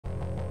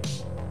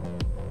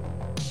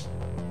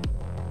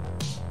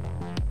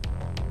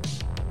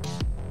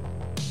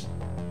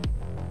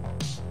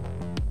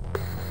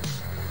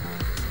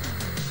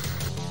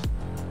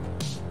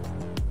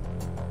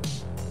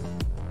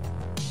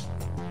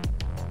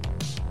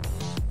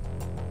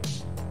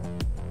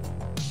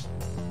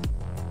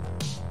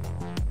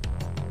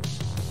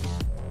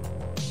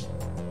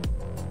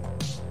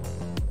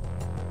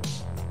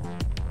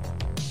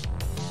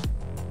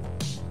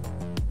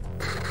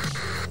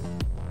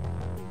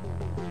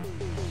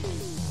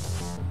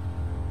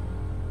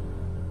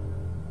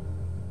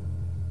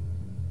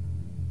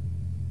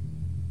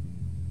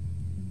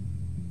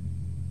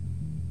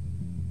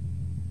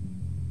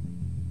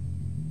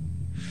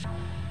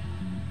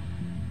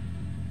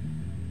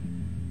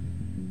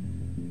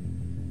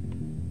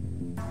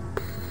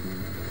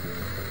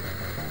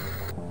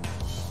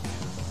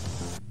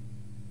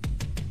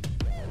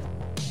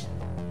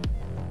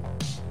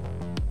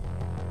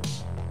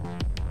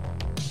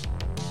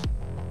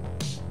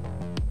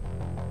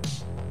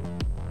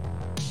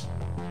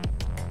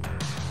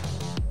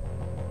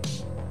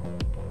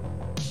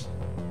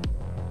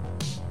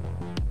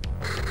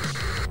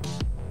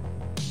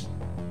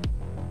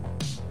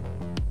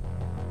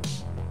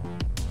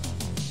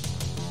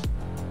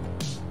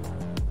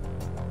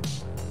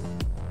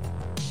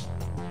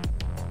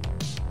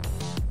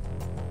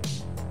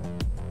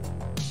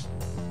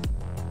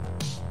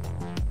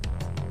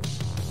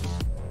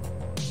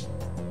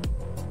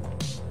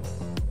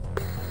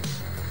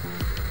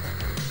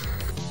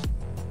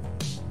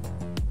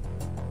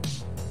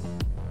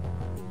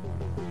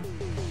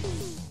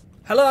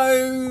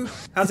Hello!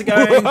 How's it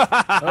going?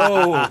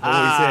 Oh,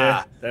 he's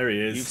here. There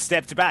he is. You've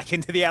stepped back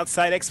into the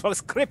outside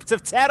Xbox crypt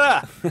of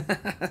terror.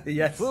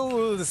 Yes.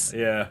 Fools.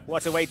 Yeah.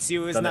 What awaits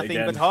you is Done it nothing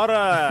again. but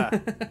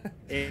horror.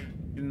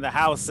 In the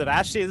House of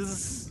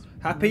Ashes.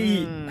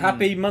 Happy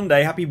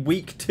Monday. Happy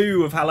week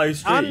 2 of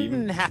Hallowstream.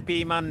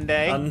 Unhappy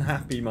Monday.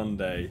 Unhappy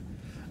Monday.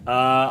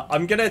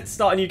 I'm going to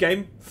start a new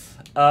game.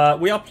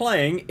 We are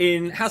playing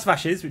in House of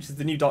Ashes, which is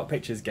the new Dark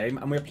Pictures game,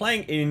 and we're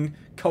playing in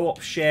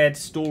co-op shared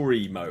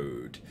story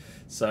mode.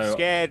 So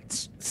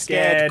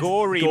Scared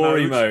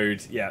gory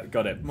mode. Yeah,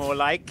 got it. More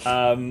like. Do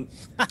you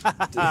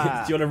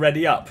want to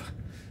ready up?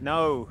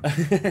 No.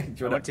 I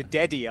want to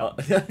deady up.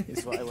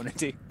 Is what I want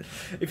to do.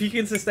 If you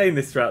can sustain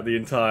this throughout the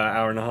entire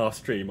hour-and-a-half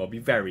stream, I'll be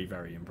very,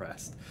 very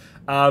impressed.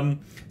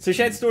 So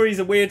shared story is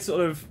a weird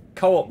sort of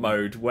co-op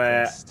mode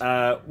where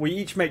we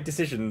each make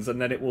decisions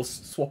and then it will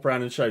swap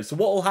around and show. So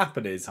what will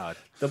happen is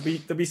there'll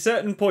be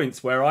certain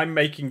points where I'm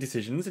making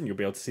decisions and you'll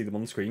be able to see them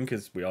on the screen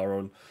because we are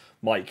on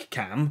mic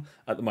cam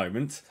at the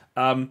moment.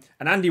 And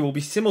Andy will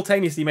be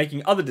simultaneously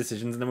making other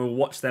decisions and then we'll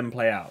watch them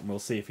play out and we'll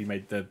see if he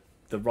made the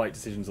right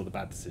decisions or the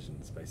bad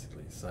decisions,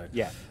 basically. So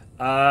yeah.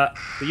 But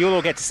you'll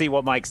all get to see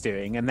what Mike's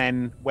doing, and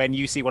then when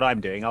you see what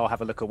I'm doing, I'll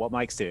have a look at what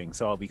Mike's doing,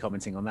 so I'll be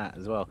commenting on that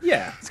as well.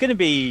 Yeah. It's gonna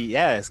be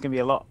a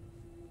lot.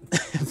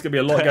 It's going to be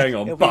a lot going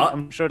on, but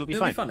I'm sure it'll be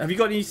fun. Have you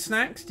got any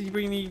snacks? Did you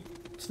bring any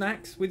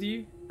snacks with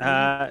you?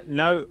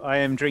 No, I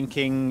am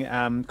drinking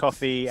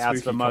coffee out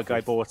of a mug coffee.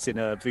 I bought in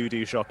a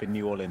voodoo shop in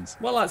New Orleans.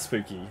 Well, that's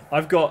spooky.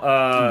 I've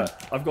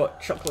got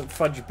chocolate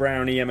fudge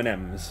brownie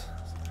M&Ms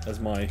as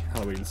my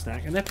Halloween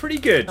snack, and they're pretty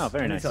good. Oh,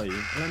 very nice. Let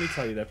me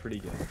tell you, they're pretty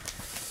good.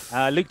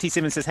 Luke T.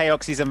 Simmons says, "Hey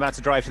Oxys, I'm about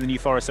to drive to the New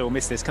Forest, so we'll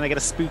miss this. Can I get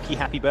a spooky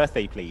happy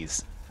birthday,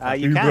 please?"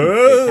 You can.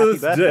 Happy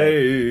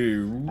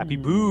Happy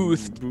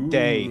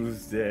birthday.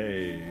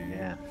 Birthday.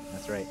 Yeah,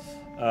 that's right.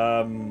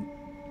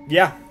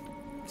 Yeah.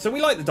 So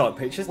we like the Dark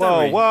Pictures, Whoa,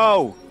 don't we?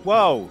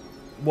 whoa!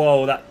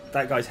 Whoa,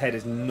 that guy's head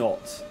is not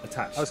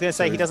attached. I was going to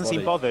say he doesn't body.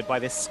 seem bothered by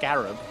this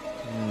scarab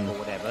or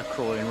whatever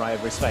crawling right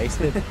over his face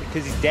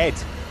because he's dead.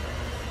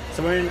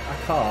 So we're in a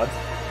card.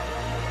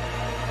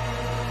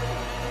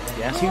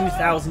 Yeah.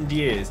 2,000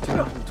 years,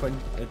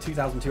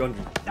 2,200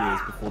 years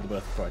before the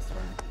birth of Christ.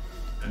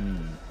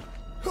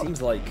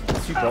 Seems like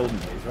super olden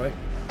days, right?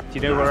 Do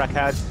you know where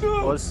Akkad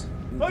was?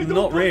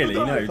 Not really,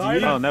 no. Do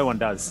you? Oh, no one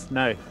does.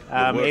 No.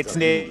 It's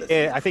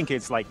near. I think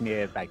it's like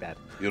near Baghdad.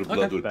 Your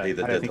blood will But pay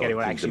the I debt don't think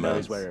anyone our actually king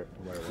knows demands. where it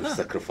The was.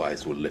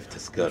 sacrifice will lift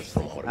his curse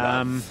from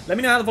Hormuz. Let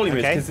me know how the volume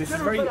is, Okay. because this is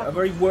a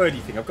very wordy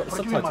thing. I've got the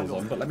subtitles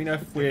on, but let me know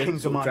if we're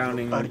sort of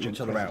drowning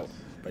each other out,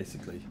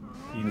 basically.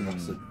 Either of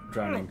us are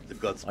drowning. The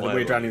gods Either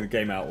we're drowning the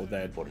game out, or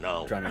they're For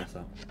now. drowning us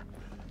out.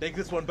 Take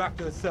this one back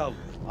to his cell.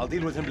 I'll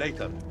deal with him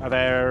later. Are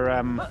there?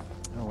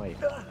 Oh wait,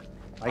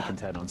 I can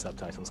turn on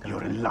subtitles.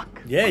 You're in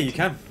luck. Yeah, you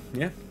can.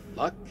 Yeah.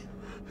 Luck?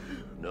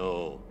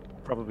 No.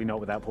 Probably not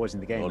without pausing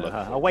the game. No though, luck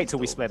huh? for I'll wait till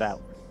we those. split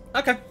out.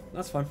 Okay,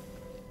 that's fine.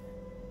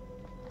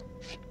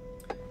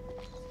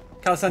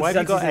 Calisante Why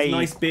have you got says a-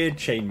 nice beard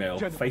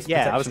chainmail. Face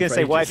Yeah, I was going to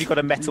say, why have you got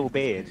a metal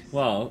beard?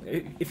 Well,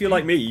 if you're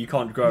like me, you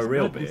can't grow a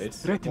real beard.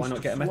 Why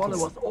not get a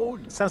metal?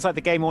 Sounds like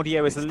the game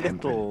audio is a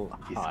little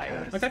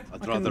high. Okay,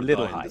 I'd I rather can,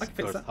 little die in high. this I can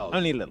fix cursed that. house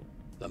Only a little.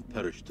 than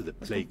perish to the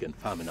plague and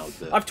famine out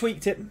there. I've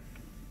tweaked it.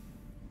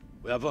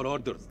 We have our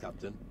orders,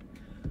 Captain.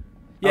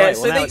 Yeah, Alright,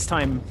 so well now they- it's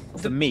time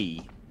for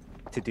me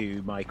to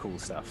do my cool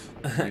stuff.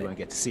 You won't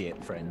get to see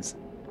it, friends.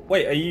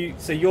 Wait, are you?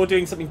 So you're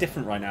doing something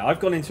different right now? I've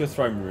gone into a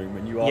throne room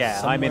and you are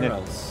Yeah, I'm in somewhere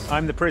a. else.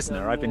 I'm the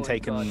prisoner. I've been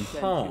taken.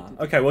 Huh.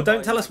 Okay, well,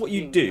 don't tell us what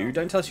you do.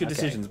 Don't tell us your Okay.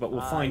 decisions, but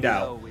we'll find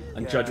out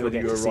and judge We'll whether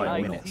get you were to see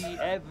right in or a not.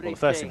 minute. Well, the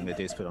first thing I'm going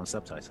to do is put on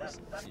subtitles.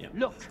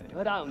 Look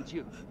around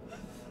you.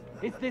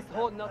 Is this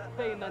hall not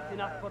famous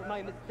enough for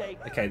my mistake?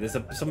 Okay, there's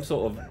some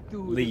sort of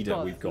leader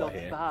we've got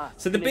here.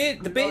 So the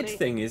beard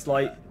thing is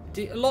like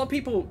a lot of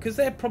people, because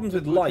there are problems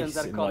with lice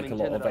in like a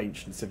lot of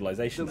ancient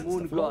civilizations and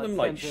stuff. A lot of them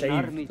like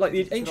shaved, like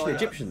the ancient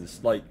Egyptians,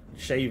 like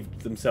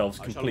shaved themselves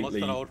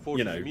completely,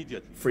 you know,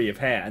 free of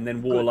hair, and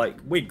then wore like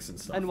wigs and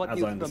stuff, And what as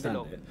news I from understand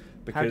below?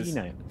 it. How do you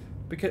know?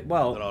 Because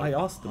well, There are I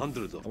asked them.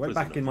 hundreds of I went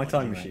back prisoners in my fighting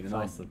time right machine and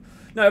fine. asked them.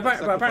 No,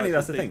 apparently Sacrifice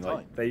that's the will thing. take Like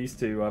time. they used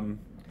to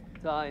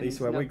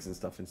wear wigs and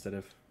stuff instead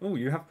of. Oh,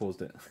 you have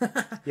paused it.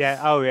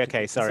 Yeah. Oh,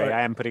 okay. Sorry, Sorry.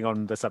 I am putting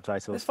on the It's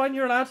subtitles. fine,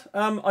 you're allowed.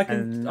 I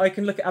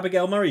can look at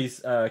Abigail Murray's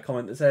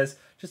comment that says,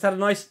 just had a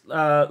nice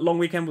long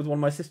weekend with one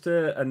of my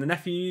sister and the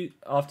nephew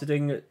after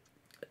doing a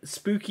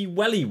spooky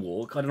welly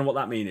walk. I don't know what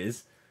that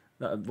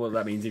what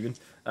that means even.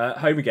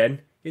 Home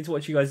again. Getting to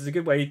watch you guys is a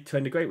good way to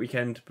end a great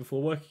weekend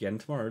before work again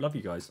tomorrow. Love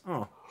you guys.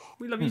 Oh,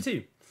 we love you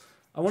too.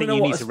 I I want to think know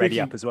you what need a to ready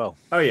spooky- up as well.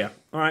 Oh yeah.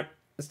 All right,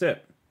 let's do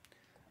it.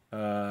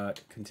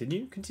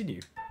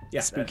 Continue. Yeah.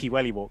 Spooky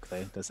welly walk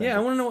though. Does Yeah, I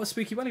want to know what a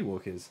spooky welly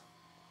walk is.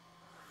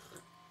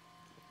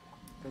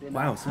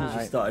 Wow, someone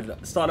just started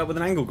up with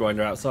an angle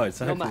grinder outside,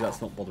 so hopefully matter.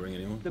 that's not bothering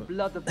anyone. The but-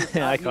 blood of this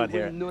I army can't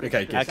hear will it. nourish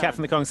Okay, the good. Cat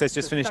from the Kong says,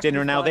 just The finished dinner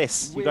and now this.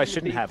 sacrifice You guys will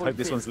shouldn't be have. Hope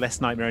this fulfilled. one's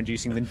less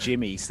nightmare-inducing than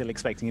Jimmy. Still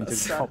expecting him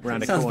to pop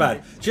around a Sounds corner.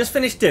 bad. Just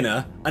finished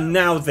dinner, and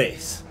now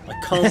this. I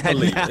can't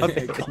believe Now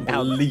it. I can't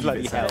now believe bloody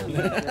it's hell. happening.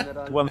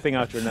 General. One thing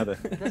after another.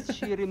 Does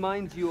she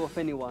remind you of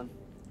anyone?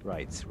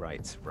 Right.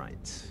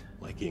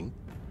 My king?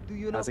 Do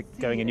you How's not it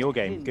going see in your a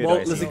game? hint Good, Well, I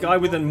there's a see. guy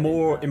with a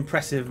more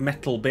impressive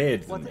metal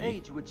beard than What me.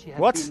 age would she have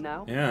What? been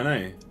now? Yeah, I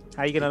know.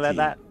 How are you going to let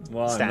that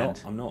Well,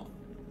 stand? I'm not.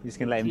 You're just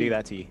going to let him do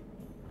that to you?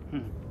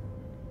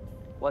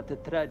 What a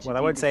tragedy. Well,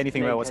 I won't say this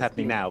anything plague about what's has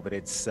happening been. now, but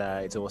it's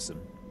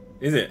awesome.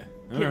 Is it?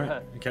 Kill Alright.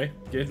 her. Okay,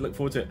 good. Look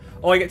forward to it.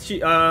 Oh, I get to...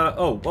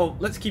 oh, well,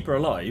 let's keep her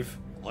alive.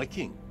 My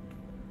king?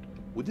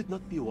 Would it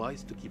not be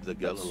wise to keep the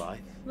girl alive?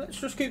 Let's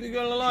just keep the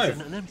girl She's alive.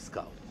 an enemy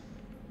scout.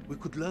 We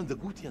could learn the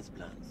Gutian's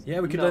plans. Yeah,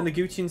 we could No. learn the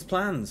Gutian's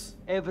plans.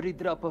 Every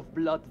drop of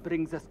blood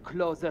brings us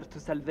closer to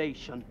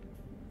salvation.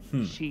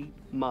 She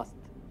must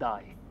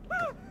die.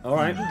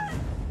 Alright.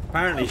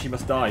 Apparently she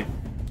must die.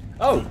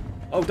 Oh!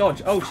 Oh,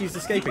 dodge. Oh, she's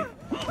escaping.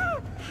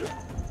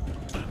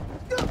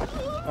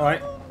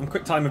 Alright, I'm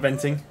quick time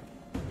eventing.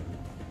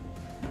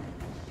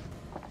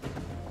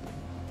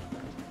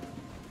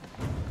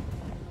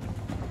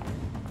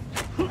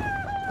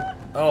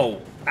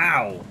 Oh,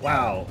 ow,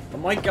 wow.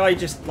 My guy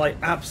just, like,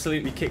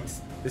 absolutely kicked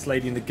this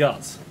lady in the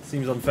guts.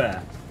 Seems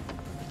unfair.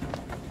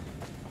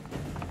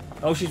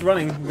 Oh, she's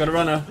running. We've got to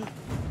run her.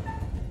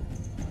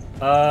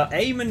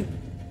 Aim and...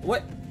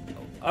 What?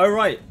 Oh,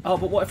 right. Oh,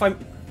 but what if I'm...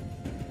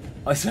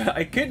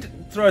 I could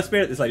throw a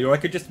spear at this lady, or I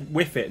could just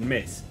whiff it and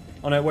miss.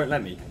 Oh, no, it won't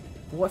let me.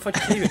 What if I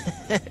just leave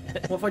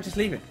it? What if I just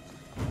leave it?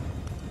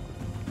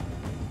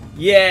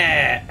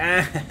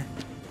 Yeah!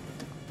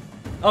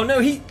 Oh, no,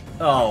 he...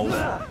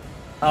 Oh.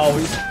 Oh,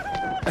 he's...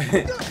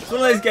 It's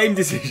one of those game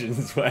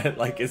decisions where,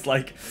 like, it's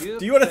like, do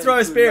you want to throw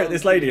a spear at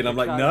this lady? And I'm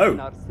like,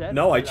 no.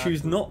 No, I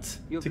choose not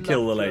to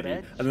kill the lady.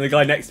 And then the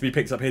guy next to me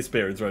picks up his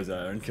spear and throws it at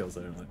her and kills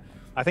her. I'm like,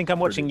 I think I'm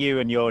watching you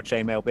and your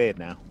chainmail beard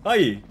now. are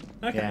you?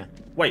 Okay. Yeah.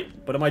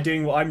 Wait, but am I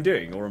doing what I'm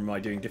doing, or am I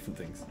doing different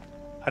things?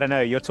 I don't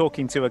know. You're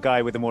talking to a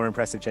guy with a more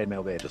impressive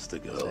chainmail beard. Just a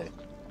girl. So,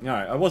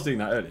 Alright, I was doing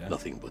that earlier.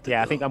 Nothing but a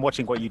yeah, I girl. think I'm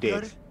watching what you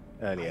did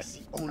earlier.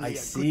 I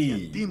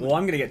see. Well,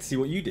 I'm going to get to see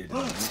what you did.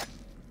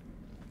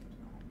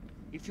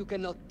 If you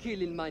cannot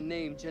kill in my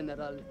name,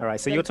 General. All right,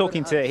 so then you're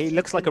talking to. perhaps He you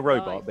looks like a can die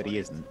robot, but he for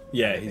it. isn't.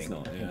 Yeah, I he's think.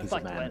 not, I yeah. think he's a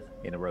Fight man well.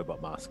 in a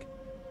robot mask.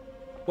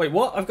 Wait,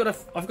 what? I've got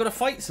to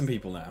fight some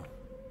people now.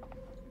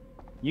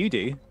 You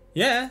do?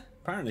 Yeah,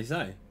 apparently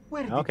so.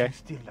 Where did Okay. you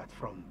steal that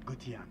from,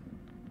 Gutian?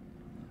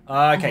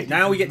 Okay,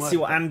 now we get to see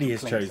what Andy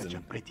has Such a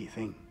chosen. pretty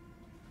thing.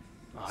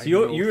 So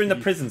you're in the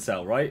prison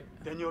cell, right?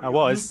 Then you're I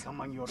was. unique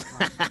among your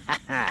kind.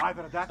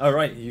 Either that Oh,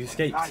 right, you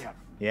escaped. liar.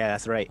 Yeah,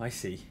 that's right. I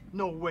see.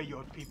 No way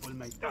your people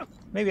make that.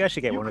 Maybe I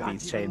should get You one of can't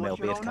these even chainmail wash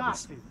your beard own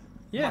covers. asses.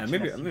 Yeah, Much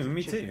maybe less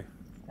me use too. chisel.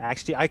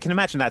 Actually, I can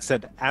imagine that's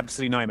an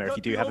absolute nightmare if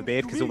you do have a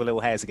beard, because all the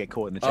little hairs that get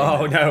caught in the chain.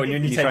 Oh no, and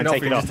when you You take try it and off,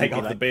 take you it just off, take and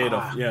off you're the beard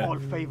off. Yeah, All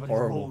favors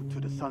horrible. owed to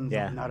the sons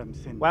Yeah. of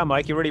Naram-Sin. Wow,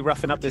 Mike, you're really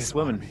roughing up this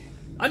woman.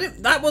 I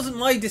didn't. That wasn't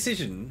my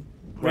decision.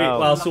 Well-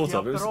 Well, sort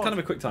of. It was kind of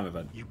a quick time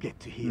event. You get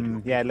to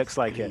hear Yeah, it looks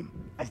like it.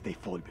 scream as they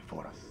fall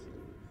before us.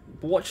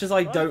 But watch as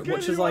I don't.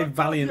 Watch as I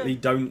valiantly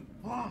don't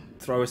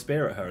throw a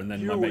spear at her, and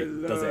then my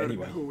mate does it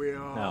anyway. Who we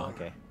are. Oh,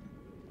 okay.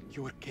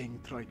 Your king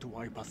tried to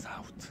wipe us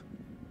out,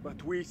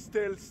 but we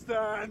still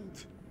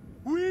stand.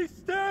 We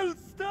still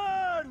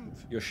stand.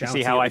 You're You shouting.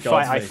 see how at I, the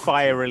guard's I face.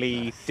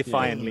 fierily,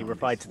 defiantly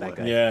replied to that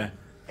guy. Yeah.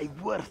 A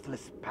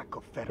worthless pack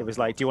of It was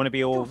like, do you want to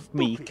be all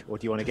meek, or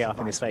do you want to get up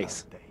in his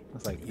face? I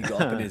was like, You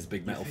got up in his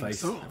big metal face.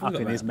 so? I've Up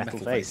got in a his metal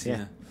face,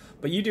 yeah.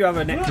 But you do have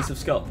a necklace of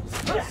skulls,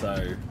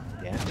 so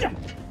yeah.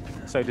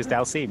 So does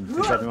Dalsim.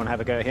 Does everyone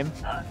have a go at him?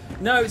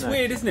 no, it's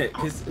weird, isn't it?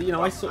 Because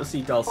I sort of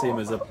see Dalsim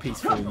as a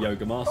peaceful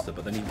yoga master,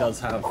 but then he does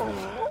have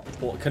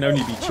what can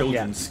only be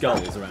children's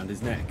skulls around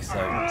his neck. So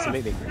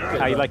Absolutely.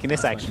 How are you liking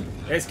this action?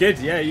 it's good.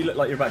 Yeah, you look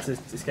like you're about to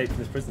escape from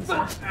this prison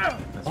cell.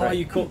 Oh, right.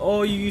 you caught.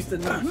 Oh, you used the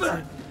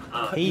knife.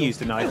 He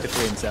used a knife to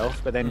free himself,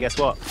 but then guess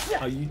what?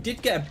 Oh, you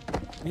did get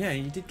him. Yeah,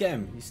 you did get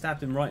him. You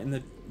stabbed him right in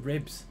the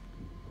ribs.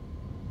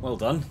 Well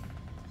done.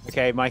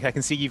 Okay, Mike, I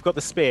can see you've got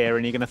the spear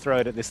and you're going to throw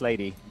it at this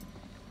lady.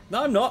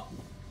 No, I'm not.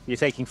 You're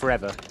taking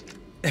forever.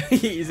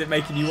 Is it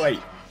making you wait?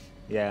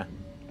 Yeah.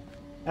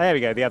 Oh, there we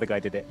go. The other guy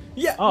did it.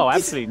 Yeah. Oh,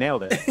 absolutely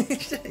nailed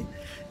it.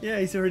 Yeah,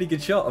 he's a really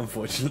good shot,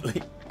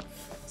 unfortunately.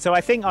 So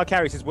I think our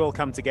characters will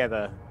come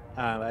together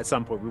at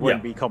some point. We won't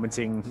Yeah. be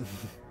commenting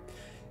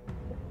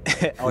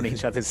on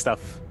each other's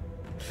stuff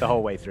the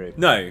whole way through.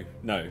 No,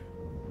 no.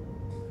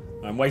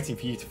 I'm waiting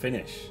for you to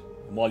finish.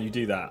 And while you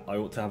do that, I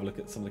ought to have a look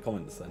at some of the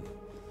comments then.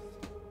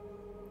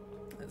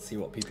 Let's see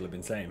what people have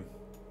been saying.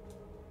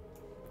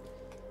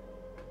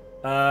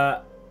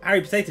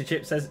 Harry Potato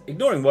Chip says,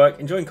 ignoring work,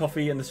 enjoying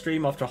coffee and the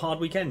stream after a hard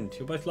weekend.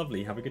 You're both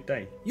lovely. Have a good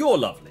day. You're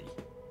lovely.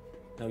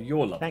 No,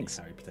 you're lovely, Thanks.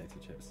 Harry Potato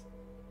Chips.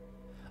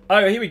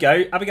 Oh, here we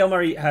go. Abigail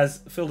Murray has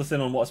filled us in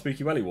on what a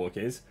spooky welly walk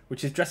is,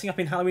 which is dressing up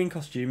in Halloween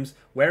costumes,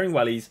 wearing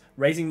wellies,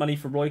 raising money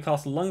for Roy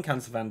Castle Lung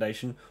Cancer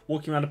Foundation,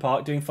 walking around a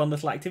park, doing fun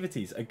little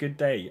activities. A good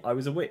day. I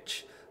was a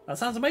witch. That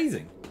sounds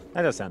amazing.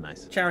 That does sound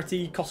nice.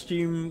 Charity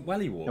costume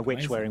welly walk. A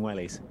witch amazing. wearing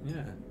wellies.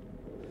 Yeah.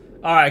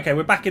 All right. Okay,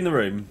 we're back in the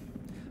room.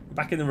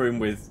 Back in the room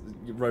with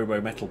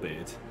Robo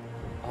Metalbeard.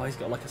 Oh, he's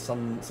got like a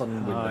sun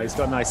window. Oh, he's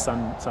got a nice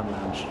sun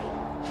lounge.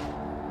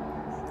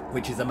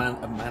 Which is a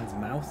man's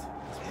mouth.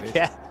 That's weird.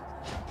 Yeah.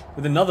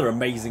 With another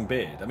amazing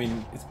beard. I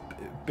mean, it's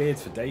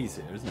beards for days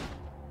here, isn't it?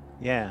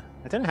 Yeah.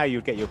 I don't know how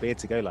you'd get your beard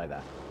to go like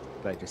that,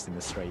 like just in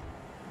the straight.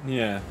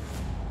 Yeah.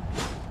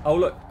 Oh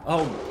look!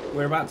 Oh,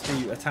 we're about to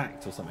be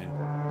attacked or something.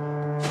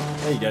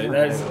 There you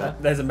go.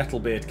 There's a metal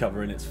beard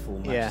cover in its full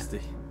majesty.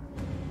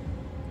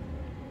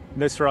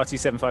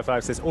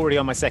 Nosferatu755 says, already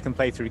on my second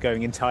playthrough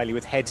going entirely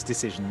with head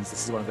decisions.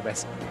 This is one of the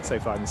best so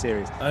far in the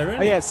series. Oh, really?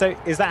 Oh, yeah, so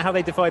is that how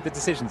they divide the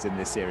decisions in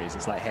this series?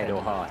 It's like head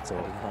or heart? Or...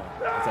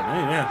 I don't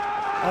know, yeah.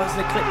 Oh, it's an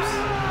eclipse.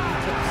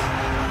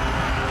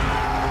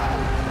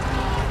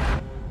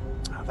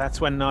 Oh, that's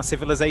when our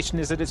civilization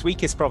is at its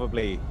weakest,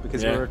 probably,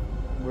 because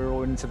we're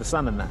all into the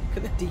sun and that.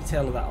 Look at the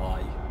detail of that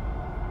eye.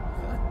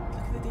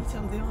 Look at the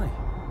detail of the eye.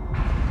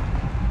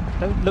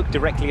 Don't look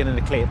directly in an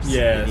eclipse.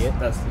 Yeah, idiot.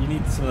 you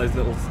need some of those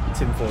little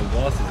tinfoil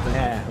glasses, don't you?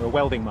 Yeah, or a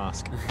welding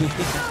mask.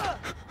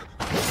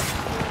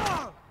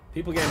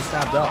 People getting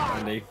stabbed up,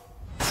 Andy.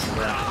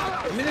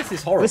 I mean, this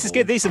is horrible. This is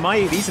good. These are my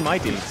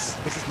dudes.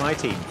 This is my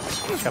team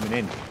coming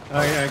in.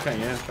 Oh yeah, okay,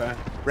 yeah, fair.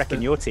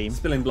 Reckon your team.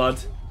 Spilling blood.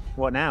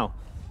 What now?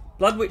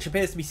 Blood which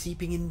appears to be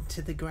seeping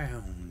into the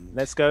ground.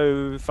 Let's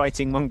go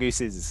fighting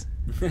mongooses.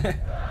 I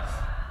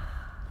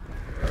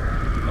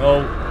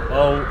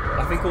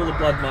think all the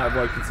blood might have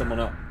woken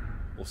someone up.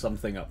 Or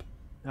something up.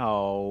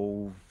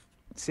 Oh,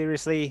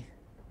 seriously?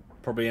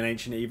 Probably an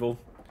ancient evil.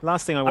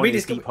 Last thing I want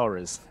is deep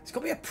horrors. It's got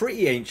to be a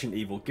pretty ancient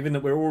evil, given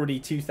that we're already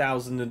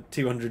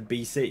 2200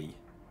 BC.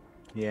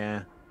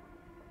 Yeah.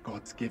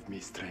 Gods, give me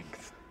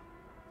strength.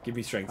 Give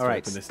me strength All to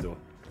right. open this door.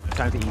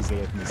 Time to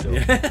easily open this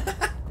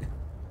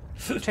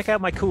door. Check out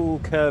my cool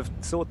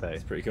curved sword, though.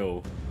 It's pretty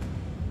cool.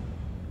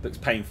 Looks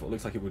painful.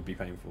 Looks like it would be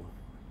painful.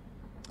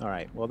 All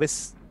right. Well,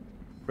 this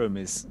room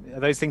is... Are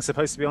those things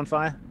supposed to be on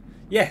fire?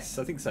 Yes,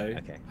 I think so.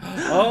 Okay.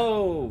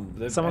 Oh!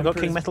 Someone got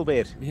King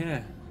Metalbeard.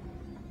 Yeah.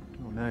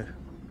 Oh, no.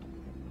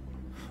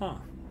 Huh.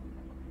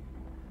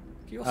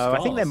 Oh, I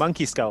think they're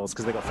monkey skulls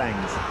because they got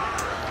fangs.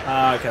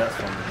 Ah, okay, that's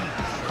fine.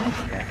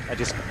 Yeah, I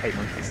just hate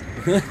monkeys.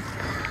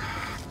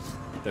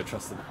 Don't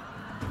trust them.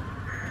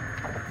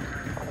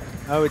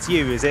 Oh, it's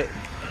you, is it?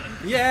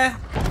 Yeah.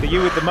 But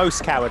you were the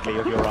most cowardly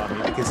of your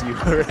army because you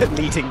were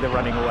leading the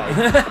running away.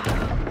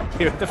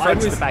 You're at the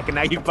front and the back, and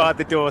now you've barred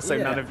the door so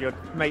none of your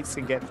mates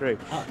can get through.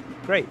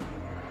 Great.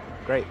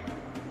 Great.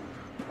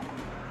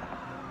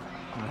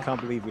 I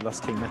can't believe we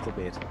lost King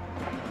Metalbeard.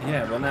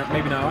 Yeah, well,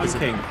 maybe now I'm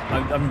king.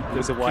 He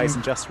was a wise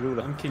and just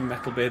ruler. I'm King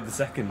Metalbeard the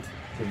Second.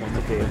 King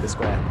Metalbeard the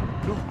Square.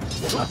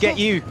 I'll get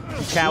you, you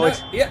coward.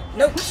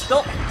 No,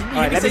 stop.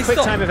 Alright, let me quick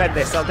time event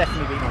this. I'll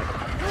definitely beat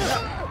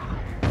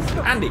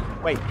Mike. Andy.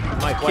 Wait,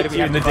 Mike, why do we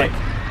have to fight?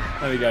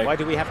 There we go. Why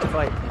do we have to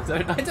fight?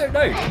 I don't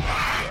know.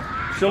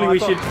 Surely we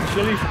should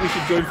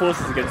join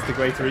forces against the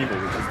greater evil,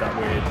 which is that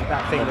weird.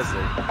 That thing that's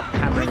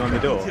hammering on the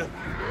door.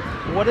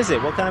 What is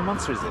it? What kind of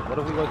monster is it? What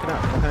have we woken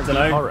up? What kind of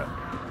deep horror?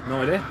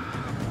 No idea.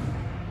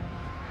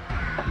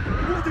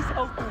 What is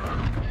out there?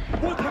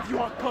 What have you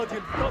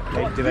Arcadian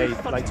blood? Do they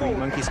like to eat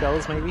monkey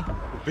skulls, maybe?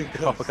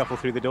 Pop a couple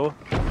through the door?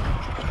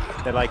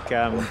 They're like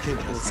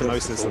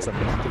samosas or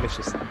something.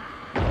 Delicious.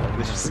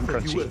 Delicious and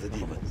crunchy.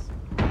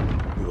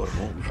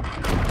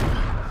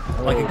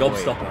 Like a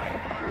gobstopper.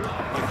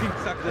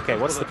 Okay,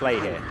 what's the play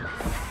here?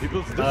 To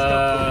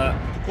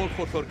call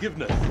for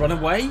forgiveness. Run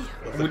away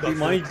would be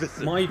my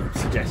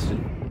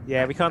suggestion.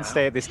 Yeah, we can't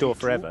stay at this door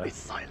forever.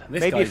 This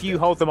Maybe guy's if you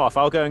dead. hold them off,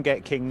 I'll go and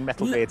get King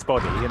Metalbeard's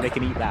body and they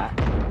can eat that.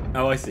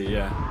 Oh, I see,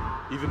 yeah.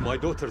 Even my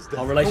daughter's dead.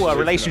 Oh, our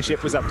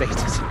relationship was updated.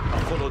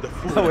 I'll follow the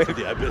fool into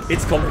the abyss.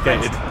 It's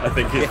complicated, I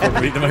think, is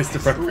probably the most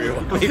appropriate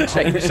one. We've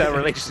changed our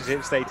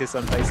relationship status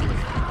on Facebook.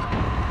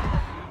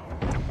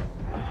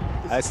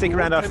 Stick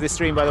around after this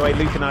stream, by the way.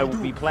 Luke and I will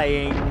be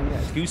playing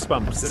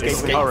Goosebumps,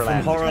 Escape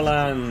from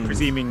Horrorland.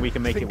 Presuming we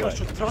can make it work.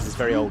 This is a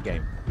very old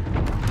game.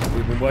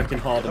 We've been working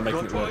hard on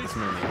making it work this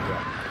morning.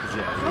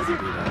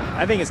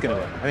 I think it's going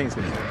to work.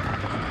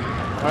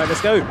 Alright,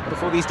 let's go,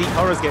 before these deep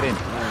horrors get in.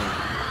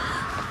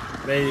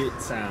 They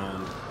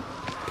sound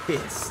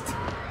pissed.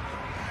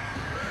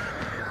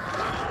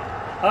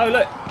 Oh,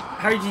 look.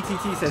 Harry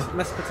GTT says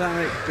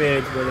Mesopotamic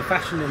beards were the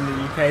fashion in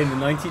the UK in the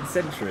 19th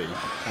century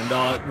and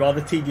are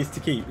rather tedious to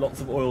keep. Lots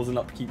of oils and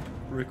upkeep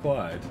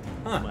required.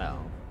 Huh.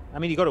 Well, I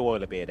mean, you got to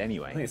oil a beard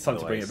anyway. I think it's time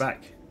to bring it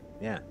back.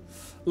 Yeah.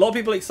 A lot of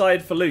people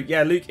excited for Luke.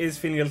 Yeah, Luke is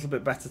feeling a little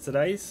bit better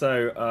today,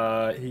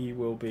 so he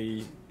will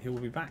be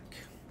back.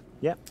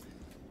 Yep.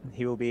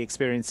 He will be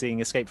experiencing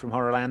Escape from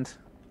Horrorland.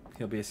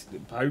 He'll be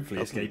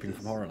hopefully escaping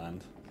from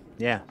Horrorland.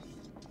 Yeah.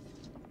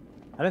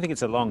 I don't think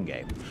it's a long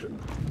game.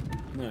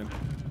 No.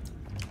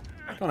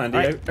 Come on,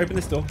 Andy, open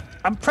this door.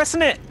 I'm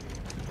pressing it!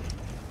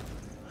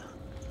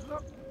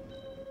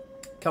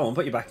 Come on,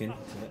 put your back in.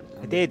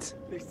 I did.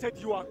 They said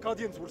you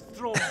Arcadians were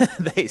strong.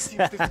 They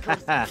Seems this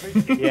curse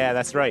is crazy. Yeah,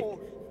 that's right.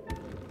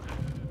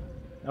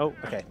 Oh,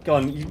 okay. Go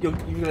on, you get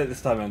it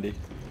this time, Andy.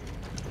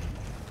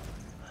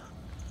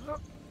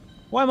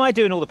 Why am I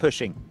doing all the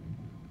pushing?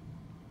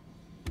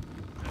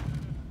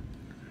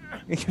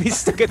 You can be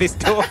stuck at this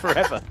door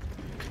forever.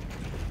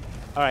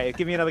 All right,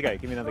 give me another go.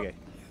 Give me another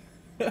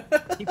go.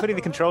 Keep putting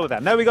the controller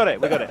down. No, we got it.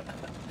 We got it.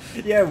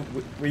 Yeah,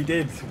 we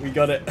did. We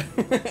got it.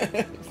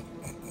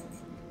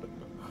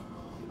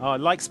 Oh,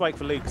 like spike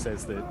for Luke,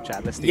 says the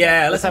chat. Let's do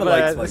Yeah, that. let's have a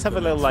like spike let's have for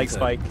a little Luke, like so-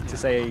 spike to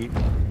say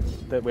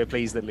that we're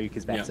pleased that Luke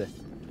is better.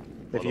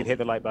 If you'd hit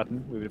the like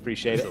button, we would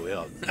appreciate it. All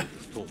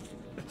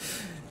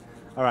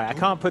right, I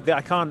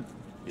can't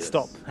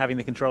stop having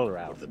the controller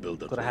out.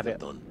 Got to have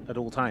it at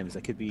all times.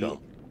 There could be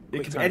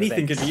quick time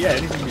Anything could events. be, yeah,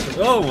 anything could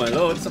be. Oh my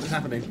lord, something's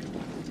happening.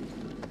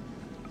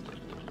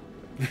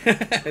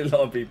 a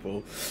lot of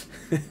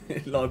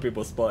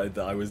people spotted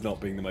that I was not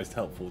being the most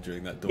helpful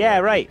during that door. Yeah,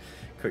 right.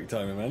 Quick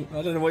time event.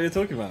 I don't know what you're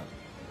talking about.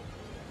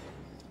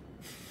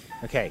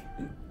 Okay.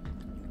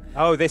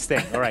 Oh, this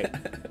thing. All right.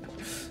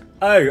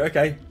 Oh,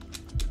 okay.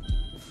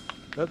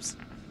 Oops.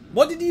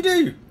 What did you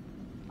do?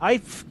 I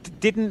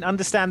didn't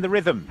understand the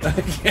rhythm.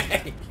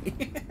 Okay.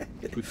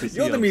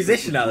 You're the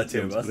musician out of the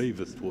two of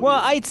us.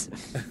 Well,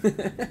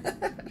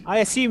 I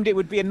assumed it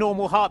would be a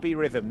normal heartbeat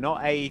rhythm,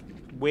 not a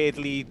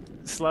weirdly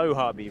slow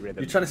heartbeat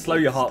rhythm. You're trying to slow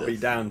your heartbeat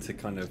down to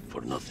kind of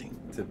For nothing.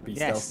 to be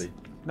Yes. stealthy.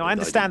 No, I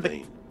understand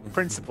the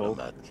principle.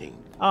 Mad King.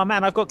 Oh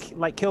man, I've got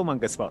like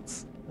Killmonger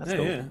spots. That's Yeah,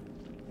 cool. yeah.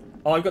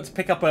 Oh, I've got to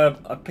pick up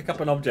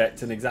an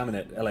object and examine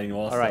it, LA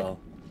Noir All right. style.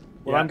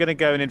 Well, Yeah. I'm going to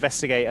go and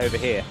investigate over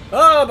here.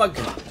 Oh, bug!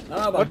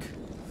 Oh, bug!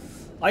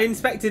 I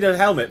inspected a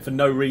helmet for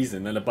no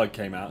reason, and a bug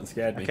came out and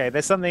scared me. Okay,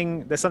 there's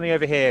something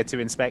over here to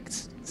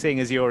inspect. Seeing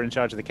as you're in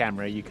charge of the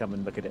camera, you come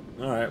and look at it.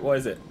 All right, what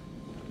is it?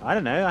 I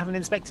don't know. I haven't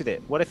inspected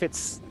it. What if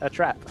it's a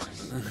trap?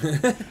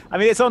 I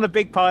mean, it's on a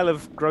big pile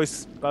of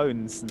gross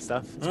bones and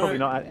stuff. It's probably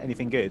not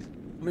anything good.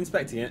 I'm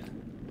inspecting it.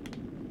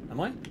 Am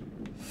I?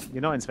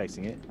 You're not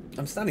inspecting it.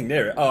 I'm standing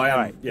near it. Oh, I am.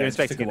 Alright, yeah, you're it just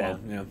inspecting took a it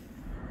while.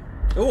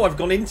 Yeah. Oh, I've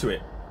gone into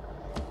it.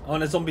 Oh,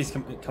 and a zombie's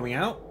coming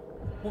out.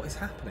 What is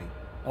happening?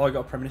 Oh, I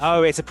got a premonition.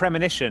 Oh, it's a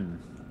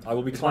premonition. I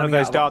will be It's one of climbing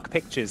those out dark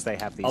pictures they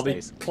have these I'll be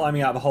days.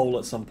 climbing out of a hole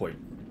at some point.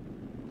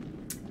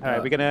 All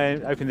right, we're going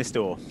to open this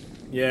door.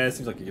 Yeah,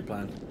 seems like a good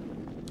plan.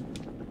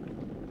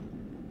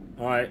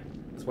 All right,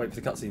 let's wait for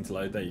the cutscene to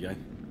load. There you go.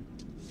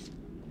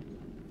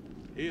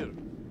 Here.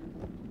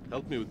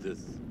 Help me with this.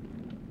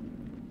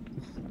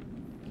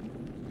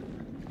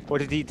 What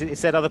did he? It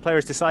said other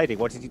players deciding.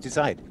 What did you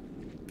decide?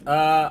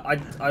 I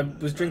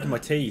was drinking my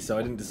tea, so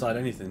I didn't decide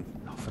anything.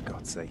 Oh, for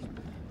God's sake!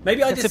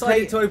 Maybe I have to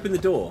decided play- to open the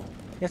door.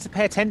 You have to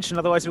pay attention,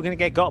 otherwise we're going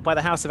to get got by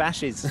the House of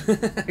Ashes.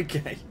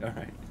 Okay, all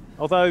right.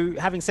 Although,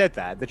 having said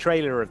that, the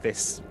trailer of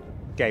this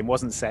game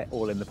wasn't set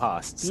all in the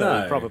past,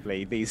 so No.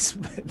 probably these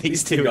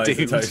These two two are guys are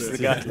doomed toast,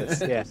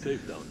 regardless. Yeah.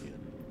 Safe down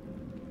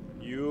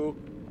here. You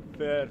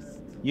first.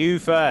 You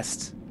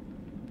first.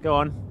 Go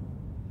on.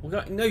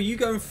 No, you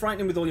go and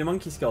frighten him with all your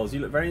monkey skulls.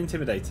 You look very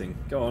intimidating.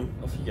 Go on,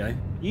 off you go.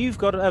 You've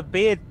got a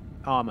beard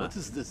armor. What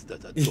is this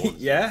that adorns?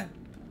 Yeah?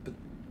 But,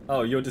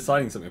 oh, you're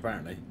deciding something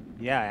apparently.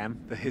 Yeah, I am.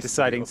 The history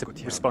Deciding of to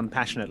Gutiérrez. respond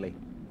passionately.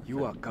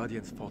 You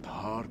Arcadians fought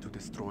hard to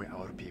destroy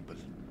our people.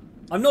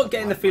 I'm not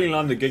getting the feeling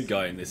I'm the good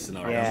guy in this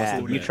scenario. I must Yeah,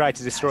 admit. you tried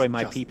to destroy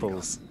my just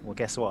peoples. Well,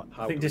 guess what?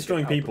 I think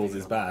destroying peoples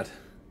is bad.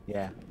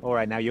 Yeah. All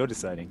right, now you're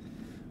deciding.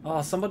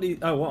 Oh, somebody.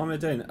 Oh, what am I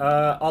doing?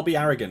 I'll be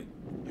arrogant.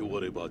 You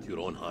worry about your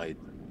own hide,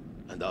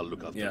 and I'll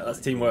look after Yeah, that's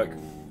mine. teamwork.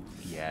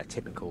 Yeah,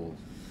 typical.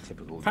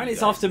 Apparently,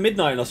 it's after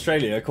midnight in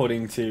Australia,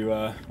 according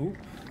to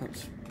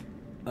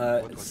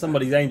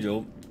somebody's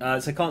angel.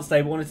 So can't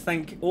stay, but wanted to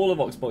thank all of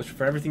Oxbox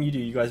for everything you do.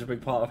 You guys are a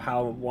big part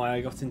of why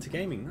I got into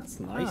gaming. That's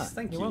nice.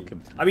 Thank you. you're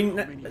welcome. I mean,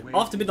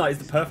 after midnight is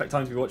the perfect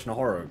time to be watching a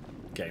horror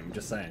game. I'm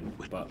just saying.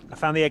 But I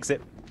found the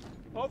exit.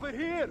 Over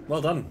here!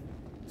 well done.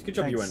 It's a good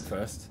job you Thanks.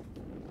 went first.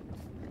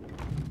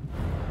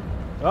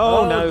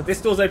 Oh, no.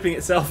 This door's opening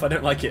itself. I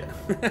don't like it.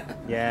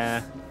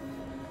 Yeah.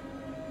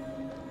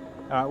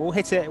 All right, we'll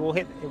hit it. We'll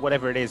hit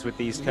whatever it is with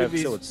these With curved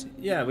these- swords.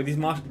 Yeah, with these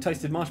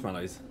toasted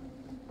marshmallows.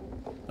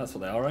 That's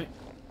what they are, right?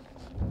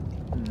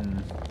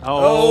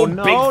 Oh,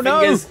 no, big no!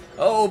 fingers!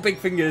 Oh, big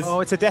fingers!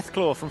 Oh, it's a death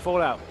claw from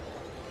Fallout.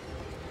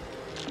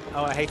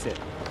 Oh, I hate it.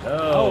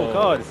 Oh, Oh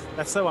God,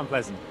 that's so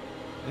unpleasant.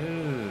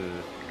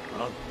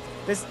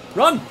 There's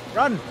Run!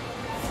 run.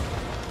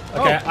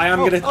 Okay, Oh,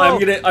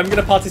 I'm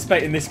gonna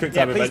participate in this quick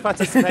Yeah, time please event.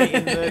 participate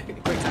in the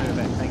quick time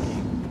event. Thank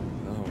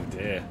you. Oh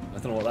dear, I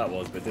don't know what that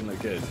was, but it didn't look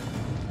good.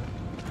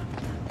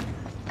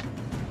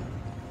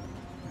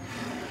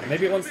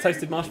 Maybe it wants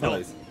toasted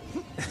marshmallows.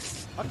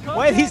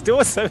 Why are these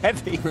doors so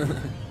heavy?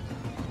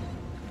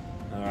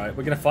 All right,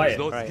 we're gonna fight There's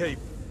no it. Right. escape.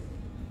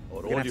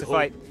 Or Gonna all have you to hope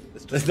fight.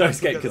 is to There's no stand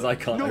escape because together. I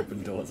can't No.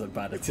 open doors. I'm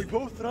bad at We it.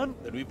 both run.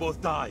 Then we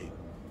both die.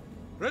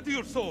 Ready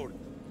your sword.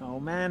 Oh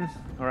man.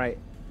 All right.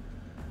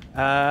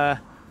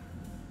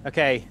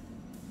 Okay.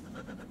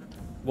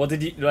 What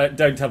did you?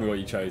 Don't tell me what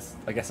you chose.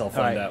 I guess I'll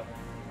find right. out.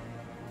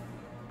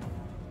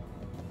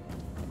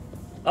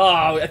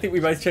 Oh, I think we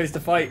both chose to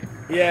fight.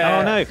 Yeah.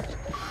 Oh no.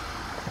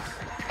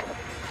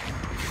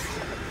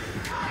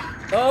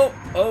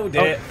 Oh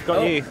dear. Oh,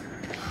 got you.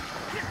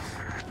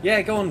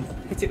 Yeah, go on.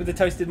 Hit it with the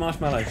toasted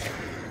marshmallow.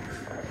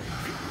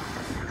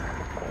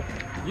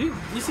 You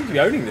seem to be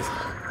owning this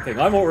thing.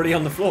 I'm already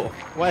on the floor.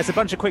 Well, it's a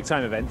bunch of quick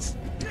time events,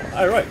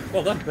 Oh, right.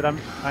 Well done. but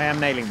I am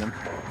nailing them.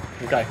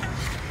 Okay.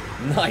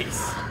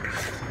 Nice.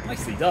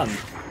 Nicely done.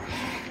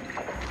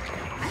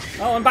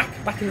 Oh, I'm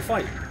back in the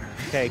fight.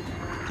 Okay,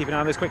 keep an eye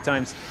on those quick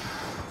times.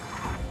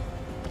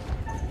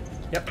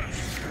 Yep.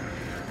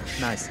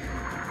 Nice.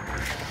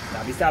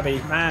 Stabby,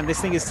 stabby. Man, this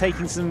thing is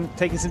taking some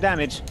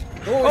damage.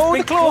 Oh, the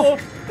big claw!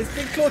 This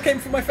big claw came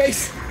from my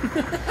face.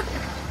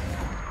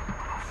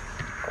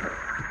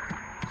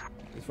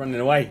 It's running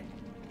away.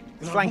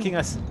 It's flanking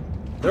us.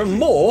 There are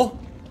more?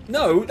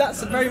 No,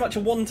 that's very much a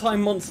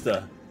one-time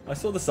monster. I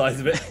saw the size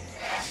of it.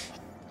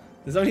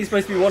 There's only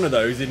supposed to be one of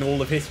those in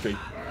all of history.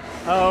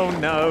 Oh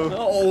no.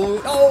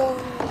 Oh,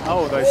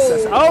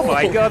 Oh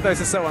my god,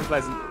 those are so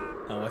unpleasant.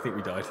 Oh, I think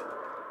we died.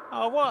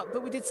 Oh what?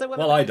 But we did so well.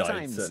 Well, at I the died,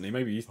 times. certainly.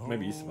 Maybe you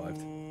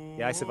survived.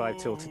 Yeah, I survived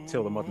till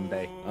the modern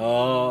day.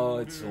 Oh,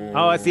 it's all...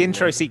 Oh, it's the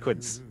intro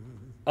sequence.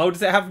 Oh,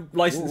 does it have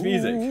licensed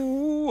music?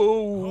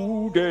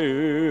 Oh,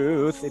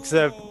 death. It's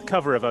a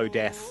cover of Oh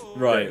Death.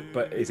 Right, that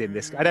but is in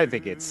this. I don't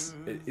think it's.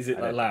 Is it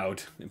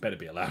allowed? It better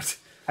be allowed.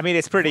 I mean,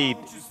 it's pretty.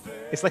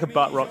 It's like a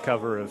butt rock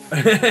cover of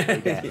Oh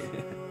Death.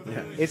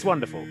 Yeah. It's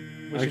wonderful.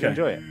 We should Okay.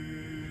 enjoy it.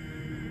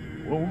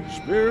 Won't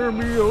spare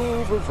me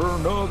over for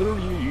another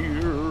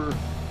year.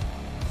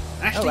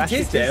 Ashley Ashley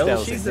Tisdale,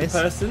 Tisdale's she's in a this.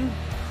 person.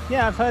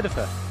 Yeah, I've heard of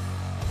her.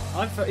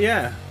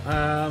 Yeah.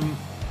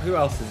 Who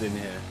else is in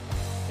here?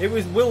 It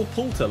was Will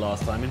Poulter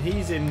last time, and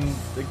he's in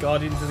the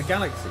Guardians of the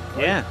Galaxy.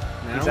 Right? Yeah,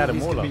 Now he's Adam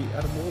gonna Warlock. be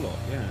Adam Warlock,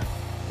 yeah.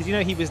 Did you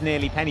know he was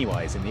nearly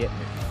Pennywise in the It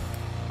movie?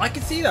 I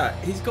can see that.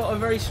 He's got a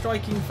very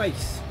striking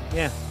face.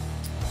 Yeah.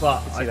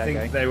 But see I that think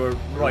going. they were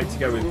right to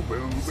go with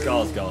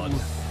Skarsgård,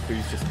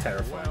 who's just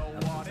terrifying.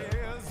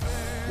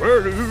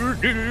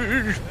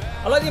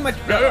 I like the imagine.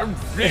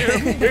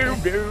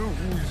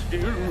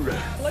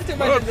 I like to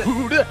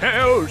imagine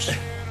that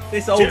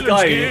this old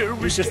guy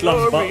who just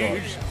loves butt rock.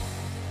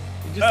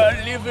 He just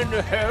I live in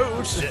the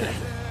house.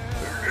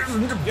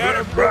 Got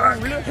a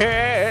bowler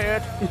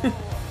hat.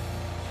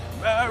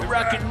 My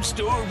rockin'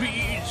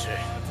 stories.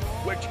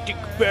 What you think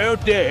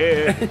about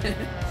that?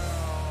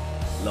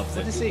 loves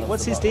What it. is he? Loves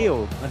What's the his butt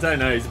rock. deal? I don't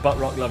know. He's a butt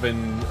rock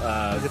loving He's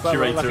a butt rock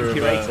curator loving of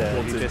curator. a Who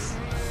haunted, just,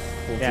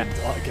 haunted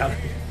yeah. art gallery.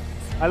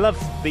 I love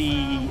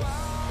the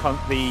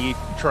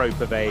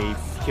trope of a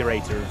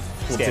curator of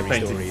Haunted scary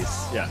paintings.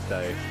 stories. Yeah. So,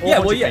 or Yeah,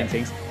 haunted well, yeah.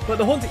 paintings. But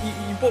the haunted,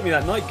 you bought me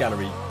that Night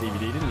Gallery DVD,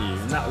 didn't you?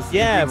 And that was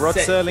Yeah, it's Rod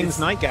set- Serling's it's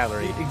Night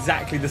Gallery.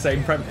 Exactly the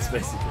same premise,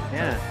 basically.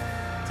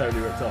 Yeah.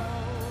 Totally ripped off.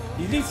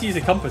 He needs to use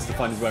a compass to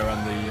find his way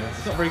around the.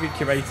 He's not a very good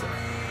curator.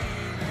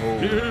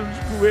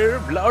 We're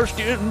lost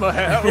in my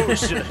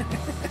house.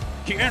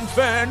 Can't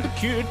find the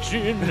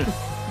kitchen.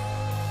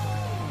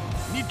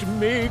 Need to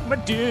make my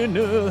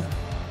dinner.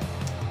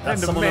 That's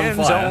And the someone man's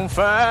on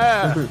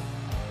fire. fire.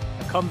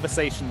 A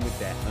conversation with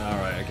death. All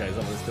right, okay, is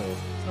that what it's called?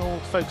 It's an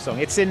old folk song.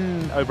 It's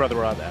in Oh Brother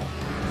Where Art Thou.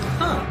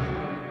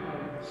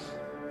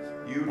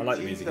 I like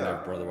the music in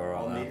Oh Brother Where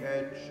Art on Thou. the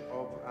edge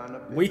of an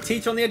abyss. We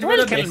teach on the edge of an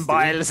Welcome, abyss.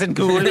 boils and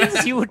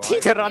ghouls. You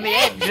teeter on the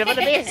edge of an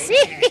abyss.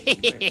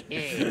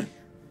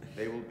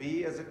 They will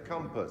be as a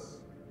compass,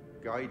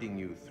 guiding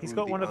you through He's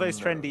got the one of those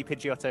unknown. trendy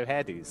Pidgeotto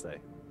hairdos, though.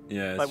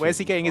 Yeah. Like, where's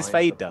he getting his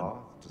Find fade the done?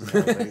 path to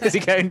salvation. Is he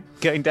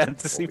going down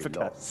to Or be Supercuts?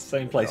 lost.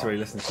 Same place where he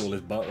listens to all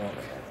his butt rock.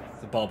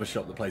 It's a barber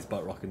shop that plays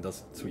butt rock and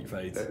does sweet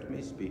fades. Let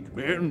me speak.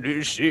 When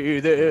they say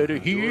that a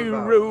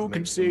hero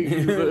can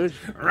save us.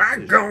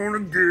 I'm gonna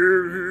give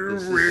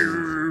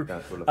you.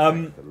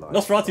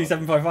 Nosferatu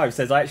 755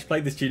 says I actually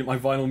played this tune at my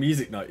vinyl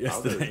music night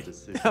yesterday.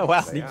 Oh, wow.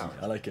 Sneaky.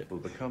 I like it. Will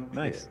become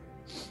Nice.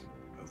 clear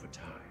over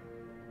time.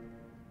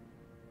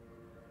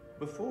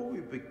 Before we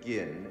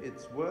begin,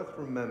 it's worth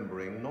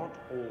remembering not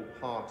all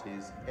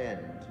parties end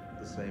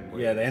the same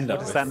way. Yeah, they end up.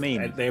 does with, that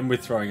mean? They end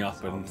with throwing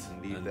up and,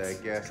 Some leave their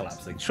guests.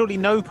 collapsing. Surely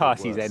no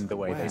parties end the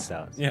way Well, they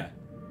start. Yeah.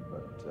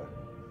 But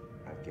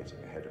I'm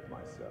getting ahead of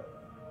myself.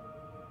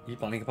 You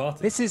planning a party?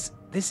 This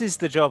is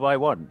the job I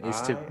want. Is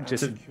to I am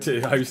just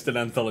To host an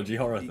anthology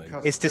horror The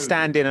thing. is to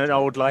stand in an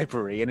old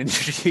library and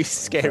introduce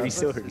scary purpose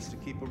stories. is to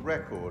keep a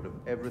record of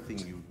everything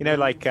you You know,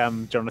 like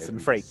Jonathan Every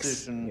Frakes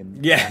decision-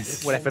 in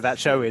Yes. whatever that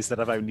show is that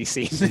I've only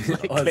seen.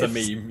 Like Oh, it's a clips.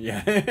 meme,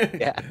 yeah.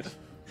 Yeah.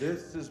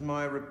 This is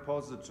my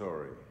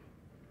repository.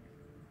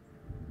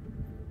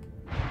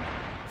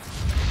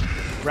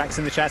 Rax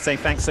in the chat saying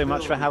thanks so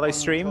much for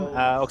Hallowstream.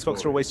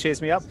 Oxboxer always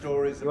cheers me up.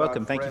 You're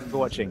welcome. Thank you for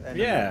watching.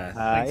 Yeah.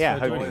 thanks yeah,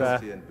 for hope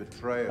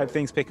joining. hope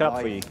things pick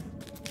up for you.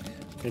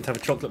 I'm going to have a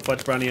chocolate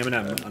fudge brownie M&M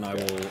and I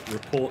will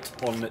report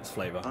on its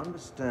flavour.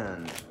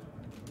 Understand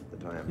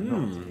that I am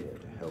not here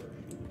to help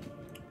you.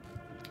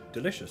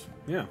 Delicious.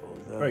 Yeah.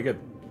 Very good.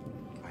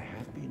 I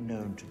have been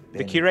known to The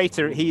bend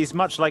curator, he is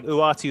much like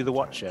Uatu the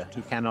Watcher.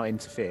 He cannot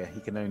interfere. He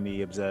can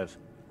only observe.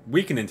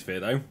 We can interfere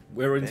though.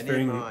 We're many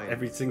interfering minds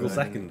every single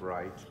burning second.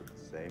 bright with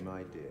the same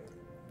idea.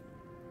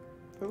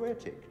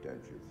 poetic, don't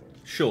you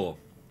think? Sure.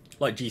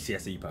 Like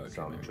GCSE poetry.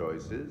 Some maybe.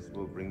 choices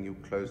will bring you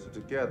closer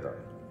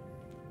together.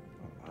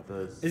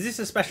 Others... Is this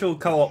a special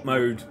co-op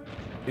mode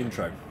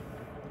intro?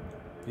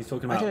 He's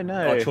talking about I don't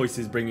know. our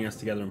choices bringing us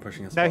together and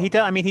pushing us No, apart. he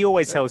does. I mean, he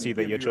always Let tells me you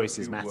that give your a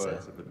choices few matter.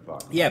 words of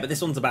advice. Yeah, but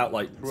this one's about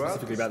like Throughout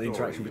specifically about the story,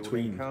 interaction you will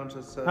between.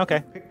 encounter certain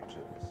Okay.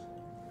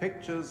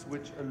 Pictures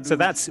which allude So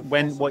that's to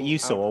when what you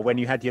possible saw when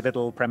you outcomes. had your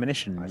little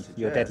premonition, I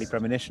your deadly suggest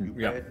premonition. You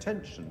pay Yeah.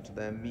 attention to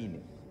their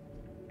meaning.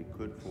 It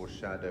could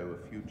foreshadow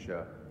a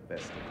future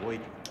best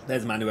avoided.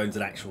 There's a man who owns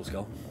an actual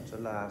skull. But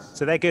alas,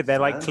 So they're good. They're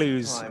like as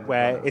clues time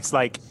where runs, it's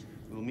like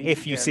we'll meet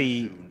if you again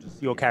see soon to see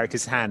your if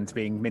character's hand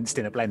being minced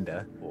in a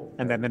blender,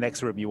 and then the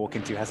next room you walk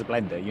into has a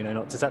blender, you know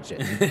not to touch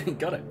it.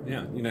 Got it.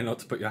 Yeah, you know not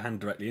to put your hand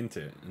directly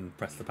into it and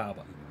press the power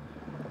button.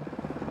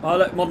 Oh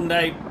look, modern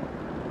day.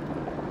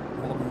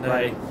 Modern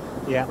day.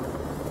 Yeah.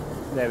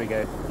 There we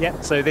go. Yeah.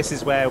 So this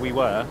is where we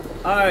were.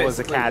 Oh, It was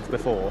a it's CAD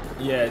before.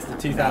 Yeah, it's the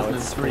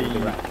 2003. Now it's the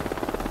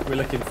rack. We're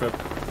looking for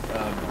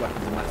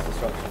weapons of mass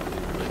destruction.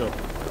 Sure.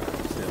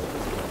 Still.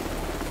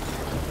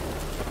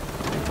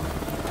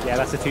 Yeah,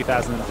 that's a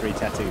 2003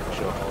 tattoo for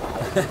sure.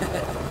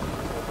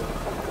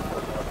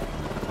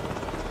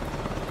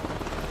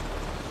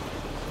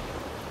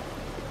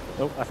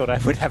 Oh, I thought I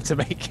would have to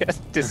make a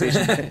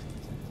decision.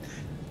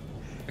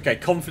 Okay,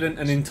 confident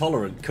and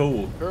intolerant.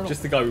 Cool. Colonel,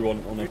 Just the guy we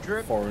want on a good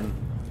trip. foreign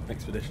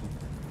expedition.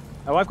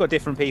 Oh, I've got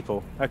different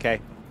people. Okay.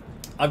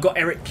 I've got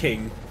Eric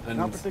King and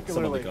Not some other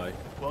particularly. guy.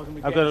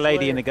 Welcome to I've got a Camp lady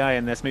Slayer. and a guy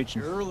and they're smooching.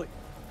 You're early.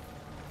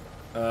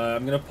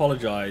 I'm going to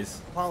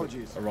apologise.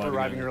 Apologies for Arriving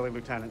arriving early. early,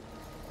 Lieutenant.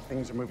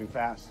 Things are moving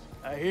fast.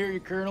 I hear you,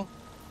 Colonel.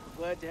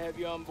 Glad to have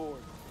you on board.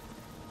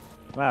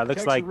 Wow,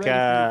 looks Checks like are ready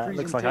for your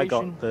looks like I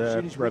got presentation. As the soon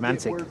as we get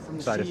romantic word from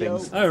the side of CEO.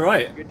 things. Oh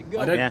right. Good to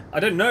go. Yeah. I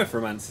don't know if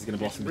romance is going to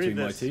blossom Read between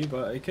my this. two,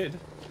 but it could.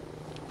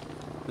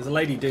 There's a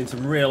lady doing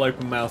some real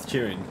open mouth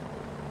chewing.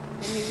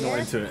 Not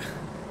into it.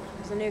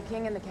 There's a new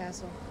king in the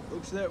castle.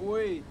 Looks that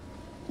way.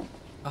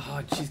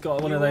 Oh, she's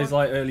got one of those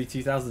like early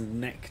 2000s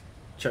neck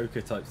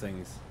choker type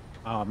things.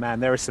 Oh man,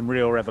 there are some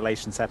real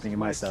revelations happening in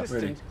my stuff.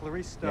 assistant,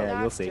 Clarice Stowe.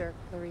 Yeah, you'll see. Dr.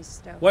 Clarice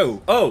Stowe.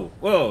 Whoa! Oh!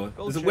 Whoa!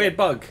 Go There's a check. weird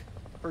bug.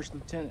 First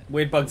Lieutenant.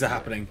 Weird bugs are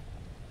happening.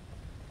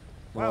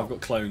 Well, Wow. I've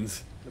got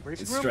clones. The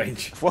briefing It's room?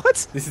 strange.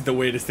 What? This is the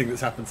weirdest thing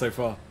that's happened so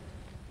far.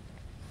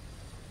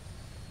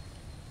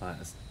 Alright,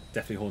 that's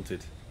definitely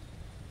haunted.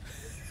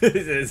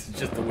 It's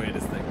just the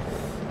weirdest thing.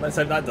 Let's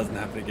hope that doesn't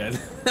happen again.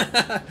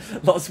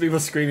 Lots of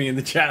people screaming in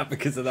the chat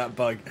because of that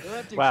bug. You'll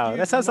have to Wow, excuse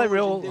that sounds the like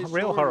real noise and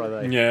real horror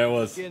disorder. though. Yeah, it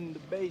was. Getting the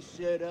base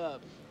set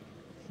up.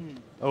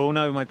 Oh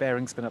no, my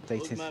bearing's been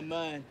Blows updated. my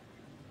mind.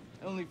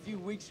 Only a few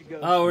weeks ago.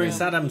 Oh, we're in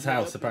Sam Saddam's pulled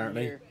up house, in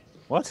apparently. here,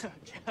 What?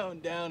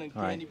 chowing down on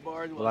All right. candy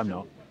bars. Well, I'm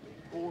not.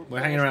 We're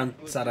hanging around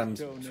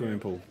Saddam's swimming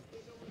pool.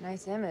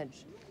 Nice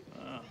image.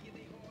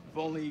 If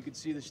only you could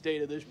see the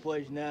state of this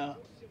place now.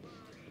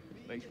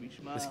 Makes me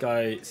smile. This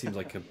guy seems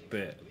like a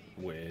bit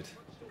weird.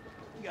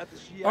 You got the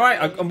CIA,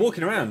 Alright, I'm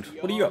walking around.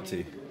 What are you up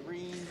to?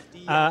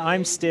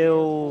 I'm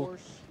still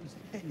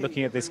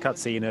looking at this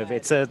cutscene of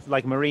it's a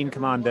like Marine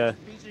commander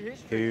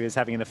who is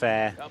having an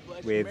affair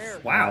with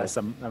Wow.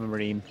 a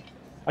Marine.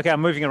 Okay,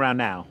 I'm moving around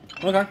now.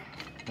 Okay.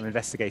 I'm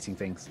investigating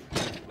things.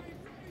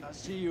 I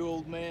see you,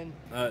 old man.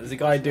 There's a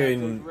guy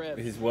doing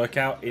his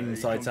workout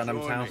inside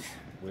Saddam's house.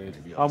 Weird.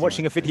 I'm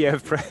watching a video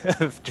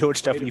of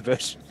George W.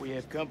 Bush We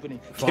have company.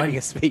 giving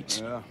a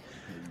speech.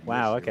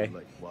 Wow, okay.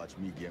 Watch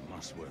me get my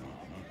sweat on,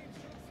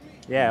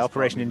 Yeah,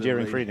 Operation probably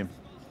Enduring literally- Freedom.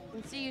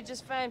 Can see you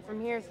just fine from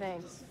here,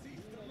 thanks.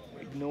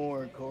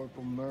 Ignore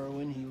Corporal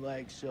Merwin. He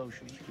lacks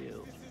social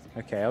skills.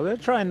 Okay, I'm gonna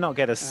try and not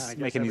get us I guess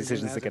make any everything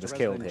decisions has that get its us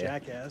killed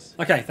resident here. Jackass.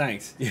 Okay,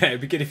 thanks. Yeah, it'd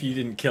be good if you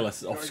didn't kill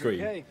us off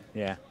screen. Okay.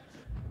 Yeah.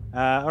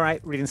 All right,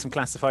 reading some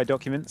classified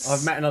documents.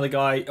 I've met another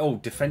guy. Oh,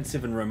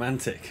 defensive and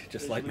romantic,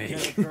 just like me.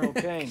 Lieutenant Colonel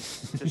Kane.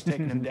 Just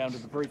taking him down to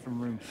the briefing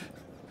room.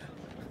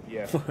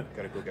 Yeah,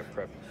 gotta go get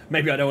prepped.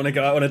 Maybe I don't want to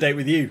go out on a date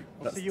with you.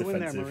 I'll That's see you in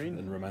there, defensive Marine.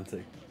 and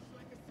romantic.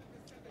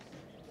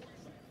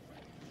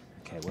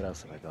 Okay, what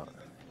else have I got?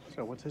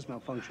 So what's his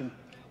malfunction?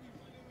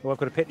 Well, I've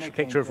got a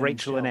picture of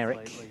Rachel and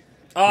Eric.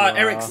 Ah, Yeah.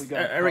 Eric's We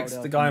got Eric's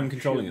called the out guy from I'm the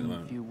controlling at ship the a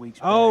moment. few weeks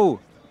back. Oh,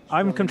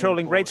 I'm Swelling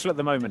controlling report. Rachel at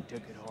the moment. Took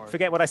it hard.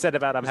 Forget what I said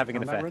about I'm having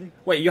an Combat affair. ready?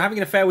 Wait, you're having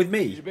an affair with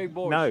He's a me? big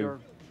boy, No. sir.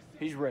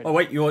 He's ready. Oh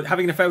wait, you're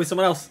having an affair with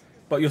someone else,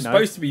 but you're No.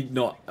 supposed to be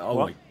not. Oh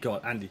What? my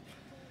god, Andy,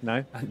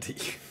 No, Andy.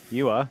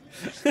 you are.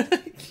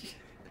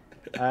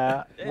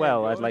 Damn,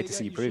 Well, bro, I'd like they to got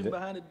see you you prove sitting it.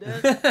 behind a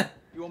desk?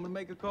 You want me to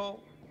make a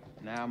call?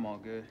 Nah, I'm all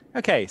good.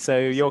 Okay, so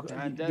your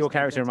Behind your desk,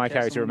 character and my that's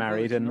character are someone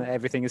married, goes, and you know?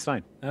 everything is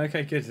fine.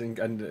 Okay, good,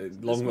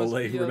 and long will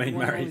they remain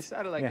married.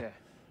 Yeah.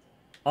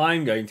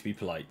 I'm going to be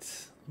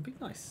polite. Be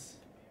nice.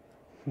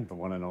 The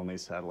one and only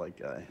satellite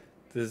guy.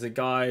 There's a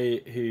guy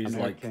who's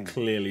I'm Eric like King.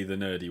 clearly the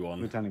nerdy one.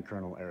 Lieutenant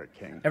Colonel Eric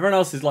King. Everyone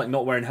else is like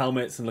not wearing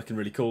helmets and looking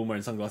really cool and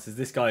wearing sunglasses.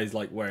 This guy is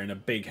like wearing a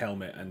big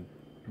helmet and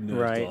nerd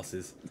Right.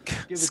 glasses.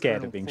 Give the Scared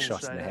Colonel of being full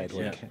shot in sight the head. action.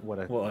 Yeah. What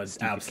a What an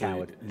stupid absolute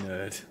coward.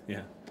 nerd.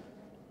 Yeah.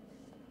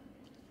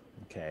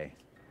 Okay.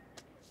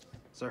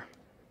 Sir.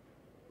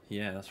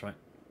 Yeah, that's right.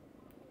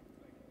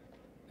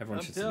 Everyone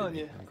I'm should salute telling me.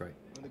 you. I'm great.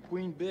 When the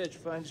queen bitch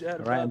finds out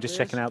All right, I'm about just this,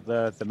 checking out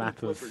the she'll map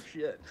flip of her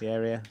shit. the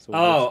area. It's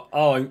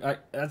all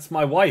That's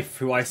my wife,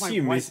 who I That's my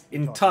assume wife is you're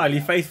talking entirely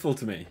about. faithful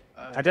to me.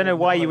 good. I don't know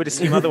why you would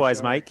assume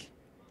otherwise, Mike.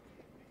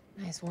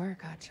 Nice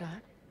work,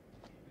 hotshot.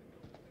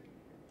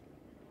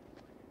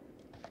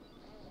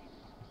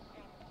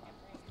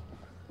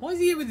 Why is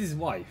he here with his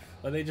wife?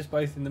 Are they just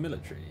both in the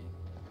military?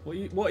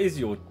 What is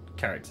your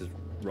character's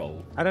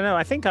role? I don't know.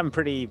 I think I'm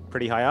pretty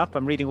high up.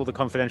 I'm reading all the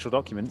confidential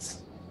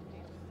documents.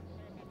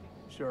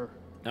 Sure.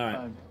 All right.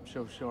 I'm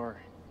so sorry.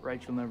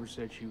 Rachel never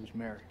said she was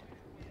married.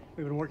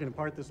 We've been working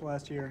apart this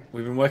last year.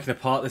 We've been working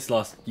apart this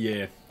last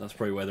year. That's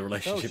probably where the So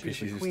relationship she's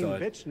issues the have queen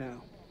started. bitch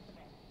now.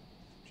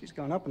 She's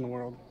gone up in the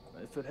world.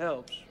 If it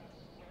helps,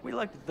 we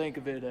like to think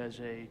of it as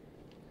a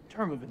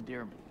term of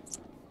endearment.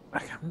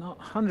 I'm not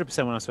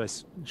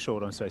 100% sure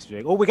what I'm supposed to be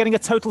doing. Oh, we're getting a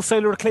total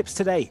solar eclipse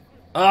today.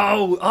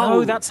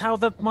 Oh, That's how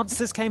the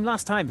monsters came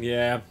last time.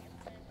 Yeah.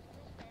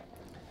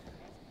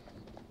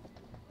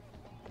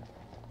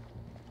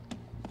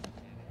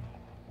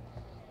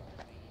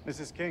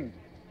 Mrs. King.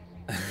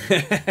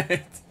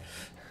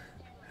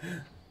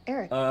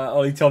 Eric.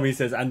 Ollie Tommy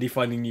says Andy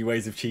finding new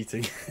ways of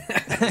cheating.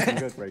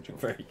 Good, Rachel.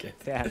 Very good.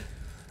 Yeah.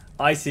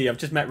 I see. I've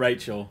just met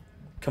Rachel.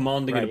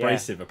 Commanding and Right, yeah.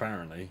 abrasive,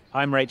 apparently.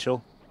 I'm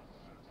Rachel.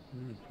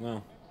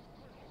 Well,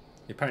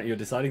 apparently you're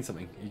deciding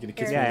something. Are you going to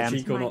kiss Yeah, I me on am. the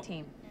cheek or my not?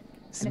 team.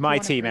 This is And if you my wanna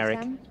team, freeze Eric.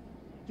 them,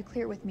 you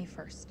clear it with me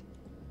first.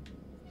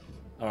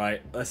 All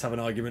right, let's have an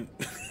argument.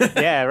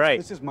 Yeah, right.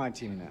 This is my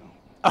team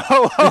now.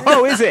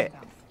 Oh, is it?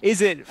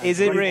 Is it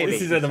really?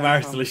 This is where the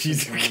marital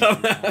issues have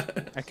come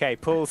out. Okay,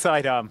 pull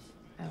sidearm.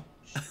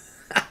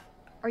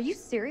 Are you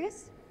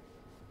serious?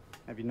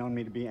 Have you known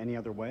me to be any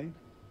other way?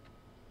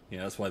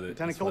 Yeah, that's why the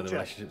Lieutenant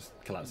relationship's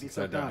Kolchak, collapsing be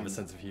so so down. I have a kind.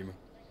 sense of humour.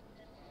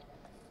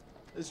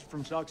 This is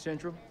from Sock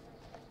Central.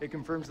 It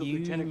confirms that You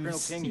Lieutenant Colonel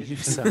King you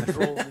is son in of a-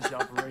 control of this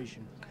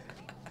operation.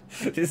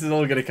 This is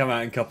all going to come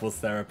out in couples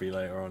therapy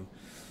later on.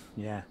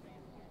 Yeah.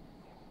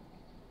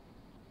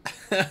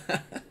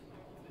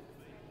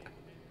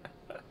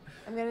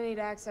 I'm gonna need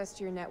access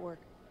to your network.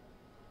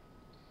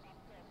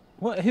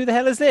 What? Who the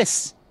hell is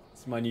this?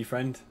 It's my new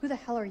friend. Who the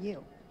hell are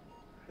you?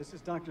 This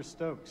is Dr.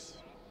 Stokes.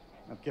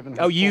 I've given her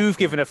Oh, full you've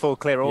clear. given a full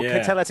clear. Or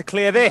Yeah. tell her to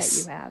clear Bet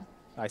this. you have.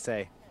 I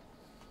say.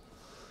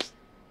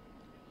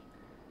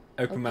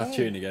 Open mouth Okay.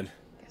 chewing again.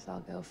 Guess I'll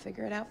go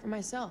figure it out for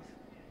myself.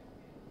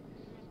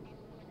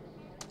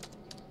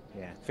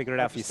 Yeah, figure it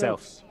out for Dr.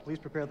 yourself. Stokes, please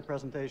prepare the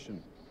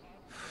presentation.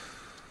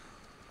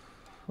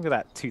 Look at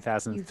that You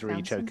 2003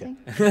 found choker.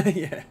 something?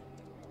 Yeah.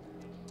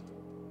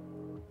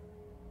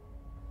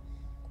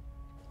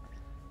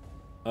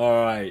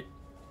 All right.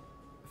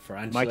 For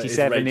Angela, Mighty is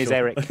Seven is Rachel.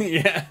 Eric.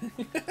 Yeah.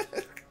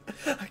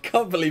 I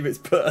can't believe it's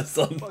put us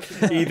on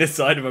either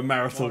side of a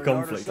marital Water, water,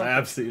 conflict. I something.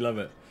 absolutely love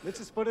it. This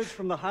is footage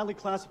from the highly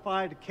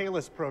classified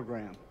Kalis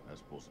program. That's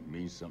supposed to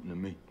mean something to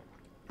me.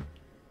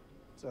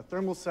 It's a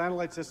thermal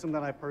satellite system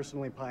that I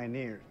personally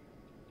pioneered.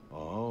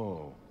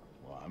 Oh,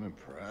 well, I'm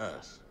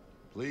impressed.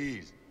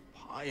 Please,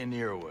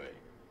 pioneer away.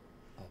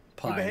 You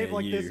Pioneer behave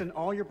like you. this in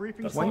all your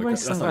briefings. That's Why are you not wearing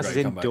that's not a sunglasses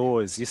great comeback.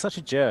 indoors? You're such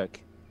a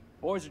jerk.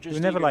 Boys are just We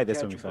were never eager like to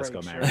this when catch we a first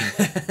got break,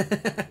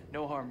 married. sir.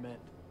 No harm meant.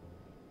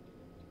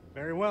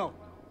 Very well.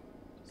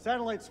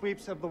 Satellite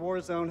sweeps of the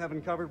war zone have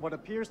uncovered what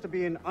appears to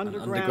be an An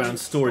underground, underground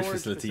storage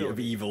facility of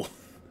evil.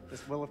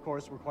 This will, of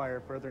course,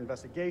 require further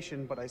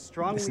investigation, but I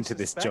strongly Listen to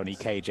this suspect Johnny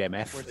Cage where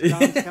MF.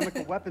 Saddam's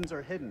chemical weapons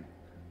are hidden.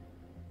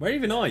 Where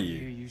even are You,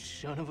 you? you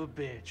son of a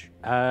bitch.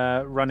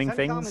 Running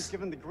CENTCOM has things.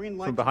 given the green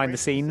light from to behind the raid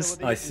scenes.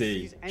 facility I and see.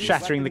 seize any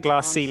Shattering the weapons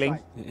glass on ceiling.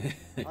 site.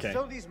 Okay.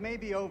 Hostilities may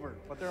be over,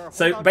 but there are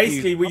So holdouts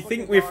basically, in we public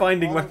think and we're guard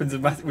finding all weapons of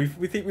over mass. the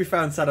We think we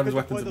found Saddam's Could weapons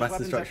deploy of those mass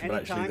weapons destruction, at but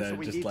any actually time, so they're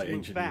we just need like to move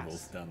ancient fast.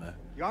 evils down there.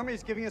 The Army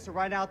is giving us a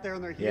ride out there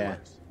on their Yeah.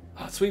 healers.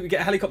 Oh, sweet, we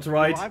get a helicopter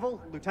ride.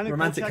 Arrival, Lieutenant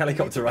Romantic Kolchak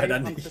helicopter leads ride, the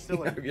raid on Andy. the I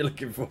facility. hope you're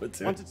looking forward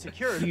to Once it. it's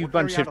secured, You we'll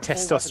bunch carry of out a full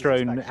weapons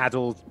testosterone inspection.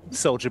 addled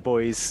soldier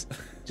boys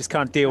just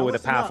can't deal Now with a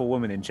listen up. powerful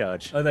woman in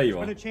charge. Oh, there you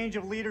There's are. been a change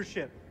of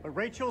leadership, but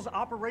Rachel's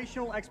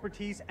operational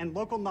expertise and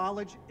local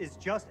knowledge is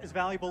just as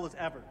valuable as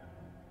ever.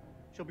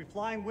 She'll be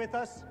flying with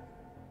us,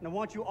 and I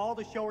want you all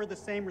to show her the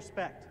same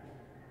respect.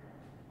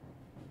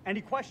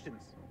 Any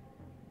questions?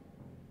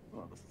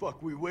 What the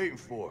fuck we waiting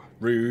for?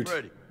 Rude.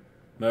 Ready.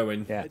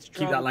 Merwin, Yeah. Let's keep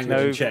try that to language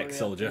in No. check,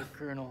 soldier.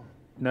 Colonel.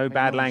 No Make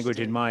bad no language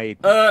in mistake.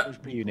 my Those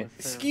people unit. are feral.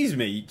 Excuse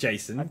me, I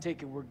Jason.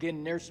 take it we're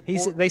getting their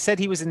support. They said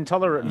he was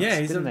intolerant, Yeah,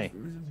 he's a didn't they? Too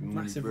many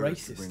massive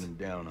birds to bring racist. them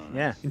down on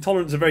Yeah. us.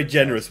 Intolerance is a very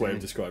generous way of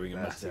describing a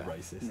That's massive it.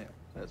 racist. Yeah,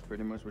 that's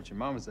pretty much what your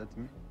mama said to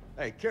me.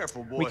 Hey,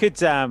 careful, boy. We could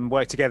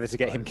work together to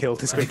get him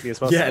killed as quickly as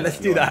possible. Yeah, let's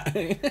do that.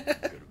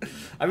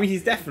 I mean,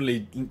 he's definitely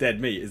dead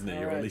meat, isn't he?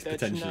 All Or at right, least that's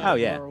potentially. enough, Oh,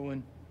 yeah.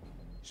 Merwin.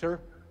 Sir?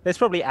 There's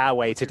probably our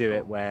way to do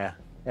it where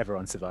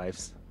everyone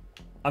survives.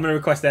 I'm going to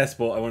request air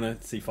support. I want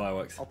to see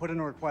fireworks. I'll put in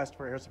a request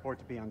for air support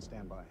to be on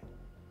standby.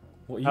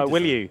 What Oh, will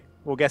decide? you?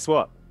 Well, guess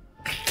what?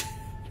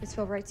 This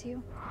feel right to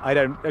you? I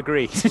don't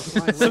agree.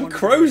 Some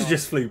crows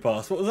just flew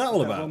past. What was that all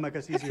That will about? make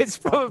us easier It's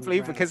to spot from the probably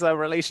ground. because our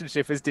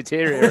relationship has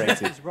deteriorated.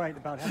 He's right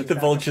about having The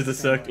backup vultures on are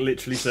standby.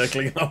 literally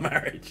circling our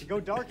marriage. Go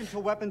dark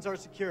until weapons are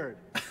secured.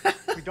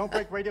 If we don't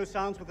break radio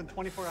sounds within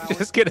 24 hours,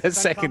 Just gonna CENTCOM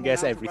second will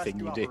guess mount a everything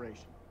you rescue do.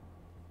 operation.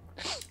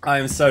 I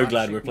am so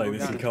glad we're playing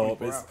this in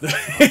co-op.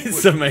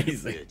 It's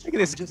amazing. Look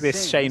at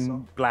this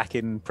Shane Black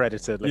in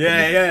Predator. Looking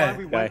Yeah, Why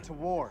we yeah. went to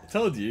war.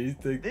 Told you.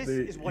 This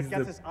is what he's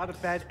gets us out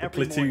of bed the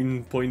every platoon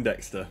morning.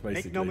 Poindexter, basically.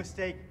 Make no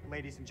mistake,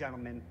 ladies and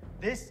gentlemen.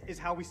 This is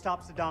how we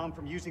stop Saddam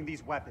from using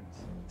these weapons.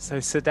 So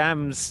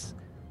Saddam's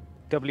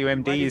Ready,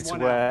 WMDs one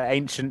were out.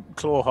 ancient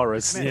claw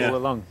horrors Yeah. all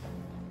along.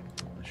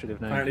 I should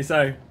have known. Apparently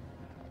so.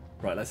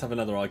 Right, let's have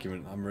another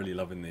argument. I'm really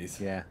loving these.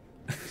 Yeah.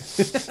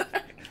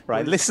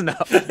 Right, listen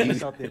up.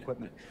 Stop the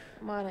equipment.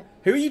 I'm on it.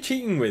 Who are you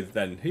cheating with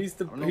then? Who's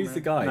the know, who's the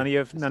man. guy?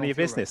 None of your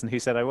business. And who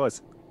said I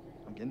was?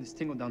 I'm getting this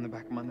tingle down the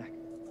back of my neck.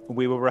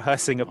 We were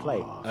rehearsing a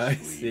play. I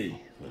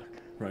see.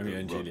 Romeo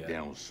and Juliet.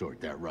 Down will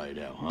sort that right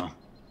out, huh?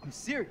 I'm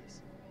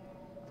serious.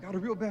 I've got a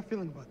real bad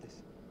feeling about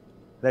this.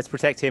 Let's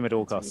protect him at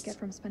all That's what you costs. get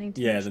from spending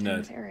too Yeah, much the time nerd.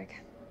 with Eric.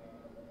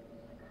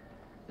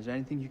 Is there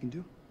anything you can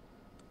do?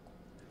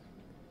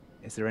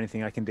 Is there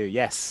anything I can do?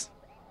 Yes.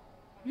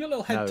 You got a little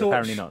No, head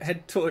apparently torch, not.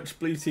 head torch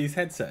Bluetooth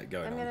headset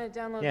going I'm on. gonna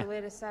download Yeah. the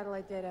latest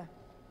satellite data.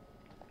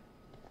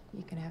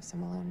 You can have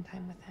some alone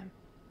time with him.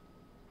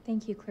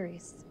 Thank you,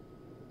 Clarice.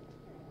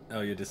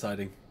 Oh, you're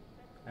deciding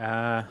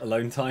Uh,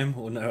 alone time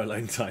or no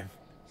alone time?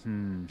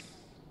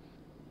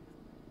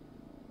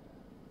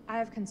 I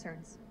have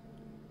concerns.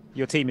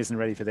 your team isn't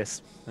ready for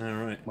this. All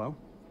right. Well,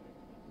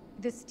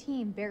 This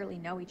team barely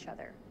know each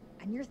other,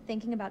 and you're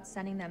thinking about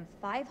sending them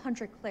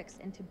 500 clicks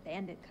into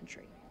bandit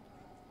country.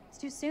 It's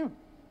too soon.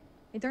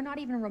 They're not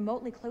even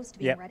remotely close to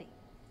being Yep. ready.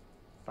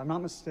 if I'm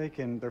not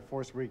mistaken, they're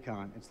force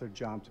recon. It's their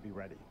job to be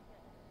ready.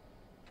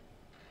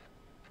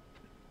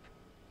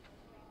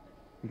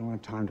 We don't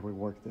have time to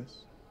rework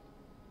this.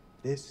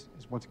 This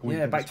is what's going to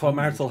Yeah, get back us to our home.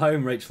 marital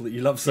home, Rachel, that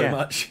you love so Yeah.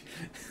 much.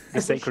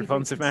 The sacred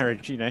bonds of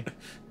marriage, you know.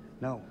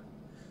 No.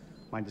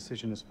 My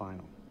decision is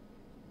final.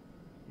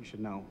 You should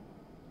know.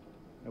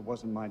 It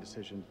wasn't my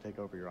decision to take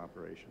over your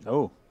operation.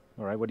 Oh,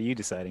 all right. What are you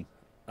deciding?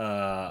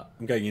 I'm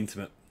going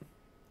intimate.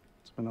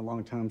 It's been a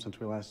long time since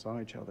we last saw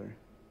each other.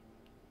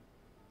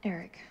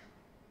 Eric.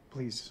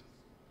 Please.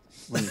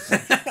 Let me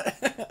finish.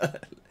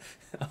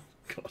 Oh,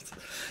 God.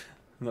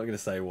 I'm not going to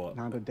say what.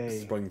 Not a day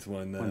Sprung to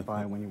mind there. went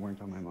by when you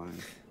weren't on my mind.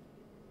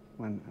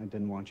 When I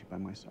didn't want you by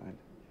my side.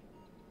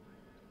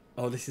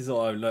 Oh, this is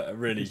all I I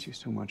really... miss you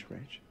so much,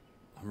 Rach.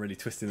 I'm really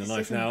twisting the This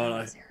knife isn't now, aren't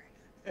ours,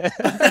 I? Eric.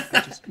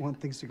 I just want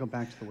things to go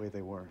back to the way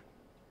they were.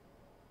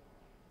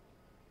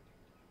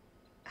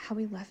 How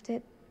we left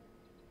it,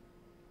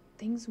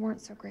 things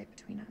weren't so great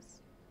between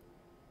us.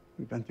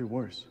 We've been through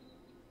worse.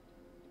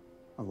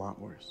 A lot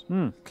worse.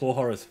 Claw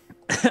horrors.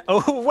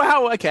 Oh,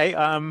 wow. Okay.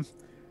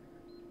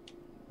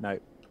 No,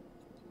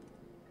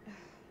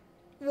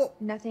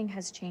 Nothing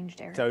has changed,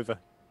 Eric. it's over.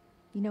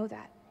 You know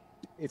that.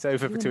 It's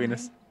over You and between I,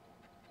 us.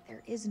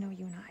 There is no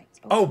you and I. It's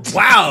over. Oh,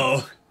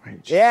 wow!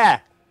 Rach, Yeah.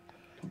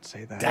 don't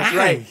say that. Dang.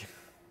 right.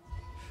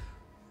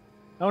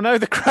 Oh no,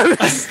 the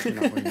crows. You're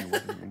not wearing your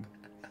wedding ring.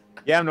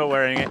 Yeah, I'm not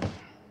wearing it.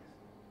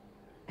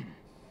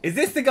 Is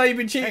this the guy you've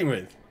been cheating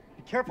with?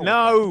 Be careful.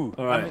 No.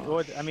 All right.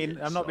 I mean,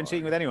 I'm not been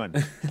cheating with anyone.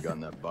 Got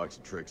in that box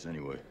of tricks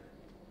anyway.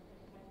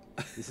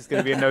 This is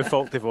going to be a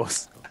no-fault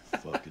divorce.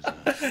 Fuck is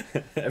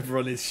that?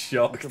 Everyone is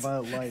shocked.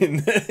 Ultraviolet light. In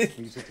the-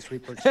 We use it to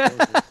sweep for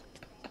explosives.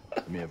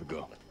 Let me have a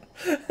go.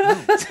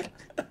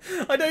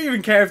 I don't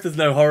even care if there's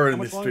no horror How in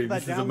much this longer stream. for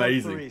This that is download,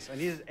 amazing. Clarice? I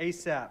need it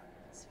ASAP.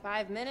 Is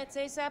 5 minutes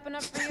ASAP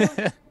enough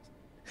for you?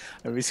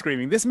 I'll be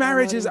screaming, "This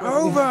marriage is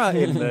over!"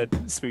 in the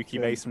spooky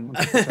basement.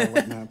 Let's put our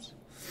wet maps.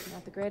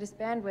 Not the greatest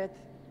bandwidth.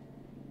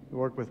 We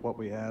work with what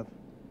we have.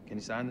 Can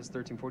you sign this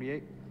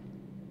 1348?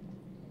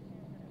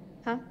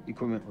 Huh?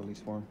 Equipment release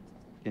form.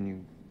 Can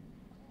you...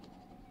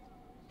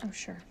 Oh,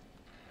 sure.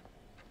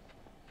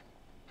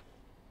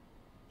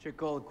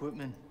 Check all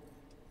equipment,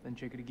 then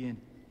check it again.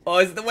 Oh,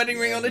 is it the wedding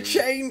ring on a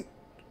chain?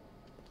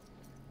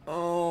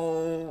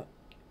 Oh.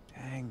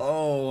 Dang.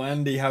 Oh,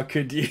 Andy, how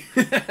could you?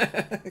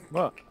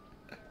 What?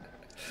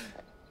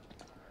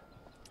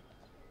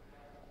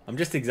 I'm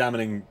just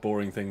examining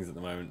boring things at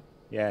the moment.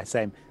 Yeah,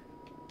 same.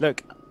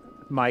 Look,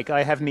 Mike,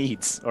 I have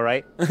needs. All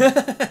right.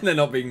 They're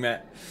not being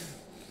met.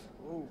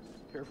 Oh,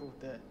 careful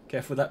with that.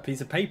 Careful with that piece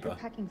of paper.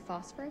 Packing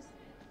phosphorus?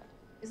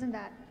 Isn't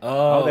that...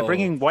 Oh, Oh, they're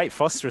bringing white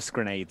phosphorus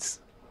grenades.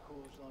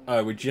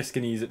 Oh, we're just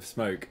going to use it for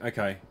smoke.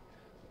 Okay.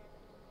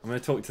 I'm going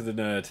to talk to the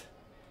nerd.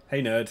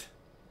 Hey, nerd.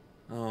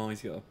 Oh,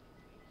 he's got a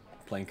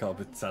playing card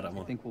with Saddam I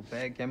on. think we'll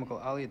bag Chemical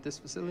Ali at this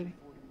facility?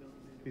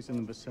 If he's in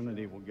the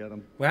vicinity, we'll get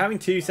him. We're having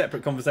two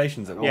separate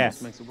conversations at Yeah. once.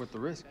 Almost makes it worth the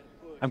risk.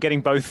 I'm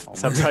getting both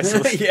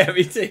subtitles. Yeah,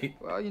 me too.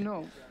 Well, you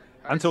know...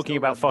 I'm talking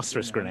about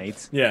phosphorus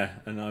grenades. Yeah,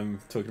 and I'm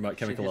talking about Shit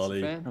Chemical hits the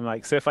Ali. fan. I'm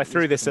like, so if I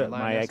threw this at Rely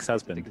on my us to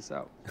ex-husband, dig us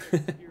out.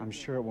 I'm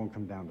sure it won't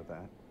come down to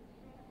that.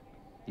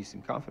 You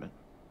seem confident.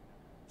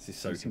 This is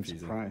so You seem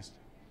confusing. surprised.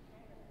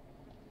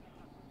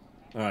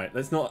 Alright,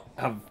 let's not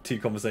have two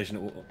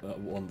conversations at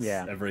once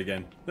Yeah. ever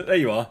again. But there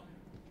you are.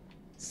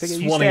 you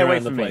Swanning stay away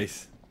around the from me.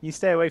 place. You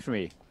stay away from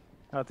me.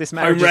 Oh, this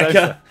marriage Home is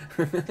wrecker.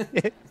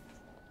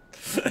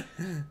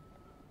 over.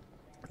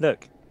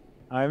 Look,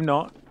 I'm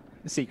not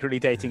secretly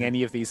dating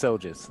any of these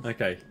soldiers.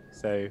 Okay.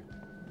 So,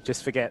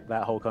 just forget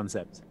that whole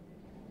concept.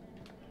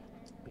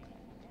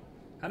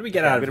 How do we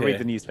get out of here? I'm gonna read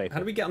the newspaper. How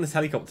do we get on this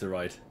helicopter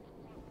ride?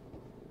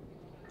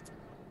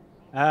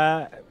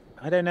 I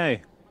don't know.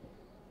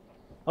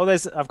 Oh,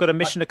 I've got a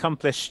mission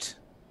accomplished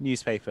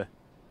newspaper.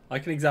 I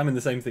can examine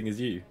the same thing as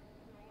you.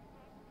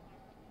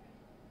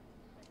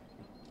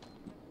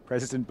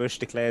 President Bush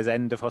declares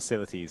end of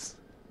hostilities.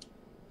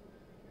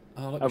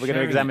 Oh, look, we're going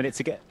to examine it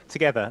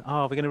together.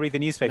 Oh, we're going to read the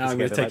newspaper no,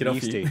 together. I'm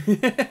going to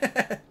take it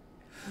off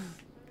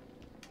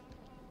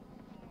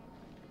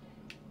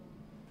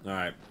you.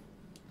 Alright.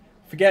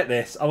 Forget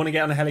this. I want to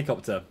get on a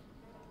helicopter.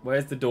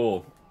 Where's the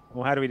door?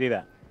 Well, how do we do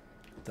that?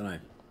 Don't know. Do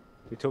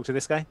we talk to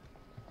this guy?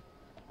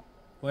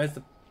 Who's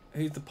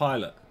the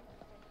pilot?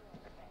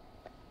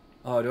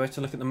 Oh, do I have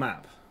to look at the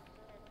map?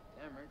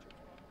 Damn, Rachel.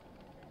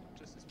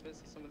 Just as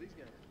pissed as some of these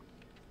guys.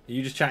 Are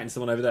you just chatting to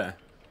someone over there?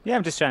 Yeah,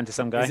 I'm just chatting to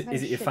some guy.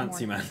 Is it your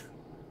fancy man?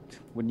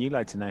 Wouldn't you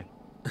like to know?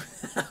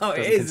 Oh, it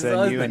Doesn't is.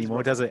 concern you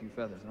anymore, does it?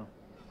 Feathers, huh?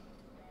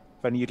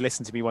 If only you'd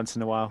listen to me once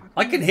in a while.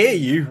 I can hear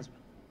you.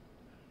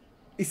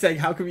 He's saying,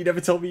 how come you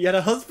never told me you had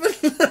a husband?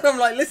 I'm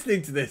like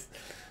listening to this.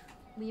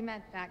 We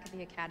met back at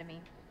the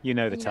academy. You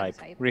know the type.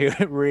 Real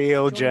jerk.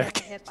 Real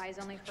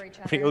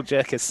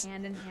jerkers.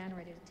 Hand in hand,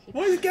 ready to take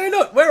what is going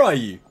on? Where are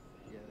you?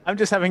 I'm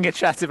just having a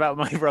chat about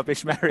my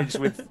rubbish marriage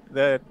with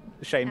the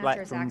Shane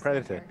Black from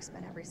Predator. Eric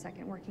spent every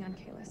second working on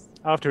Kalis.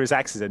 After his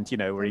accident, you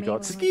know, where he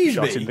got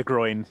shot in the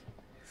groin.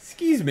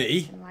 Excuse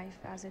me. Life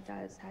as it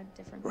does had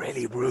different.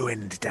 Really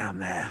ruined down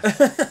there.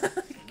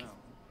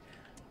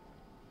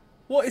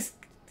 What is?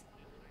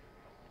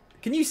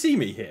 Can you see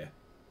me here?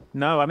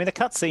 No, I'm in a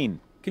cutscene.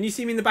 Can you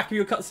see me in the back of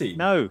your cutscene?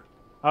 No.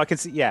 Oh, I can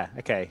see. Yeah.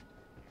 Okay.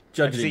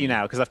 Judging. I can see you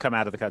now because I've come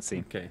out of the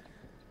cutscene. Okay.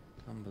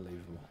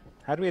 Unbelievable.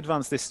 How do we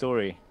advance this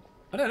story?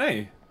 I don't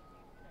know.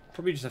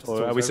 Probably just have to.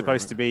 Or are we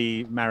supposed to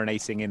be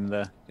marinating in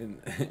the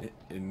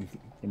in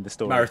the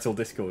story? Marital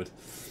discord.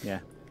 Yeah.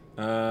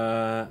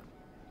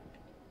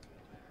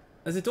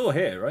 There's a door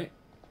here, right?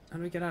 How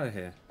do we get out of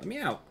here? Let me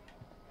out.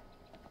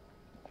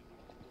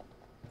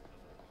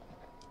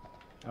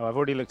 Oh, I've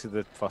already looked at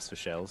the phosphor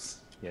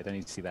shells. Yeah, don't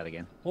need to see that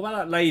again. What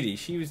about that lady?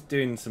 She was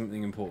doing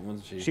something important,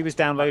 wasn't she? She was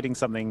downloading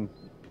something.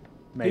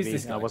 Maybe Who's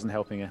this guy? I wasn't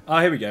helping her. Oh,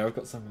 here we go. I've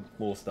got some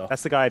more stuff.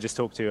 That's the guy I just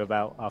talked to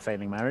about our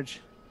failing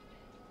marriage.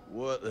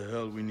 What the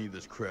hell do we need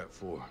this crap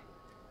for?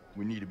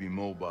 We need to be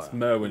mobile. It's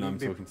Merwin I'm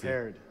talking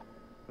prepared.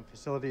 The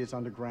facility is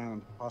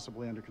underground,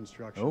 possibly under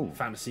construction. Oh,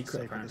 found a secret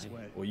Safer apparently. this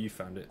way. Or you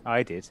found it.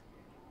 I did.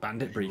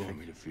 Bandit You briefing. want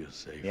me to feel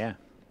safe? Yeah.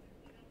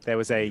 There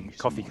was a Give me some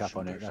coffee more cup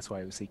on it. sugars. That's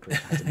why it was secret.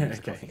 I had to use a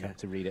Okay, coffee yeah. cup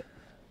to read it.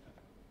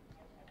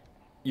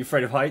 You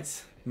afraid of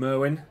heights,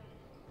 Merwin?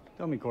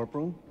 Tell me,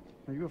 Corporal,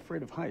 are you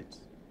afraid of heights?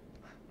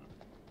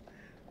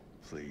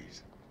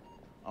 Please.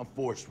 I'm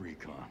forced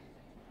recon.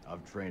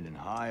 I've trained in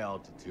high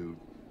altitude,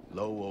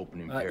 low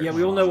opening. Yeah,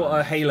 we all know what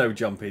a halo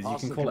jump is. You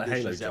Also can call it a halo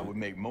conditions that jump. would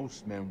make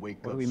most men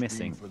wake What up are we screaming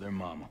missing? for their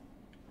mama.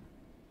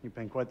 You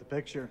paint quite the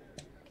picture.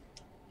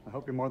 I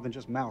hope you're more than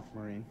just mouth,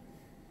 Marine.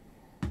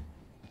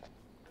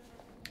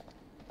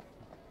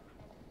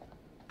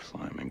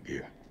 Climbing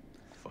gear.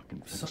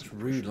 Fucking Such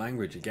rude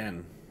language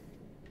again.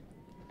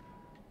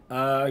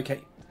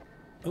 Okay.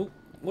 Oh,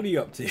 what are you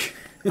up to?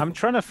 I'm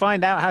trying to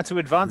find out how to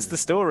advance the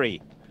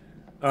story.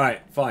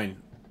 Alright, fine.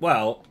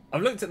 Well,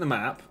 I've looked at the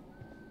map.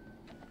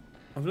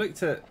 I've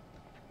looked at...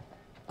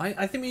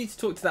 I think we need to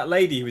talk to that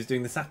lady who was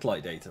doing the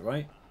satellite data,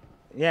 right?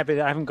 Yeah, but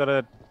I haven't got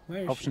a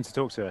Where is option to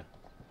talk to her.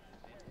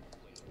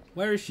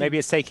 Where is she? Maybe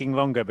it's taking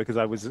longer because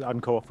I was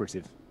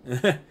uncooperative.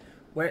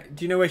 Where?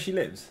 Do you know where she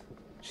lives?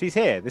 She's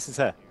here. This is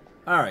her.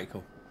 Alright,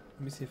 cool.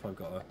 Let me see if I've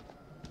got her.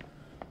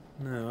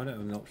 No, I don't have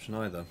an option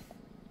either.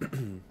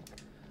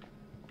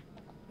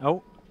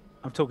 Oh,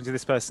 I'm talking to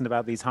this person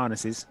about these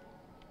harnesses.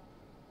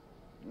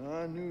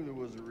 I knew there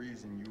was a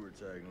reason you were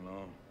tagging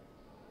along.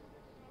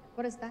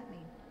 What does that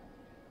mean?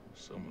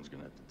 Someone's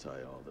gonna have to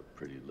tie all the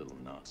pretty little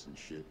knots and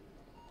shit.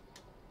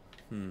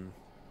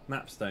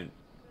 Maps don't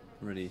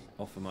really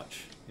offer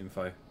much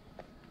info.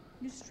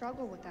 You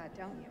struggle with that,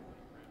 don't you?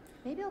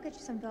 Maybe I'll get you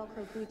some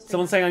Velcro boots.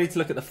 Someone's saying I need to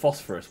look at the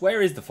phosphorus.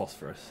 Where is the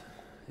phosphorus?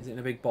 Is it in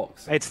a big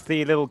box? It's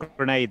the little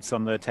grenades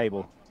on the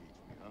table.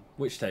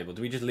 Which table?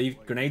 Do we just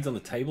leave grenades on the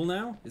table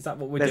now? Is that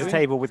what we're There's doing? a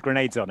table with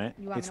grenades on it.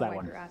 You want It's me to that wipe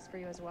one. your ass for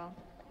you as well?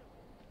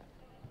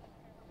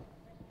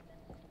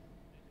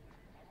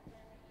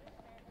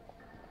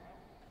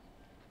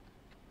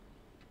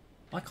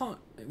 I can't.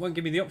 It won't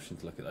give me the option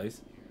to look at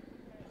those.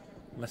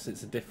 Unless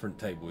it's a different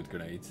table with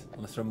grenades.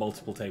 Unless there are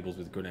multiple tables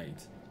with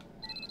grenades.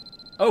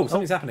 Oh,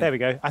 something's happening. There we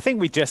go. I think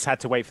we just had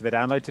to wait for the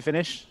download to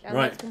finish. Download's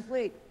Right.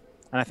 complete.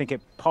 And I think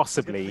it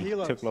possibly Let's get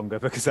the helos. took longer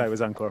because I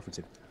was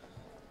uncooperative.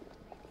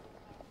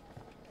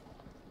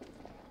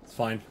 It's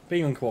fine.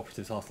 Being uncooperative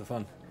is half the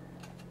fun.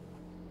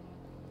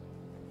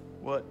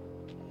 What?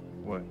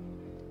 What?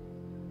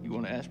 You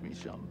want to ask me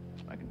something?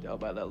 I can tell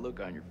by that look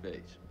on your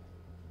face.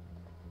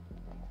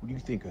 What do you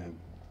think of him?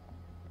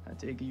 I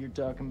take it you're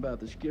talking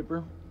about the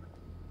skipper?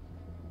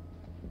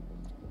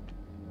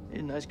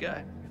 He's a nice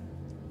guy.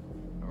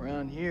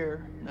 Around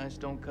here, nice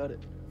don't cut it.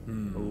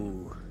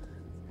 Ooh.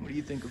 What do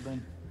you think of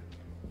Ben?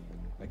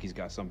 Like he's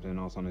got something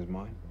else on his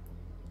mind?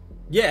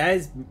 Yeah,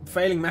 his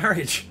failing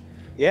marriage.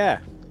 Yeah.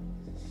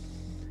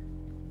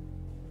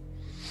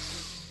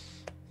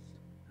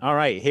 All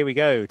right, here we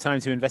go. Time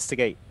to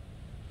investigate.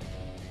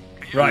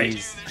 Right,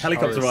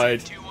 helicopter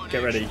ride.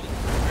 Get ready.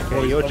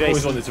 Okay, you're I've always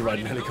Jason. wanted to ride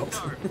an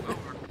helicopter.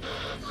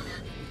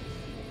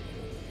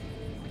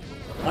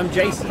 I'm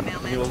Jason.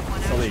 And you're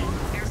Salim.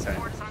 Okay.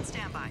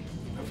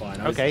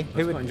 Fine. Okay, I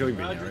was quite enjoying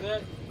being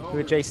here. Who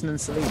are Jason and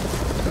Celine?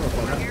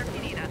 We're here if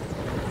you need us.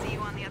 See you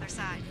on the other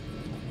side.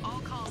 All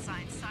call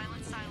signs,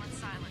 silence, silence,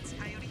 silence.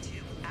 Coyote 2,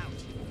 out.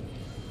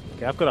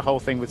 Okay, I've got a whole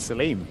thing with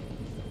Salim.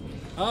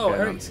 Oh,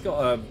 Going on. Eric's got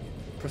a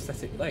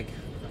prosthetic leg.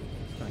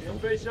 I'm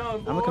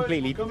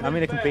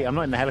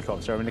not in the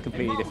helicopter. I'm in a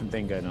completely different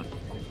thing going on.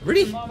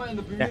 Really?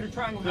 Yeah.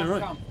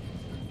 Right.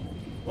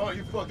 Why are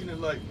you fucking in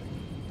light?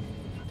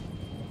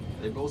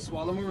 They both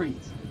swallow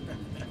Marines.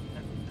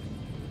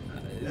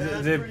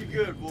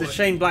 The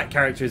Shane Black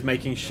character is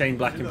making Shane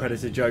Black and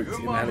Predator jokes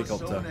in the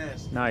helicopter.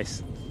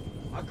 Nice.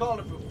 I called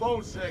it for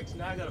phone sex,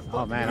 now I gotta fuck.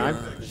 Oh man,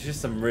 There's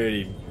just some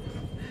really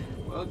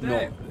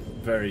not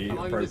very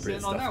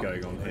appropriate stuff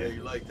going on here.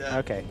 You like that?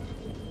 Okay.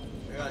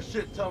 I got a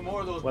shit ton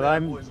more of those Well,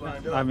 bad boys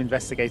lined up. I'm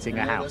investigating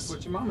a house. That's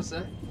what your mama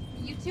said.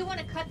 You two want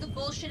to cut the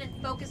bullshit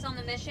and focus on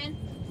the mission?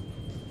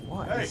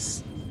 What? Hey.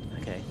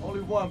 Okay.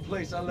 Only one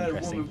place I let a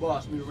Interesting. woman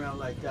boss me around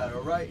like that,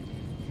 alright?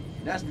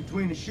 And that's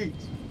between the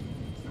sheets.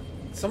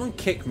 Someone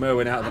kick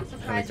Merwin out I'm of the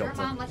surprised your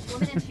helicopter. mom lets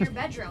women into your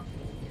bedroom.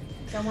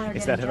 Don't want her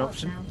Is getting that an jealous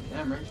option? now.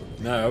 Damn, Rachel.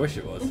 No, I wish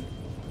it was.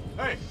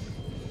 Hey!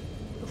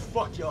 The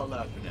fuck y'all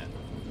laughing at?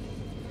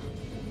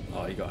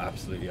 Oh, he got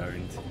absolutely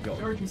owned. He got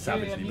Sergeant K, I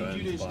savagely need you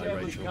to burned by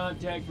establish Rachel.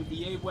 contact with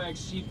the AWACS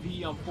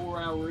CP on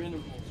 4-hour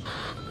intervals.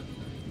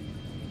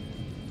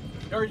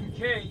 Sergeant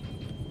K,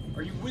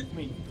 are you with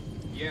me?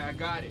 Yeah, I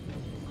got it.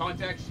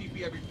 Contact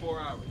CP every 4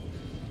 hours.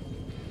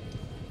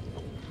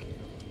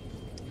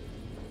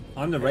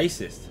 I'm the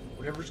racist.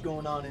 Whatever's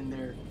going on in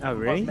there, Oh,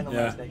 really? compartmentalize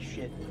Yeah. that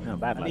shit. Oh,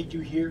 bad I luck. need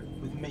you here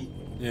with me.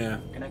 Yeah.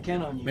 Can I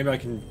count on you? Maybe I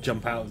can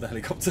jump out of the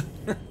helicopter.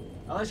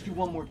 I'll ask you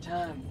one more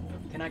time.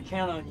 Can I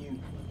count on you?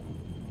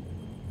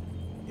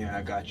 Yeah,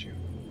 I got you.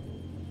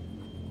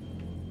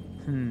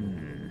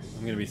 I'm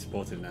gonna be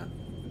supportive now.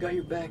 We got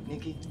your back,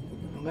 Nikki.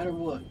 No matter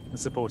what.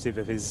 Supportive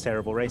of his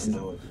terrible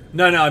racism.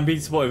 No, I'm being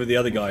supportive of the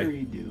other guy. Sure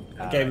you do.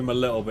 I gave him a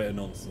little bit of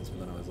nonsense, but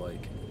then I was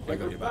like, I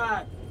got your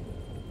back.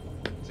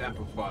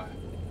 Sample 5.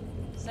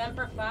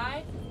 Semper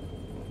Fi?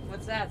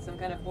 What's that? Some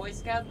kind of Boy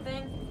Scout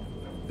thing?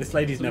 This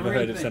lady's It's a never Marine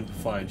heard of thing. Semper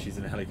Fi and she's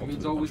in a helicopter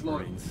Means with a bunch always of loyal.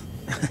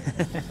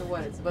 Marines. So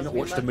what? It's You've supposed not to be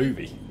watched a lucky?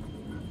 movie.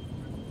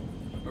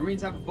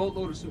 Marines have a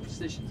boatload of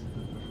superstitions.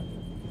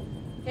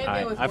 Hit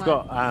me with I've one.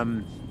 got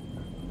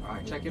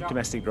Alright, check it out.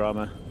 domestic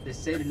drama. They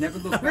say to never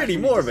look back Really,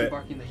 when more you're of it?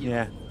 disembarking the helo.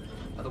 Yeah.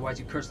 Otherwise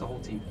you curse the whole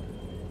team.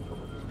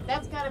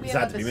 That's gotta be Sad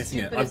about to the be missing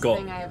it. stupidest I've got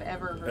thing I have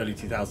ever heard. early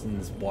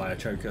 2000s wire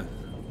choker.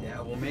 Yeah,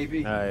 well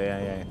maybe. Oh,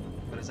 yeah.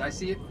 But as I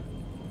see it,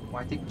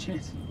 why take a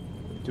chance?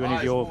 Do any of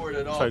Eyes your forward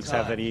at all folks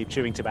have times. any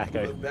chewing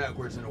tobacco? Look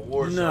backwards in a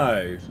war zone. No.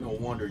 It's no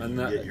wonder you And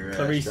get your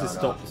Clarice ass has shot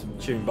stopped off.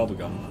 chewing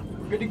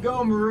bubblegum. Good to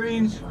go,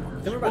 Marines.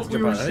 Then we're about What to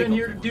we jump were out of the sent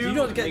here to helicopter. do, Do you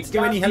not get make to do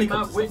any God be my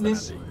helicopter stuff,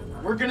 witness. Andy?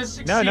 We're gonna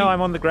succeed. No,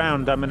 I'm on the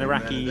ground. I'm an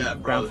Iraqi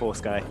that, ground brother.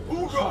 force guy.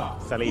 Hoorah!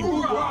 Salim.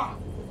 Hoorah!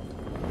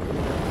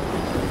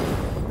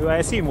 Who I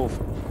assume will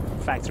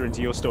factor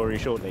into your story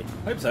shortly.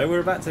 Hope so. We're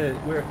at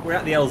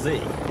the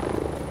LZ.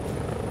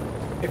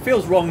 It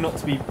feels wrong not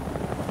to be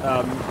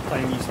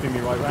playing You Spin Me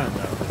Right Round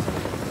now.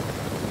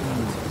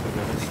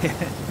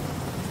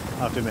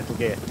 After Metal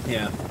Gear.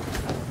 Yeah.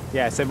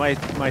 Yeah, so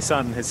my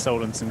son has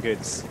stolen some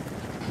goods,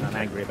 and I'm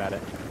angry about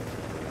it.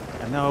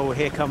 And oh,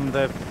 here come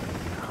the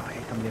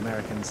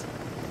Americans.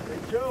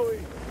 Hey, Joey.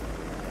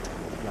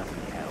 Bloody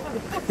hell. How the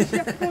fuck did she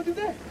have to go do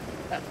that?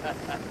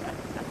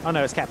 Oh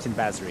no, it's Captain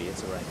Basri.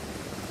 It's all right.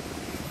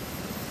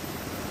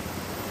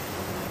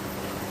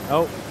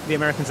 Oh, the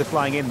Americans are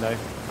flying in though.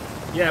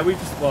 Yeah, we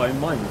just in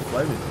mine we've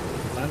flown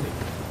it, landing.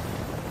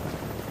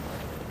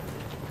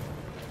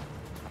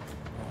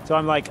 So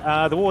I'm like,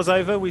 the war's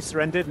over. We've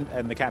surrendered,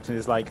 and the captain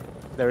is like,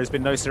 there has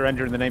been no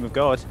surrender in the name of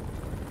God.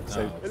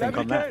 So think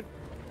on that.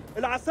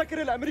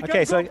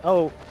 Okay,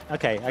 so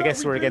okay, I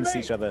guess we're against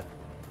each other.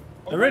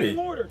 Oh, really?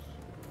 I'm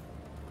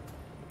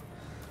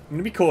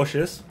gonna be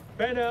cautious.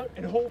 Fan out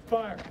and hold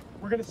fire.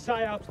 We're gonna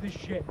psyops this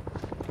shit.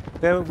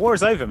 The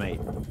war's over, mate.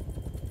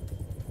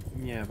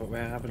 Yeah, but we're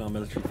having our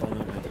military fun,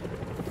 aren't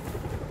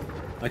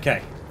we?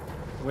 Okay.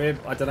 We're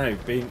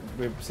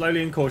we're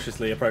slowly and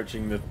cautiously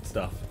approaching the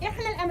stuff.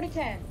 إحنا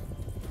الأمريكان.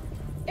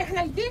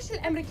 إحنا الجيش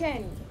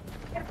الأمريكاني.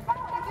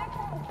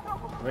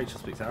 Rachel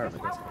speaks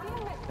Arabic.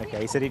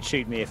 Okay, he said he'd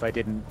shoot me if I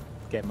didn't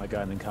get my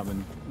gun and come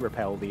and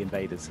repel the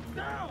invaders.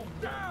 Down!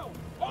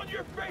 On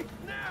your face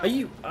now! Are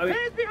you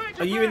Hands behind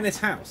your are you in back! this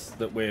house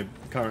that we're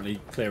currently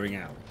clearing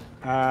out?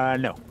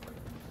 No.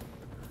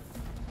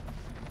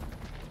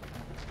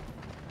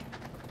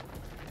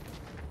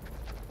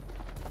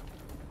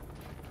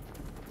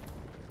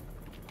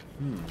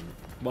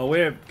 Well,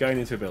 we're going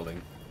into a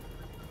building.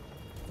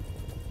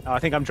 Oh, I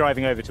think I'm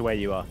driving over to where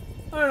you are.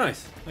 Oh,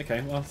 nice.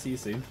 Okay, well, I'll see you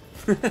soon.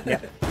 Yeah.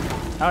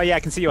 Oh, yeah, I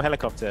can see your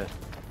helicopter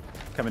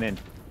coming in.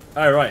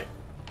 Oh, right.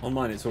 On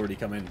mine, it's already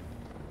come in.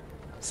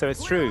 So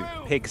it's true.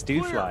 Pigs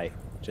do fly,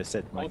 just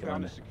said my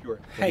commander.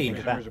 Hey.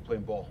 Engineers are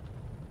playing ball.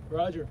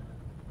 Roger.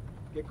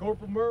 Get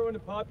Corporal Merwin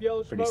and pop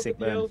yellow Pretty smoke sick at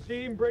the burn.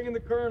 LZ and bring in the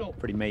colonel.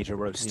 Pretty major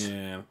roast.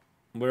 Yeah.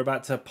 We're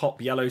about to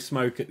pop yellow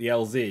smoke at the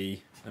LZ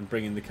and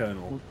bring in the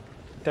colonel.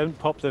 Don't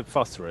pop the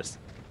phosphorus.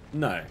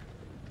 No.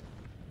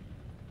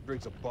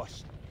 It's a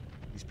bust.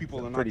 These people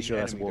are not Pretty the sure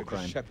that's a enemy, war they're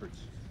just crime. shepherds.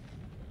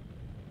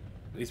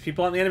 These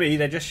people aren't the enemy,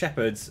 they're just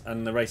shepherds,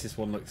 and the racist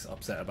one looks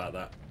upset about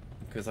that.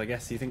 Because I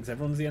guess he thinks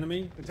everyone's the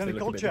enemy. So they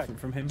look a bit different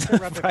from him.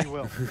 If you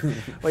will.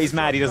 Well, he's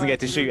mad he doesn't get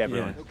to shoot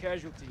everyone. No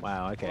casualties.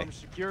 Wow, okay.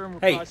 Secure and we're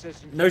Hey,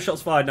 processing. no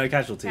shots fired, no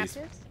casualties.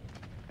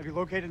 Have you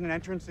located an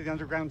entrance to the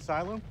underground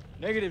silo?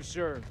 Negative,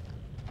 sir.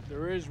 If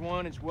there is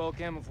one, it's well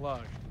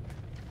camouflaged.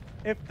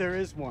 If there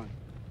is one.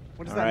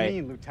 What does All that right.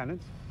 mean,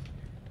 Lieutenant?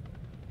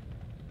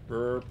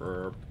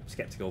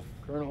 Skeptical.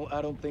 Colonel,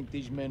 I don't think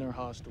these men are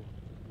hostile.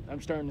 I'm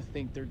starting to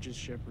think they're just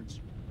shepherds.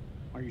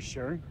 Are you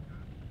sure?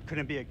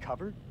 Couldn't it be a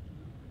cover?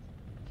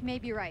 You may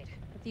be right.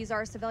 If these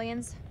are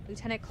civilians,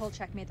 Lieutenant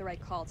Kolchak made the right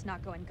call to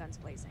not go in guns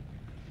blazing.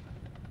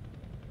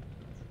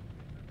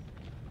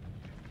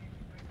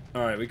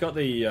 All right, we got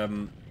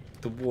the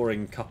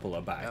warring couple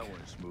are back. That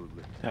went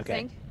smoothly. Okay.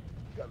 Think?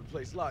 Got the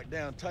place locked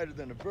down tighter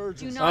than a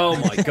virgin. Do not Oh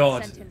finish my that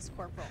God. sentence,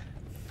 Corporal.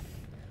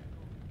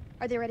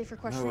 Are they ready for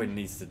questioning? Owen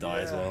needs to die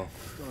as well.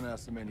 Don't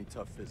ask them any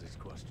tough physics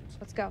questions.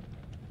 Let's go.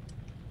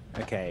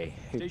 Okay.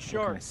 Who Stay what can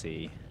I sharp.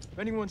 see? If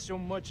anyone so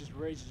much as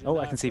raises Oh,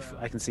 I can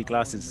see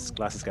glasses.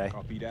 Glasses guy.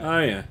 Oh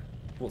yeah.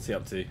 What's he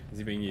up to? Is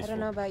he being I useful? don't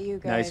know about you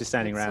guys. No, he's just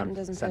standing but around, Something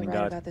doesn't standing feel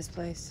right guard. about this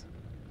place.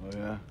 Oh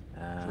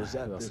yeah. Was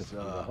that who else this, have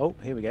we got? Oh,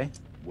 here we go.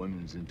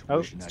 women's intuition? Oh,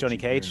 it's Johnny I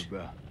keep Cage.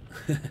 hearing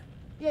about?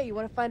 Yeah, you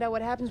want to find out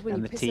what happens when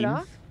And you the piss team. it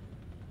off?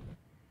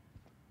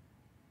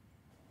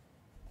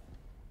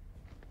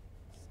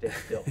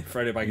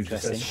 Frodo Baggins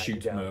just says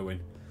Interesting. shoot Merwin.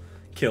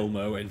 Kill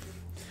Merwin.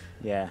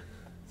 Yeah.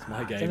 It's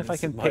my game. I don't know if I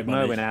it's can my pick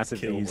money. Merwin out of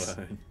Kill these.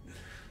 Merwin.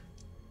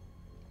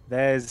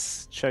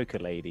 There's Choker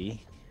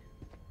Lady.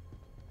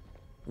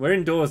 We're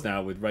indoors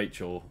now with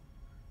Rachel.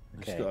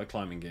 She's Okay. got her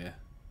climbing gear.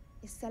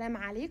 السلام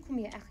عليكم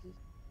يا أخي.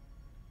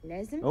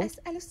 لازم Oh.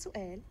 أسأل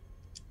السؤال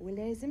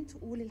ولازم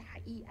تقول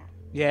الحقيقة.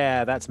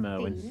 Yeah, that's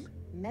Merwin. فين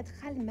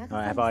مدخل مخزن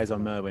I have eyes on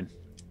السلاح. Merwin.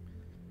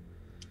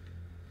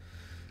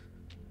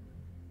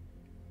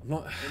 I'm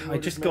not, I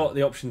just got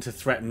the option to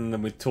threaten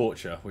them with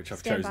torture, which I've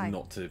Stand chosen by.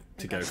 not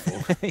to go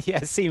for. Yeah,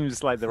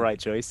 seems like the right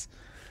choice,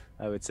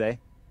 I would say.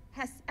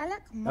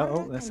 هسألك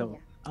Oh, مرة that's تانية.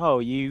 oh,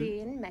 you.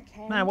 فين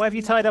مكان Man, why have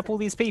you tied up all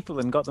these people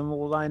and got them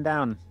all lying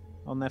down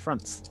on their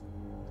fronts?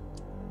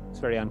 It's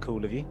very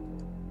uncool of you.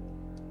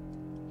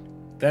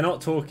 They're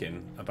not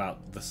talking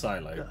about the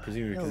silo,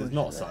 presumably because it's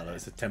not a silo,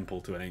 it's a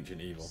temple to an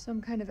ancient evil.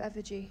 Some kind of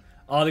effigy.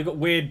 Oh, they've got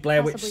weird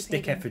Blair Witch Possibly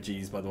stick pagan.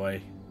 effigies, by the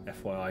way.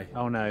 FYI.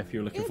 Oh no. If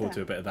you're looking forward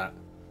to a bit of that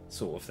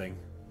sort of thing.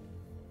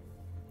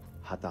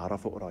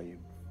 هتعرفوا قريب.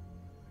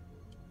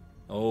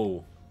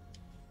 Oh.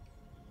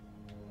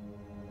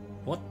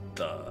 What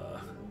the?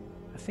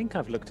 I think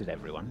I've looked at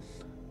everyone.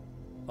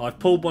 I've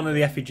pulled one of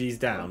the effigies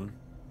down.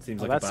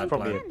 Seems Oh, like a that's bad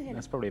probably plan.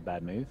 that's probably a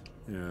bad move.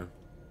 Yeah.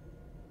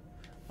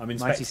 I'm Mighty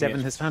inspecting Seven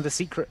it. has found a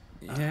secret.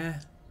 Yeah.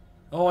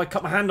 Oh, I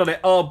cut my hand on it.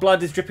 Oh,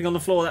 blood is dripping on the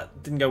floor.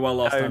 That didn't go well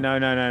last Oh time.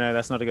 no,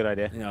 that's not a good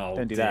idea. Oh,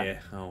 Don't do dear.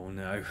 that. Oh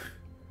no.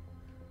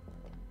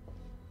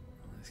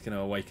 It's going to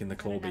awaken the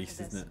claw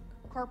beast, isn't it?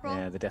 Corporal,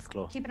 Yeah, the Death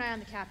Claw. keep an eye on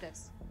the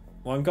captives.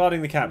 Well, I'm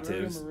guarding the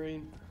captives.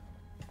 Marine.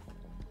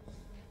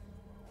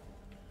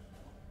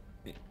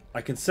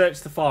 I can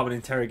search the farm and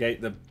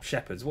interrogate the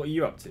shepherds. What are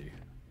you up to?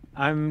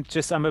 I'm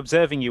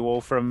observing you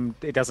all from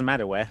it doesn't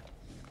matter where.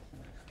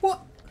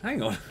 What?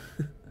 Hang on.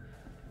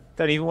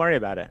 Don't even worry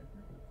about it.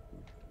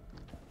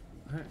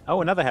 Alright.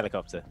 Oh, another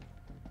helicopter.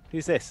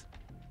 Who's this?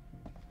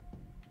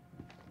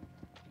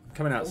 I'm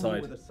coming Tell me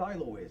outside. where the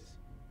silo is.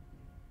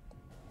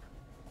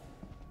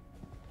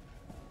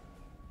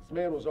 This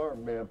man was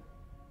armed, ma'am.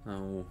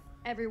 Oh.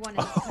 Everyone in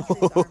this country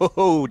is armed.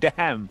 Oh,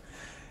 damn.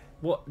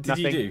 What did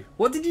Nothing. you do?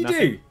 What did you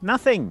Nothing. do?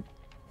 Nothing.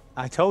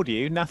 I told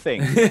you,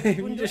 nothing.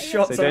 You just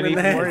shot So someone don't in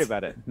the even worry head.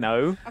 about it.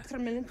 No, أكتر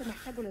من اللي أنت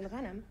محتاجه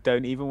للغنم.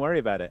 don't even worry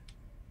about it.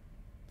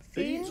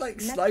 See, فين it's like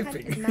مدخل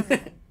sniping.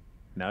 المخزن.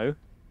 No.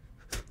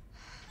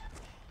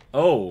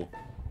 Oh.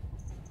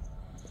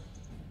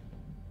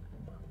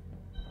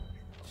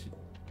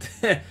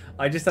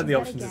 I just had the Do that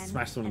option to again,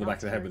 smash someone in the and back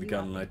of the head I'll with a tear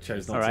gun, you and I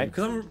chose All not to right.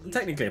 because I'm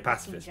technically a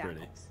pacifist, Jackals.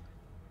 really.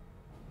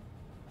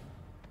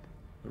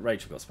 But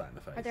Rachel got spat in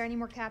the face. Are there any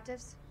more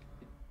captives?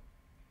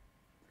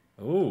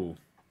 Oh,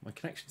 my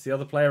connection to the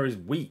other player is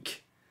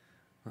weak.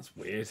 That's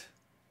weird.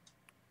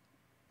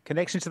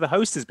 Connection to the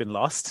host has been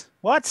lost.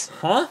 What?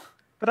 Huh?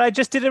 But I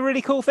just did a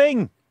really cool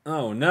thing.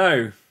 Oh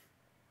no.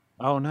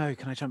 Oh no,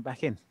 can I jump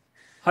back in?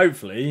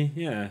 Hopefully,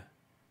 yeah.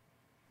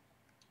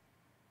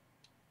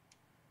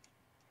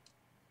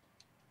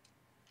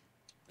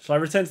 Shall I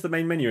return to the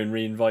main menu and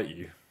re-invite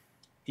you?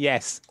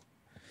 Yes.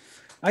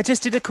 I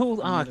just did a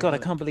cool. Oh god, I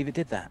can't believe it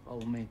did that.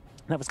 Follow me.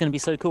 That was going to be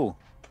so cool.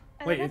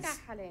 Wait, it's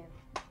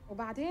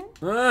وبعدين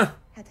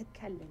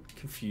هتتكلم.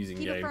 confusing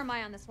Keep a game. firm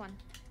eye on this one.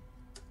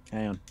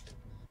 Hang on.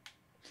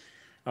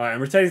 All right,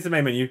 I'm returning to the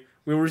main menu.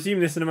 We'll resume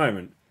this in a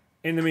moment.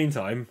 In the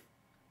meantime,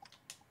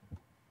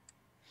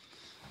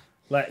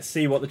 let's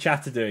see what the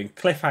chat are doing.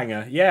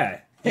 Cliffhanger,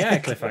 yeah,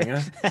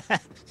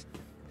 cliffhanger.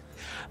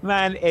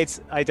 Man,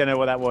 I don't know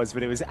what that was,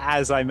 but it was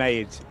as I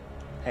made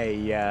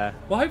a.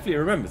 Well, hopefully it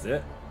remembers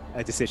it.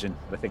 A decision,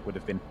 I think, would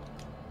have been.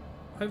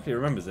 Hopefully it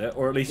remembers it,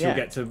 or at least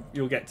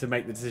you'll get to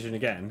make the decision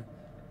again.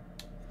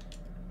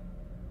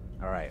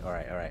 All right.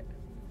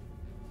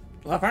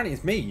 Well, apparently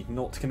it's me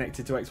not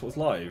connected to Xbox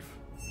Live,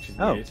 which is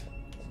weird.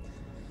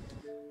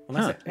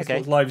 Unless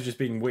Xbox Live is just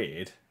being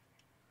weird.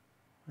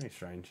 Very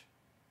strange.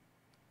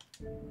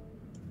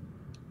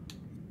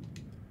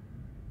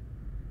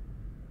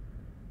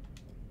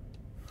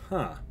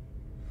 Huh.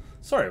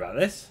 Sorry about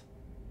this.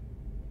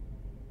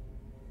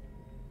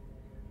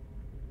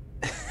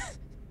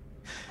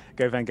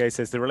 Go Van Gogh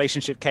says the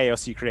relationship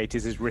chaos you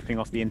created is ripping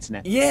off the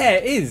internet. Yeah,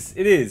 it is.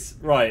 It is.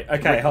 Right.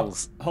 Okay.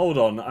 Hold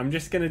on. I'm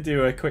just gonna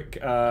do a quick.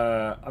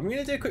 I'm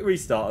gonna do a quick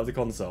restart of the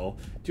console.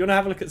 Do you want to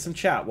have a look at some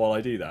chat while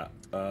I do that?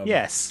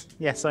 Yes,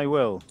 I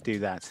will do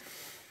that.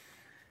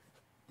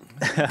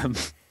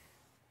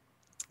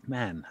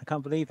 Man, I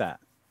can't believe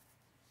that.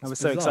 I was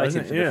so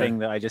excited for the thing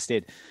that I just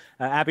did.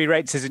 Abby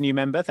Rates is a new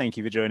member. Thank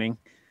you for joining.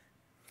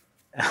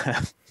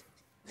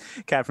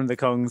 Cat from the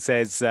Kong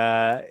says,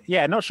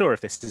 yeah, not sure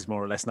if this is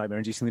more or less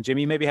nightmare-inducing than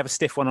Jimmy. Maybe have a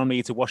stiff one on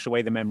me to wash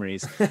away the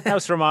memories. That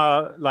was from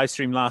our live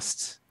stream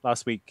last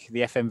week,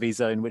 the FMV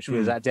zone, which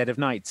was at dead of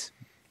night.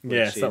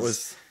 Yes, that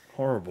was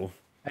horrible.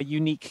 A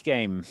unique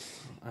game.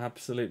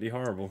 Absolutely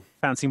horrible.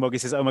 Bouncing Moggy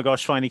says, oh my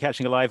gosh, finally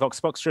catching a live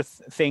Oxboxtra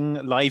thing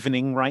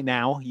livening right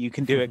now. You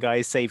can do it,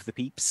 guys. Save the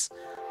peeps.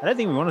 I don't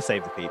think we want to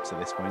save the peeps at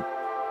this point.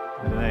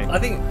 I don't know. I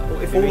think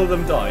if all of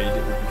them died, it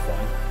would be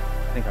fine.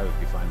 I think I would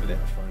be fine with it.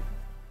 That's fine.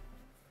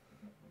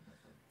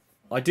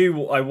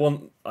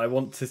 I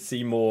want to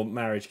see more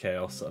marriage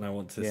chaos, and I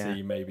want to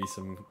see maybe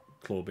some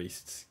claw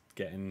beasts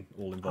getting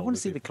all involved. I want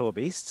to see the claw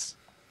beasts.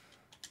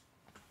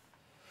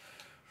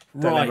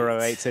 Right. Number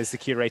 08 says the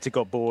curator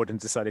got bored and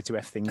decided to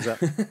F things up.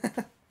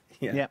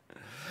 Yeah.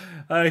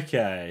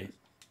 Okay.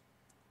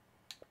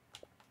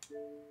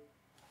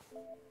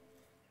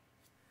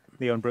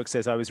 Leon Brooks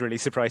says, I was really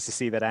surprised to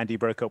see that Andy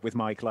broke up with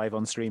Mike live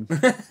on stream.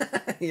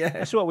 Yeah.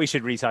 That's what we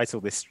should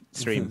retitle this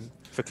stream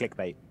for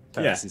clickbait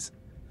purposes. Yeah.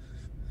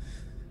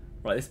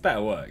 Right, this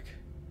better work.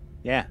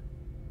 Yeah.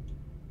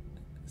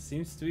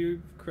 Seems to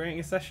be creating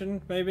a session,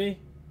 maybe?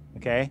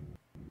 Okay.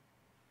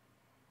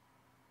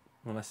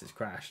 Unless it's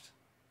crashed.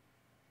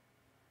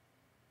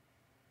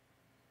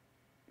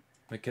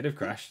 It could have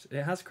crashed.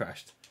 It has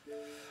crashed.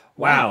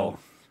 Wow.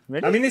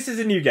 Really? I mean, this is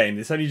a new game.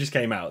 This only just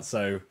came out,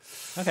 so...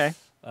 Okay.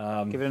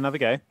 Give it another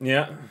go.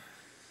 Yeah.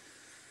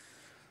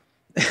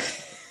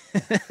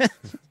 I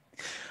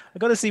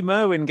got to see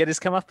Merwin get his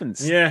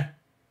comeuppance. Yeah.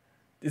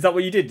 Is that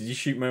what you did? Did you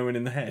shoot Merwin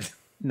in the head?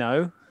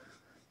 No.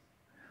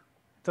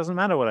 Doesn't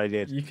matter what I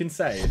did. You can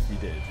say if you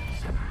did.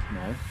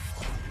 No.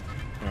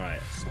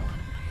 Alright.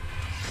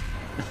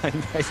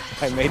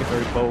 I made a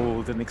very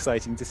bold and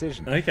exciting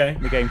decision. Okay.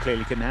 The game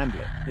clearly couldn't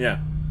handle it. Yeah.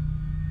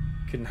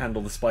 Couldn't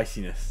handle the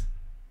spiciness.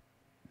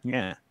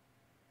 Yeah.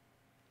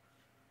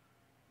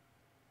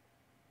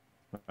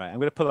 Right, I'm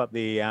going to pull up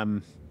the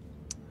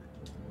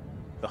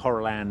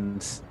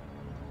Horrorland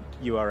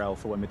URL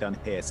for when we're done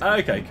here. So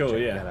okay, cool,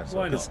 yeah.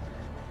 Why not?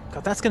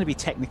 God, that's going to be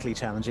technically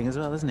challenging as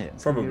well, isn't it?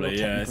 Probably,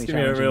 yeah. It's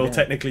going to be a real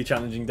technically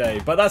challenging day.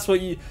 But that's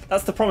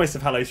that's the promise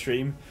of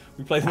Hallowstream.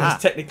 We play the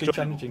most technically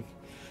challenging.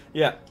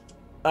 Yeah.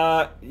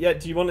 Yeah,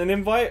 do you want an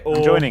invite? Or...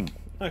 I'm joining.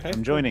 Okay.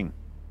 I'm joining.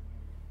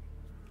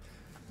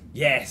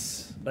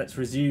 Yes. Let's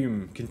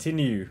resume.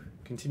 Continue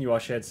our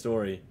shared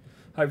story.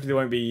 Hopefully there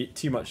won't be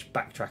too much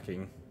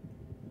backtracking.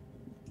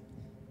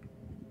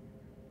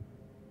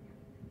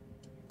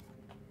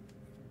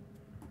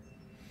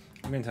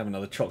 I'm going to have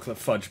another chocolate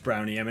fudge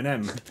brownie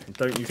M&M.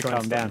 Don't you try and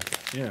calm down.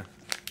 Yeah.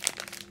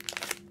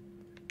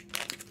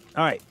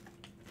 All right.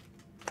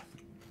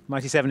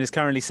 Mighty 7 is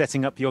currently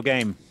setting up your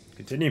game.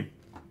 Continue.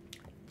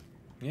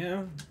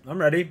 Yeah, I'm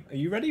ready. Are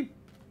you ready?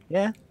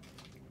 Yeah.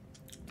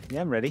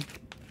 Yeah, I'm ready.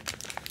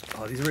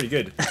 Oh, these are really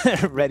good.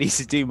 Ready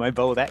to do my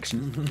bold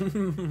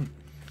action.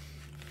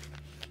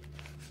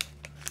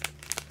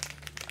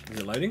 Is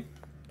it loading?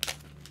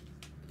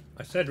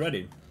 I said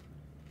ready.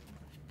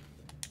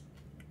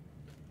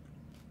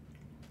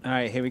 All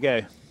right, here we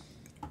go.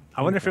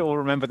 I wonder if it will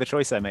remember the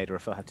choice I made or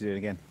if I'll have to do it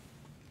again.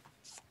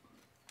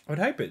 I would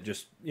hope it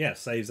just,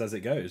 saves as it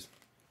goes.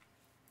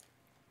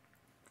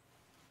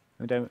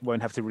 We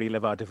won't have to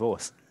relive our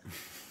divorce.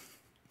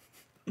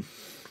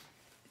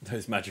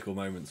 Those magical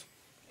moments.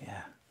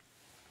 Yeah.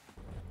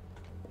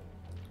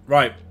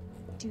 Right.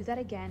 Do that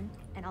again,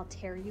 and I'll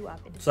tear you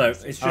up into So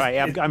pieces. it's just. All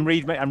right,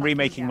 I'm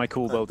remaking my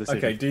cool bold decision.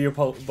 Okay, do your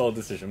bold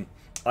decision.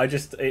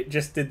 It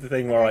just did the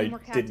thing where I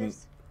didn't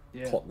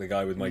clock the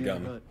guy with my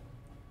gun.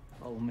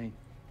 Follow me.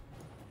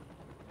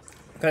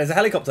 Okay, there's a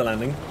helicopter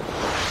landing.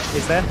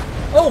 Is there?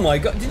 Oh my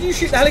god, did you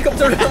shoot the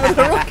helicopter with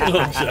a rocket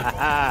launcher?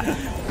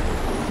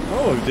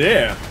 Oh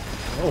dear.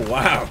 Oh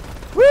wow.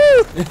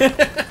 Woo!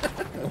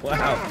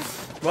 Wow.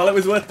 Well, it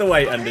was worth the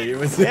wait, Andy. It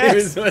was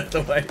worth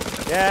the wait.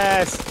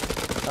 Yes.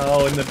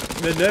 Oh, and the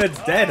nerd's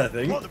dead, I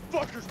think.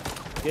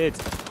 Good.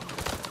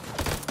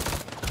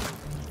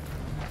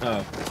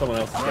 Oh, someone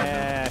else is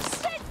dead.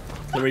 Yes.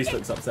 Clarice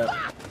looks upset.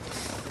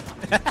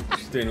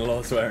 She's doing a lot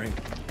of swearing.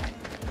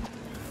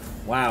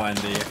 Wow,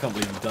 Andy, I can't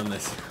believe you've done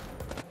this.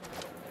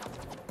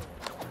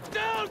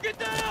 Down! Get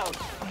down!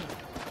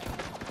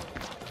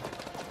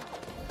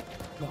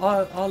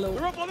 Our little...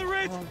 They're up on the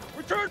ridge!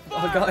 Return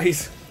fire! Oh,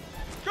 guys.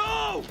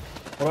 Go!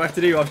 What do I have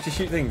to do? I have to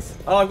shoot things.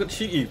 Oh, I've got to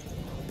shoot you.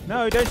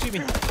 No, don't shoot me.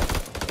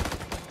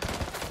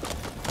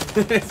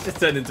 It's just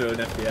turned into an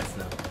FPS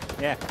now.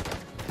 Yeah.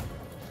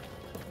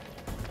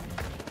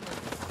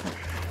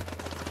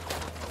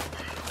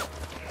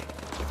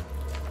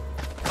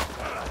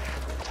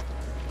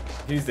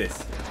 Who's this?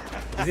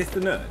 Is this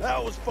the nerd?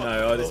 That was fun.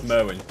 No, oh, this is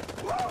Merwin.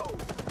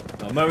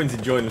 Oh, Merwin's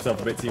enjoying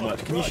himself a bit too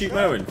much. Can you shoot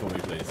Merwin for me,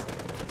 please?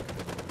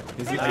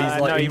 He's like,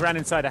 no, he ran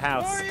inside a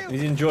house.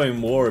 He's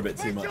enjoying war a bit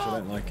too much. I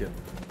don't like it.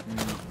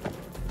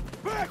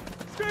 Back!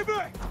 Stay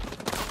back!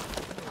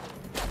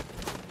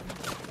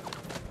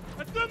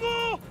 At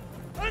demo!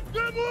 At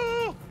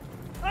demo!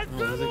 At Oh,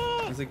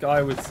 demo! there's a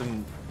guy with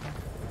some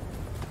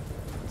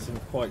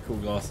quite cool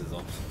glasses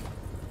on.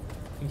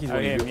 I think he's Oh,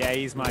 one of him. your- Yeah,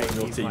 he's my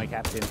team.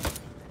 captain.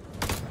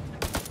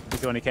 He's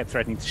the one who kept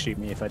threatening to shoot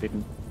me if I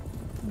didn't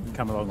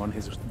come along on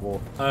his war.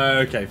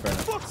 Okay, fair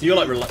enough. So you're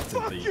like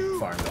reluctantly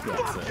firing off the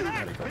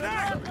helicopter, is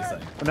that what you're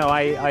saying? No,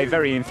 I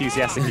very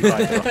enthusiastically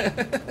fired it off.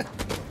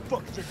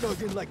 Fuckers are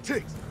dug in like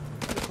ticks.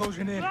 They're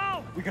closing in.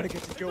 We gotta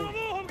get to Joey.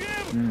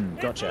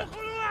 Gotcha.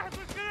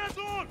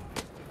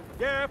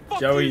 Yeah,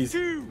 fuck you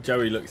too!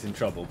 Joey looks in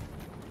trouble.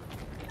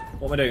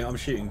 What am I doing? I'm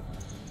shooting.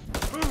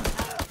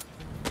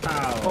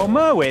 Ow. Oh,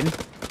 Merwin.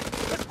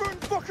 Let's burn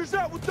fuckers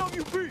out with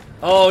WP.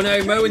 Oh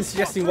no, Merwin's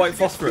suggesting white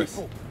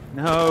phosphorus.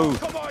 No.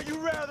 Come on, you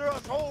rather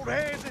us hold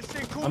hands and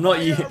sing cool. I'm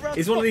not using.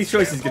 Is one of these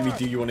choices going to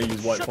be? Do you want to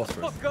use white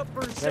phosphorus? Fuck up for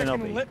a second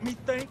and let me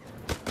think.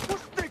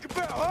 What's to think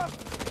about, huh?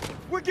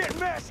 We're getting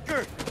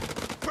massacred.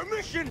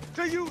 Permission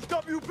to use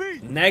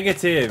WP.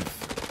 Negative.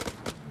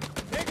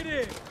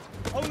 Negative.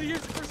 Only use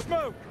it for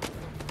smoke.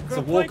 It's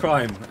a war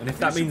crime, and if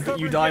that means that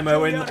you die,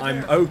 Merwin,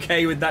 I'm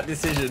okay with that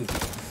decision.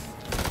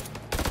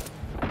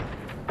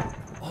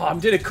 Oh, I'm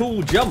doing a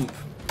cool jump.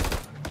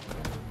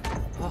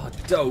 Oh,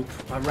 dope.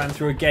 I ran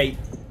through a gate.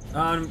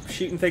 I'm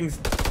shooting things.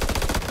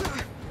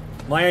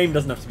 My aim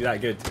doesn't have to be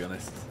that good, to be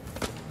honest.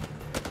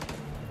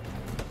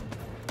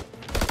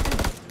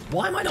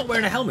 Why am I not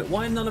wearing a helmet?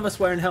 Why are none of us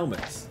wearing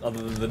helmets? Other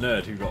than the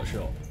nerd who got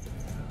shot.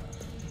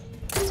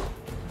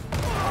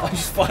 I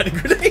just fired a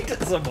grenade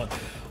at someone.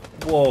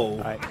 Whoa.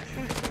 Right.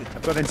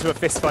 I've got into a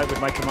fist fight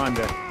with my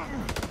commander.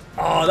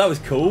 Oh, that was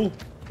cool.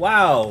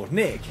 Wow,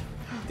 Nick.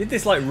 Did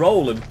this like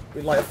roll and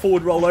like a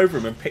forward roll over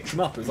him and picked him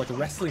up. It was like a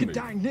wrestling move.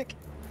 Dying, Nick.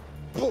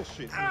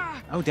 Bullshit.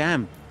 Oh,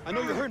 damn. I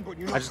know you're hurting, but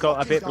you know I just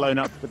got a bit blown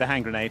up with a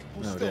hand grenade.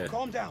 Oh, dear.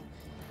 Calm down.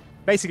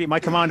 Basically, my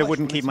commander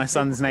wouldn't keep my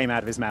son's name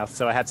out of his mouth,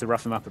 so I had to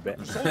rough him up a bit.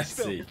 I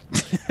see.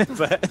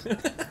 But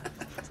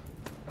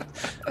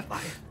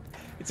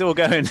it's all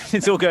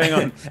going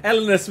on.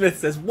 Eleanor Smith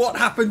says, "What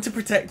happened to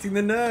protecting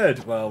the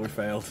nerd?" Well, we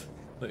failed.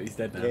 Look, he's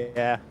dead now.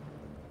 Yeah.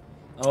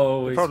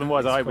 Oh, the problem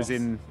was I was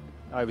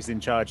crossed. in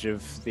charge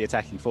of the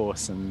attacking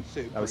force, and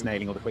I was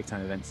nailing all the quick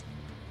time events.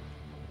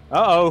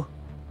 Uh-oh.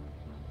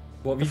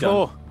 What have you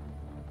done?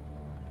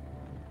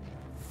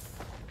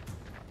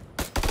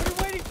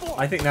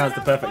 I think now's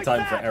the perfect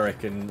time for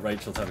Eric and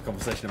Rachel to have a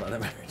conversation about their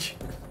marriage.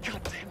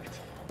 God damn it.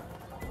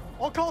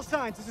 All call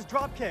signs, this is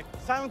Dropkick.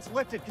 Silence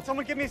lifted. Can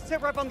someone give me a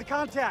sit rep on the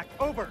contact?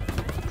 Over.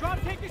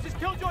 Dropkick, this is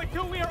Killjoy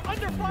 2. We are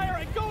under fire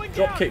and going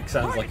down. Dropkick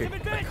sounds like a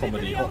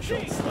comedy hot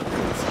shots.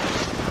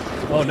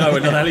 Oh no,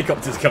 another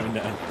helicopter's coming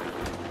down.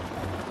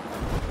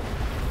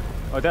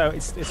 Oh no,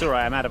 it's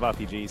alright, I'm out of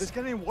RPGs. Is this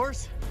getting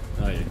worse?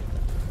 Are you?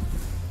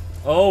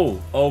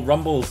 Oh,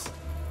 rumbles.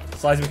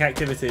 Seismic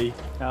activity.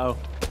 Oh.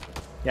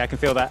 Yeah, I can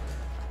feel that.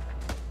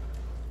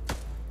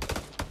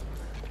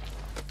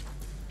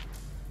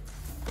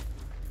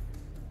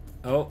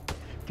 Oh.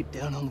 Get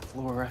down on the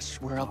floor, I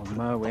swear I'll put a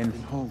Merwin.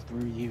 fucking hole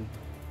through you.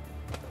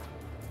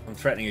 I'm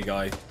threatening a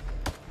guy.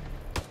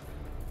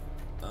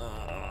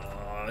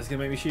 It's gonna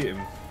make me shoot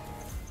him.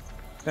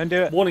 Don't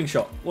do it. Warning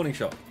shot. Warning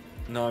shot.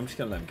 No, I'm just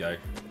gonna let him go.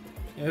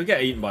 He'll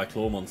get eaten by a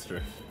claw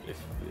monster if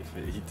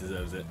he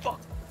deserves it.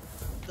 Fuck.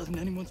 Doesn't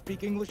anyone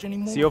speak English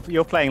anymore? So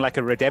you're playing like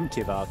a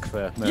redemptive arc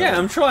for Merwin. Yeah,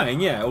 I'm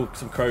trying, yeah. Oh,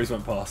 some crows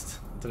went past.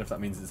 I don't know if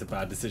that means it's a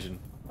bad decision.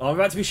 Oh, I'm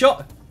about to be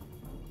shot!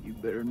 You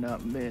better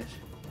not miss.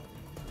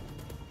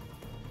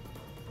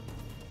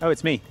 Oh,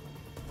 it's me.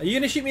 Are you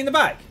going to shoot me in the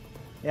back?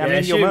 Yeah, I mean,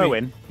 you're shoot me.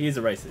 Merwin. He is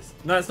a racist.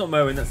 No, it's not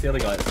Merwin, that's the other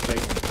guy. That's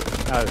Jason.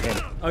 Oh,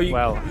 him. Oh, you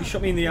well.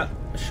 shot me in the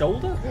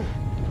shoulder?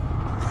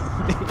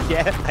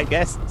 Yeah, I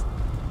guess.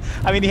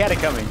 I mean, he had it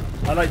coming.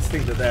 I like to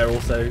think that they're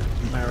also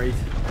married.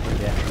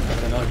 Yeah.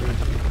 Having an argument.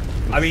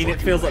 I mean,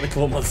 it feels like the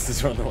claw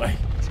monsters are on the way.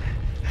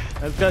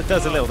 It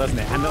does a little, doesn't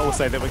it? And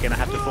also that we're going to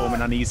have to form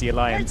an uneasy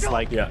alliance,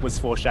 like was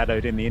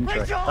foreshadowed in the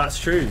intro. That's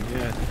true.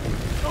 Yeah.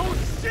 Oh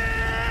shit!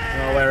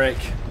 Oh, Eric.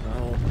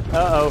 Oh.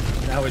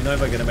 Uh-oh. Now we're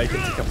never going to make it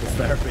to couples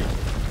therapy.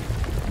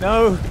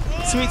 No,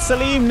 sweet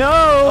Salim, no!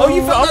 Oh,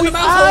 you fell down the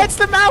mouth hole! It's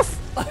the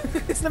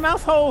mouth! It's the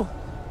mouth hole!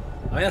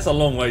 I mean, that's a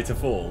long way to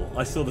fall.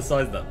 I saw the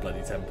size of that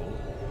bloody temple.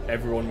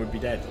 Everyone would be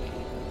dead.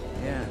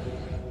 Yeah.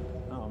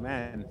 Oh,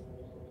 man.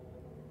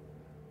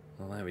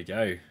 Well, there we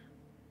go.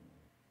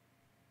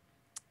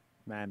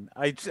 Man,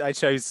 I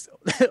chose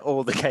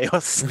all the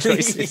chaos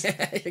choices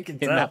Yeah, you can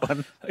in tell. that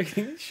one. I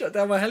can shut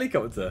down my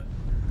helicopter.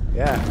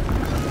 Yeah.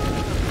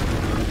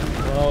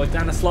 Oh,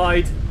 down a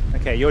slide.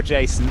 Okay, you're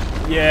Jason.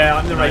 Yeah,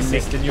 I'm the I'm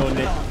racist Nick. and you're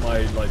Nick,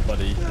 my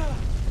buddy.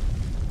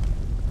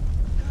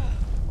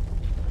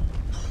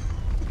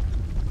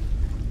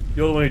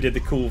 You're the one who did the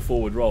cool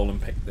forward roll and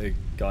picked the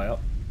guy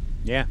up.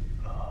 Yeah.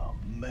 Oh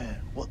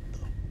man, what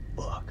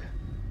the fuck?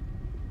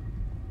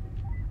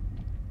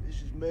 This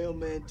is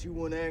Mailman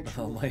 21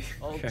 Actual. Oh my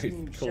All call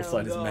teams sign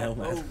sound is off.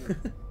 Mailman. Over.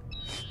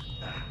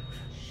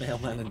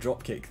 Mailman and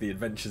Dropkick, the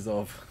adventures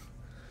of.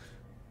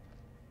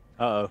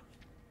 Uh-oh.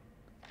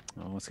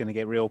 Oh, it's going to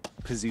get real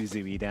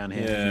Pazuzu-y down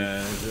here.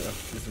 Yeah,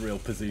 it's real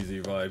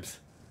Pazuzu vibes.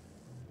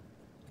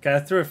 Okay, I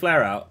threw a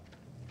flare out.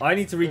 I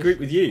need to regroup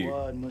with you.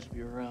 Squad must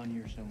be around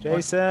here somewhere.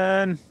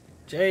 Jason!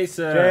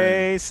 Jason!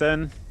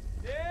 Jason!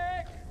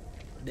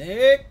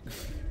 Nick!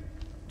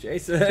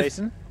 Jason!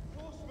 Jason?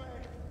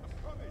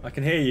 I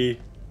can hear you.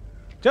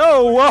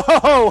 Joe!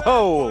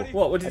 Whoa!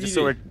 Whoa! What did you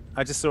do?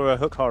 I just saw a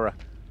hook horror.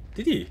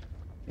 Did you?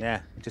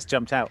 Yeah, it just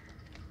jumped out.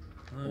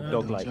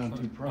 Dog-like.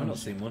 I've not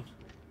seen one.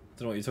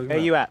 Don't know what you're talking Where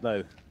about. are you at, though?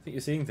 I think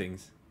you're seeing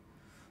things.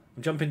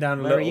 I'm jumping down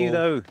a Where little... are you,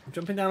 though? I'm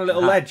jumping down a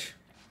little ledge.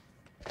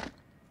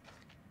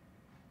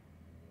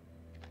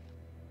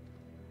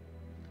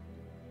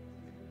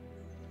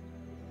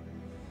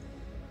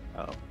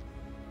 Oh.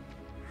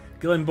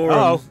 Gillen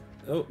Borum.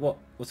 Oh, what?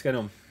 What's going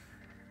on?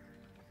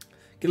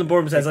 Gillen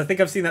Borum says, I think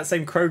I've seen that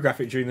same crow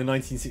graphic during the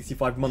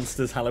 1965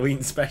 Monsters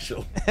Halloween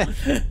special.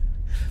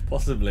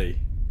 Possibly.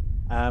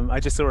 I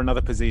just saw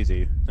another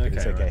Pazuzu. Okay,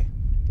 It's okay. right.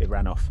 It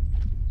ran off.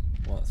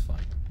 Well, that's fine.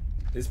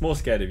 It's more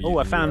scared of you. Oh, I than you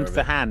are found of the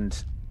it.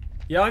 hand.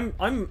 Yeah,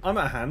 I'm at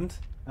a hand.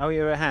 Oh,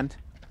 you're a hand.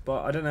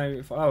 But I don't know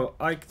if... Oh,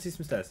 I can see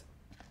some stairs.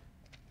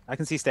 I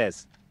can see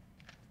stairs.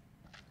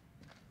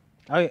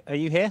 Oh, are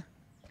you here?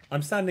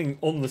 I'm standing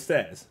on the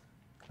stairs.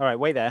 All right,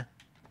 wait there.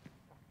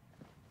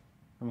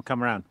 I'm gonna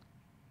come around.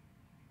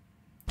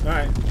 All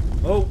right.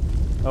 Oh.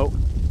 Oh.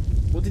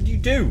 What did you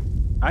do?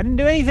 I didn't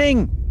do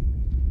anything.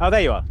 Oh,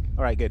 there you are.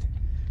 All right, good.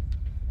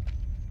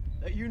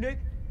 That you, Nick?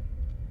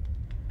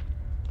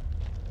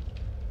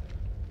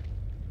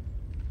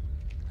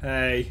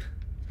 Hey.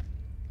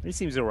 He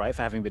seems all right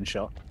for having been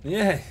shot.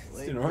 Yeah,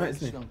 it's doing all right,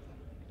 isn't he?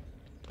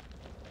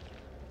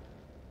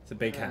 It's a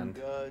big On hand.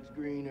 God's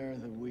green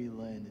earth have we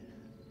landed.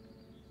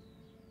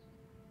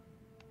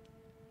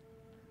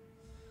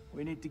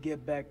 We need to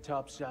get back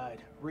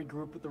topside,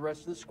 regroup with the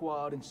rest of the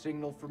squad, and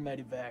signal for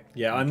medevac.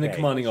 Yeah, I'm the Okay.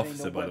 commanding Ain't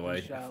officer, no by the way,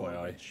 weapons shallow,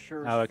 FYI. but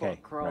Sure Oh, as okay,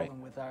 fuck crawling right.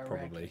 with Iraqis.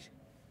 Probably.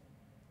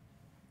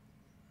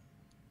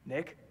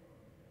 Nick?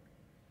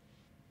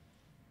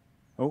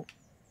 Oh.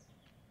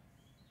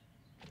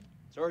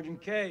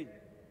 Sergeant K.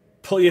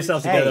 Pull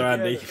yourself Hey. together,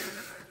 Andy.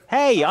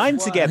 Hey, I'm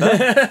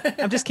together.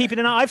 I'm just keeping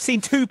an eye. I've seen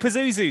 2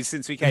 Pazuzus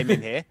since we came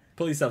in here.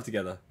 Pull yourself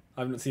together.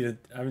 I haven't seen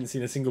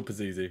a single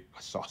Pazuzu.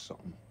 I saw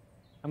something.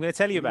 I'm going to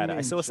tell you What do about you it. I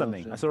mean, saw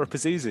something. something? I saw a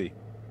Pazuzu.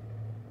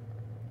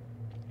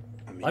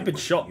 I mean, I've been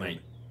shot, mate.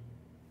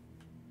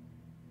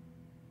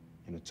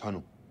 in a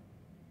tunnel.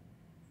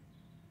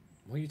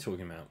 What are you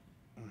talking about?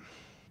 Never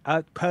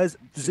got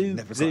Pazuzu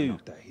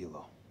knocked that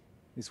helo.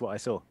 is what I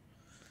saw.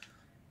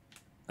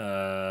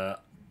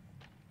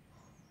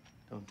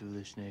 Don't do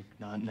this, Nick.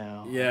 Not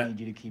now. Yeah. I need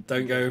you to keep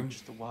Don't go.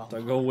 just a while.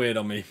 Don't go weird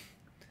on me.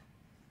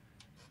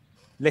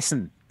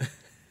 Listen,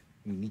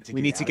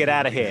 We need to get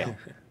out of here.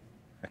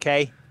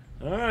 Okay?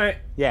 All right.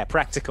 Yeah,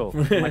 practical.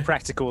 My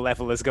practical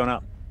level has gone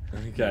up.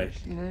 Okay.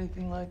 Seen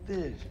anything like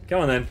this?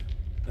 Come on then.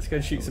 Let's go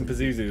and shoot some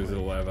Pazuzus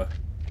or whatever.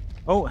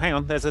 Oh, hang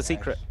on. There's a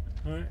secret.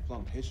 All right.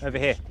 Over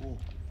here.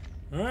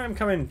 All right. I'm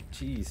coming.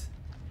 Jeez.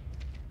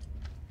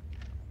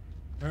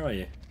 Where are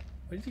you?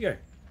 Where did you go?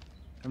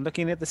 I'm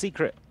looking at the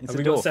secret. It's Have a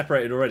we door. got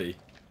separated already?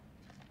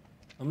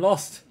 I'm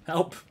lost.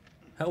 Help.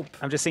 Help.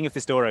 I'm just seeing if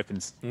this door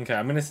opens. Okay,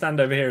 I'm going to stand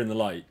over here in the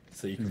light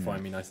so you can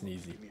find me nice and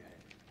easy.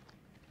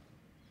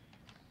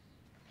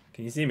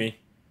 Can you see me?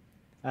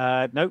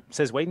 Nope.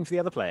 Says waiting for the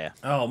other player.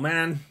 Oh,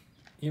 man.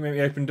 You make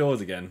me open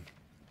doors again.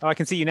 Oh, I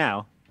can see you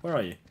now. Where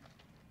are you?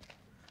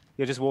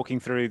 You're just walking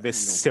through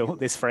this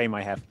this frame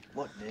I have.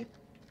 What, Nick?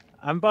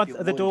 I'm by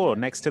the door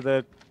next to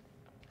the.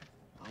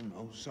 I don't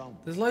know, something.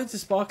 There's loads of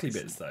sparkly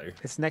bits, though.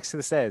 It's next to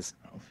the stairs.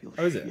 I don't feel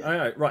Oh, is it?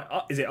 Oh, right.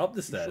 Is it up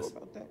the stairs? Sure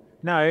about that?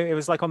 No, it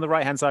was like on the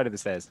right hand side of the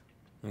stairs.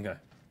 Okay.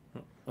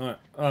 All right.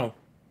 Oh,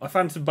 I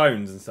found some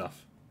bones and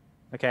stuff.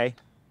 Okay.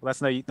 Well,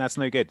 that's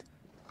no good.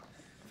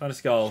 Found a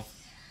skull.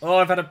 Oh,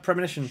 I've had a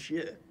premonition.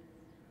 Shit.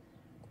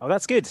 Oh,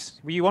 that's good.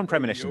 Well, you want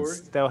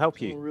premonitions? They'll help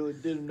you. Someone really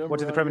did a number What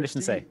did the on premonition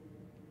this say? team.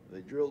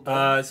 They drilled.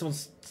 Someone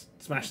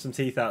smashed some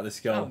teeth out of the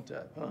skull. Sound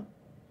tap, huh?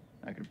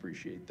 I can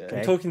appreciate that.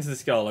 I'm talking to the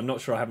skull. I'm not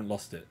sure I haven't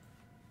lost it.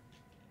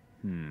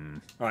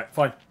 Alright,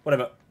 fine.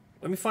 Whatever.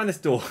 Let me find this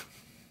door.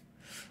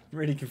 I'm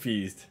really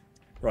confused.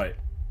 Right.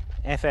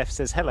 FF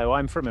says, hello,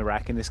 I'm from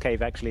Iraq and this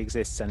cave actually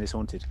exists and is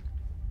haunted.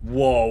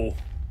 Whoa.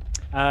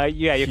 Yeah,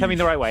 you're coming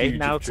the right way.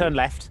 Now turn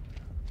left.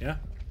 Yeah?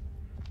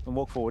 And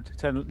walk forward.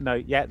 Turn, no,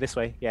 yeah, this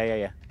way.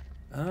 Yeah.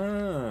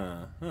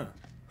 Ah.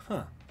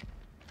 Huh.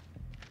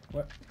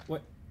 What?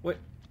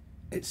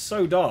 It's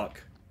so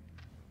dark.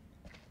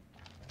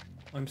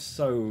 I'm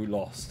so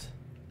lost.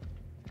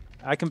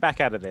 I can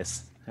back out of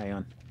this. Hang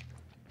on.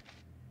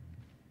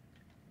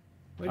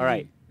 All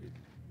right.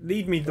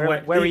 Lead me the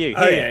way. Where are you?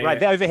 Oh, Here. yeah,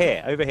 Right, yeah. over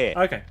here.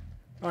 Okay.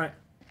 All right.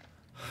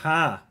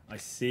 Ha! I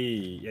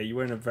see. Yeah, you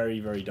were in a very,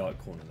 very dark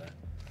corner there.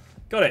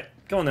 Got it.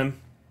 Go on then.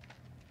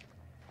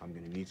 I'm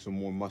gonna need some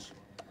more muscle.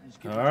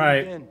 All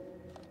right. I'm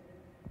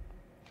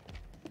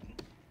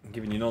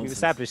giving you nonsense. We've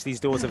established these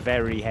doors are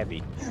very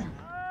heavy.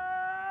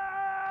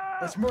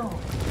 That's Merle.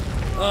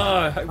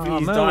 Oh, hopefully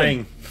he's Merlin.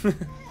 dying.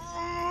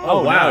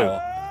 Oh,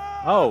 wow.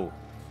 No.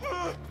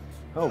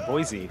 Oh,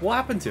 Boise. What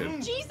happened to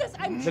him? Jesus,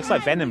 I'm Looks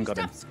like Venom got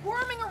him. Stop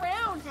squirming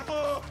around.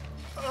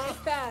 It's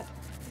bad.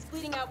 He's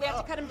bleeding out. We have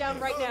to cut him down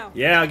right now.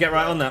 Yeah, I'll get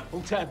right on that.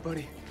 Hold tight,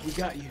 buddy. We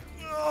got you.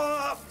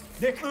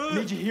 Nick, I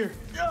need you here.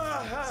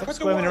 Stop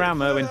squirming around,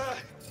 Merwin.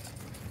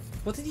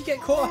 What did he get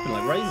caught up in,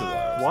 like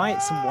razor wire?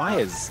 Some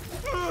wires.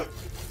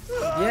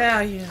 Yeah,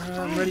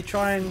 I'm really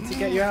trying to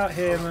get you out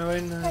here,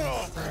 Merwin.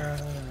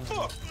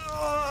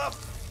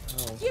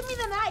 Give me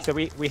the knife. So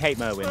we hate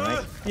Merwin,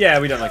 right? Yeah,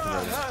 we don't like him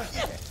really.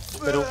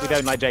 But we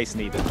don't like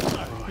Jason either.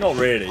 Not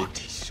really.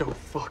 He's so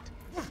fucked.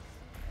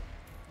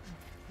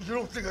 You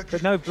don't think I can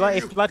But no, blood,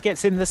 if blood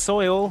gets in the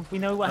soil, we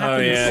know what Oh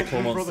happens. yeah,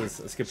 cool monsters.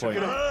 That's a good point.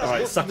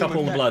 Alright, suck up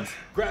all the blood.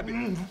 Grab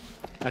it.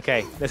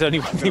 Okay, there's only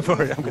one thing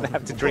for it. I'm going to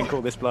have to drink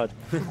all this blood.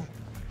 And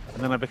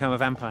then I become a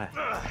vampire.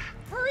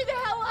 Hurry the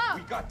hell up.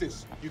 We got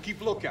this. You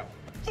keep lookout.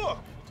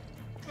 Fuck.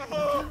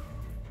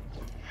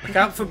 Look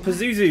out for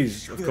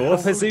Pazuzus, of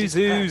course.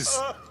 Pazuzus.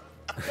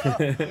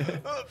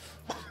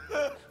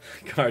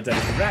 God damn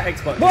it. That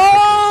Xbox.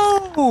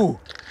 Whoa!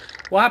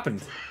 What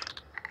happened?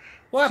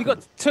 What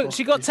happened?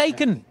 She got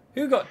taken.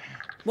 Who got...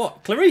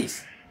 What?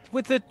 Clarice?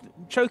 With the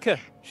choker.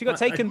 She got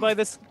taken by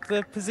the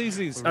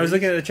Pazuzus. I was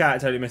looking at the chat, I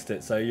totally missed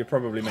it, so you're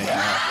probably making it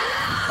up.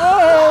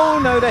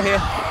 Oh, no, they're here.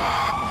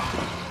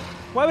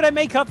 Why would I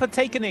make up a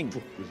takening?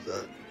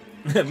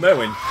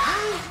 Merwin.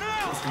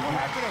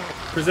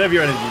 Preserve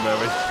your energy,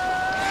 Merwin.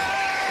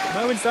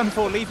 Merwin's done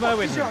for. Leave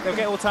Merwin. They'll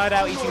get all tired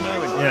out eating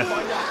Merwin. Yeah.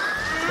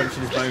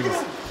 Punching his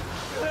bones.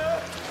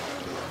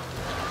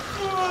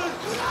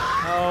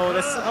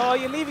 Oh,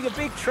 you're leaving a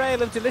big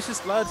trail of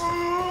delicious blood.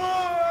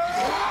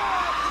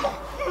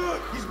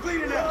 He's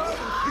bleeding out.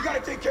 You gotta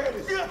take care of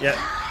this. Yeah.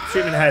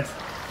 Shoot him in the head.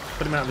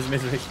 Put him out of his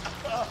misery.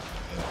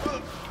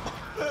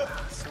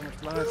 So much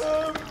blood.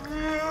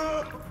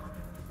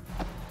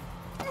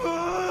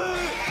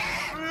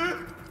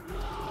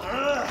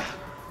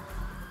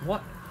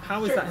 What?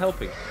 How is that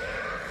helping?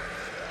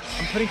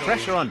 I'm putting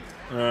pressure on.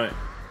 Alright.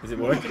 Is it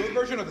working? Good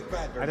version of the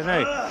bad version. I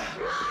don't know.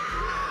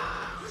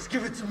 Let's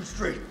give it to him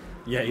straight.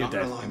 Yeah, you're Not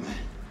dead. gonna lie, man.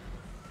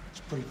 It's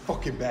pretty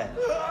fucking bad.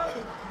 He's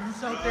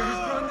out there. He's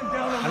throwing them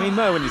down on I mean,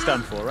 Merwin is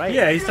done for, right?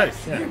 Yeah, he's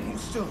toast. Yeah.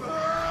 Still,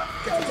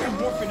 get the damn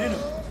morphine in him.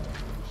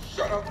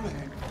 Shut up,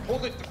 man.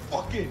 Hold it the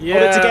fuck in. Yeah.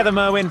 Hold it together,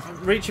 Merwin.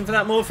 Reaching for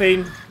that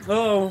morphine.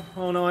 Oh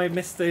no! I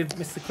missed the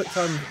quick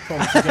time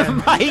prompt again.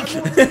 Mike,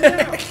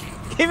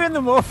 give him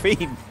the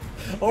morphine.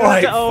 All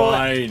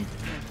right,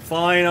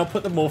 fine. I'll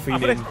put the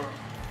morphine in.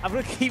 I'm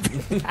gonna keep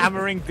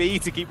hammering B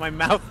to keep my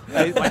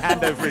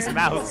hand over his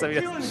mouth so he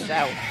doesn't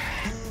shout.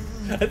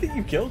 I think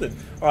you killed him.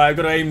 All right, I've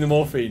got to aim the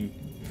morphine.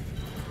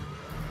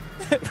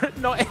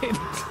 not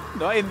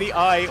in the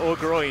eye or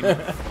groin.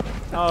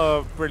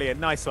 Oh, brilliant!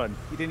 Nice one.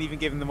 You didn't even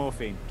give him the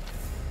morphine.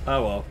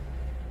 Oh well.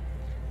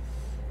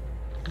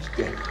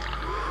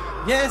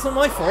 Yeah, it's not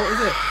my fault, is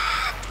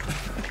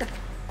it?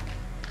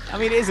 I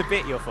mean, it is a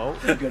bit your fault.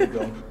 You gotta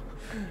go.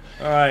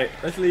 All right,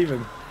 let's leave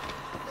him.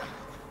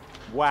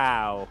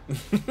 Wow.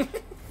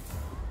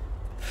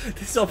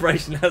 This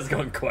operation has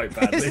gone quite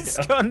badly. It's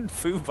gone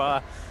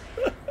foobar.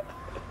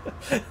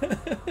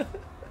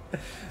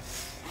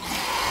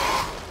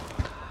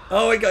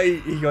 Oh, he got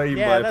eaten by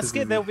Yeah, a that's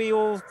good.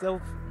 Pazuzu.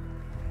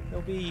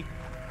 They'll be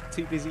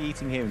too busy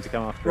eating him to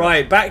come after.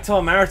 Right, back to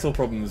our marital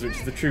problems, which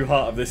is the true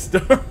heart of this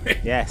story.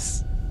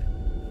 Yes.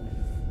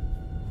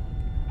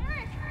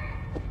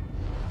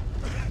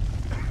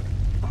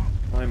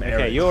 I'm Eric.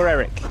 Okay, you're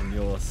Eric. And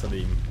you're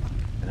Salim.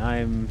 And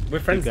I'm We're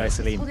friends guy now.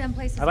 Salim. Whole damn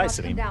place is I like about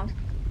to come Salim. down.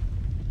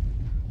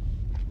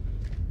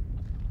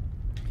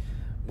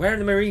 Where are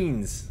the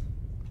Marines?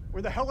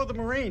 Where the hell are the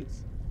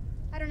Marines?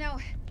 I don't know.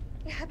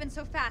 It happened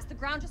so fast. The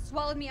ground just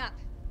swallowed me up.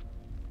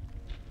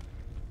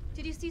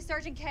 Did you see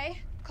Sergeant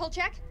K?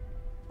 Kolchak?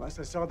 Last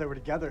I saw, they were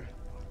together.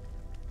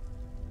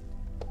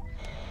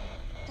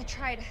 I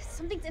tried.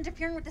 Something's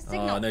interfering with the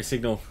signal. Oh, no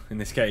signal in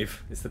this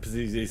cave. It's the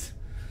Pazuzis.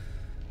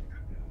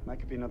 Might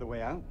could be another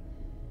way out.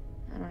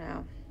 I don't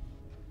know.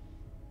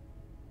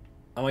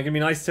 Am I gonna be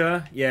nice to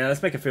her? Yeah,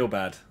 let's make her feel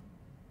bad.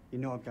 You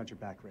know I've got your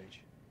back,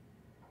 Rage.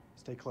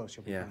 Stay close,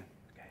 you'll be fine.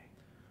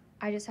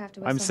 I just have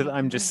to.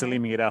 I'm just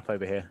saliming it up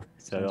over here,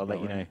 so I'll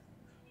let you know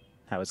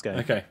how it's going.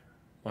 Okay.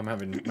 I'm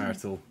having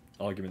marital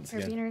arguments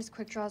again. Carabiners,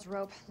 quick draws,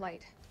 rope,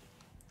 light.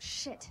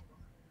 Shit.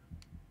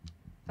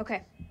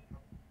 Okay.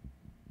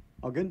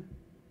 All good?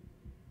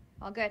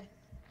 All good.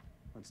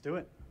 Let's do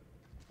it.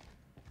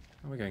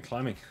 Oh, we're going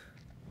climbing.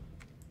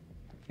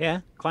 Yeah,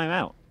 climb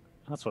out.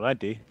 That's what I'd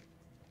do.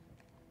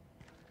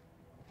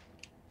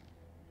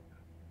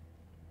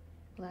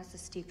 Well, that's a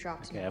steep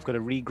drop. Okay, I've got to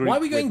regroup. Why are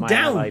we going with my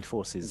down? allied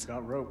forces.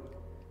 Got rope.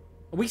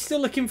 Are we still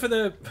looking for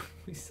the?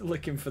 We still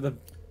looking for the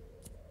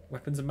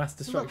weapons of mass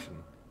destruction?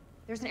 Look,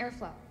 there's an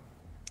airflow.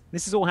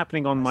 This is all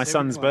happening on my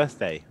son's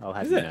birthday. I'll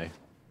have you know.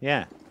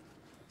 Yeah.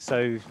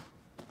 So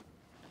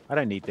I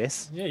don't need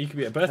this. Yeah, you could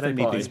be at a birthday I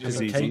don't party. need these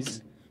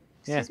Pazuzis.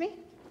 Yeah. Excuse me?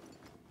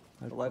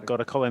 I've got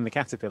to Colin the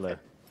Caterpillar.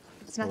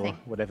 It's nothing. Or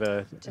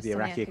whatever Just the something I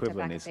Iraqi picked up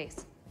equivalent back is. at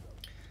base.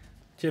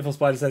 Cheerful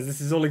Spider says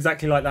this is all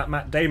exactly like that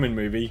Matt Damon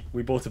movie.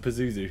 We bought a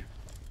Pazuzu.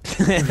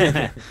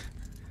 Are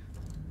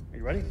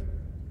you ready?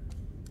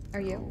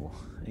 Are you? Oh,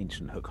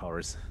 ancient hook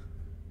horrors.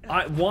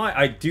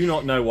 I do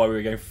not know why we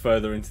were going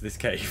further into this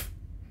cave.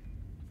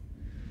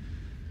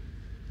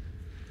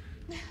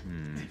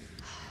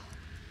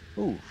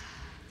 Ooh,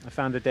 I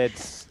found a dead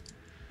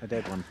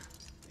one.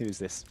 Who is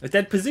this? A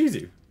dead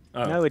Pazuzu?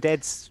 Oh. No, a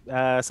dead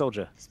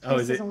soldier. This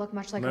place doesn't look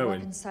much like a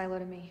weapons silo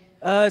to me.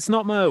 It's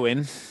not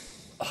Merwin.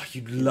 Oh,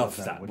 you'd love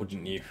that,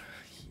 wouldn't you?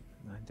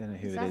 I don't know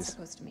who What's it that is.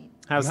 supposed to mean?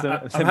 How's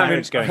the I'm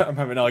marriage going? I'm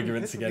having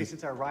arguments again.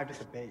 Since I arrived at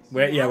the base.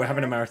 We're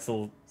having a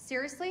marital,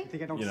 Seriously?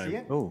 Think I don't you see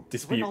it? Ooh.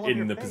 dispute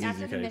in the After Pazuzu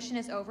the cave. mission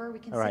is over, we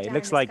can All sit right, down it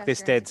looks and like discuss this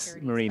your dead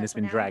insecurities, Marine but has for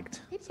been now, dragged.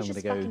 maybe So I'm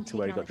just going to fucking go to take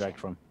where it he got on the dragged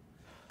chin. from.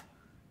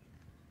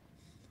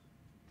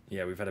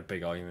 Yeah, we've had a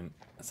big argument.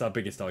 That's our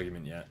biggest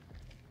argument yet.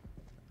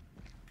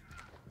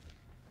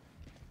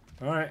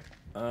 Alright.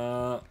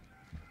 I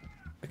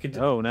could.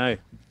 Oh, no.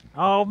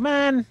 Oh,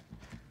 man!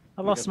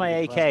 I lost my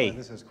AK.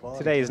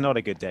 Today is not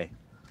a good day.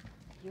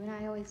 You and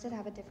I always did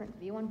have a different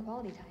view on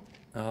quality time.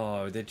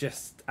 Oh, they're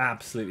just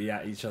absolutely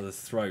at each other's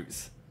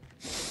throats.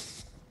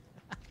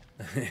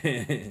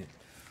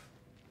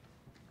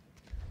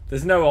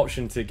 There's no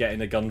option to get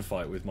in a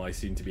gunfight with my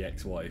soon-to-be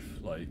ex-wife.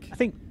 Like, I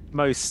think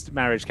most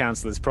marriage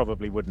counsellors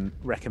probably wouldn't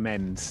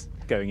recommend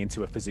going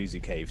into a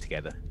Pazuzu cave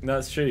together.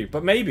 that's true,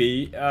 but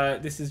maybe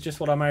this is just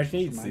what our marriage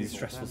needs. These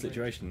stressful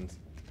situations.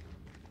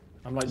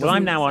 I'm like, Well,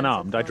 I'm now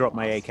unarmed. I dropped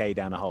my AK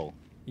down a hole.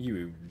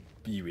 You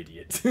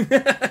idiot. I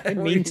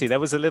didn't mean to. There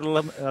was a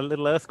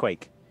little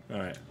earthquake. All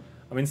right,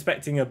 I'm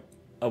inspecting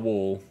a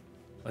wall.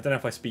 I don't know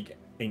if I speak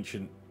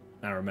ancient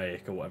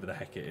Aramaic or whatever the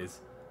heck it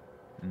is.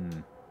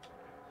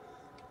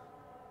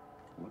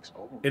 Looks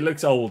old. It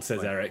looks old,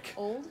 says Eric.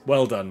 Old?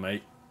 Well done,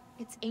 mate.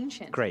 It's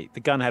ancient. Great. The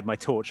gun had my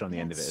torch on the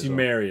end of it as well.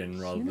 Sumerian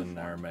rather than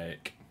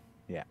Aramaic.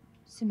 Yeah.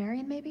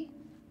 Sumerian, maybe?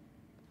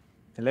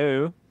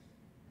 Hello?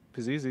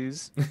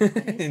 Pazuzus.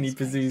 Any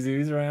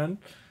Pazuzus around?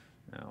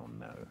 Oh,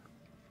 no.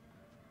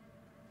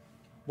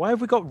 Why have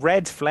we got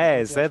red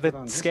flares? They're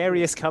the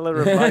scariest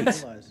colour of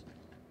light.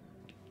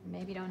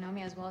 Maybe you don't know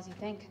me as well as you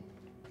think.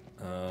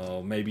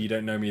 Oh, maybe you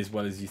don't know me as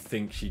well as you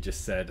think, she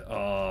just said.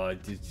 Oh,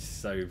 you're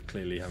so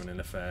clearly having an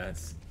affair.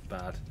 It's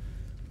bad.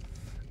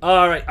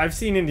 Alright, I've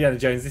seen Indiana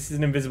Jones. This is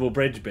an invisible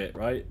bridge bit,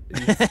 right?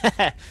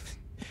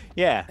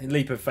 Yeah. A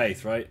leap of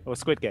faith, right? Or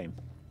Squid Game.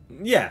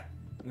 Yeah.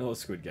 Or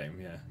Squid Game,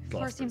 yeah.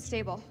 Floor seems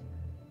stable.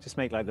 Just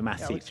make like the math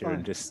Yeah, looks teacher fine.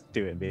 and just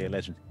do it and be a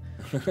legend.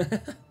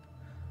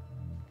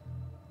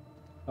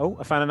 Oh,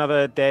 I found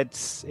another dead...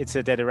 It's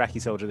a dead Iraqi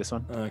soldier, this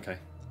one. Okay.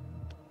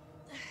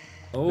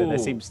 But Oh, there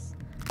seems...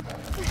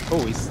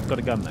 Oh, he's got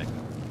a gun,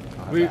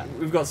 though.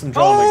 we've got some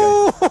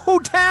drama going. Oh,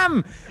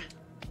 damn!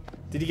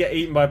 Did he get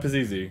eaten by a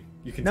Pazuzu?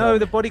 You can No, tell.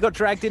 the body got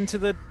dragged into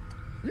the...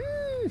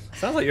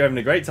 Sounds like you're having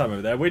a great time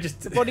over there. We're just...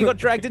 The body got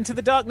dragged into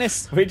the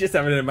darkness. We're just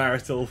having a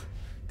marital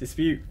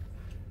dispute.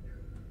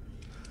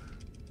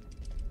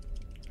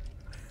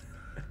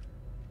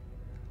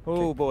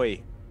 Oh,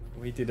 boy.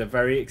 We did a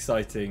very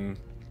exciting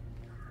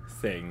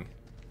thing,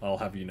 I'll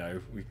have you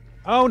know. We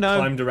Oh, no.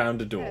 climbed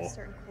around a door. Got a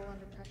certain cool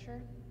under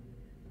pressure.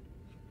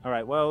 All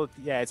right, well,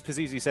 yeah, it's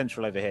Pazuzu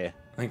Central over here.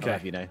 Okay. I'll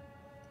have you know.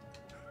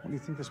 What do you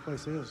think this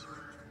place is?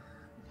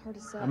 Hard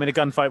to say. I'm in a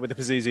gunfight with the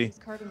Pazuzu. These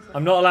carvings look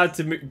I'm not allowed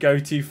to go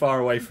too far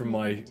away from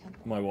my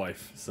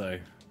wife, so...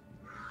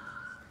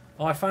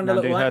 Oh, I found a Now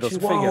I'm little doing action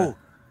hurdles. figure. Whoa!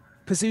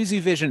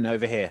 Pazuzu vision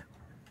over here.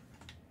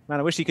 Man,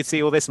 I wish you could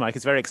see all this, Mike.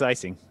 It's very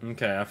exciting.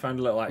 Okay, I found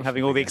a little action I'm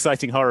having all the figure.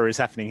 exciting horror is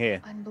happening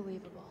here.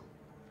 unbelievable.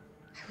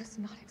 I was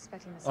not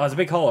expecting this. Oh, there's a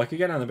big hole. I could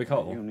get down the big You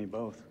hole. and me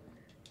both.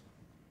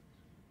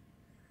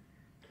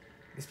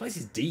 This place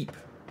is deep.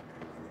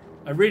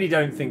 I really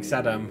don't think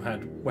Saddam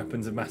had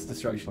weapons of mass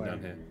destruction down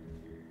here.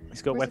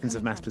 It's got Where's it weapons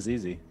of coming mass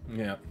Pazuzu.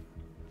 Yeah.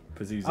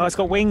 Pazuzu. Oh, it's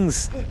got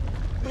wings.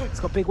 It's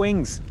got big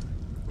wings.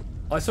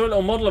 I saw a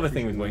little model of a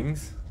thing with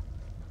wings.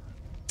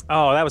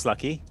 Oh, that was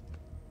lucky.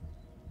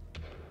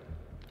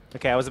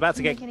 Okay, I was about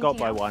to Can you get make got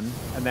anything by out? one,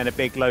 and then a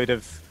big load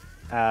of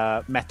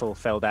metal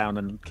fell down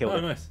and killed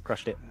it. Nice.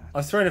 Crushed it. I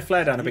was throwing a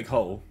flare down a big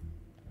hole.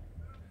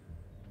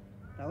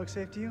 That looks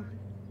safe to you?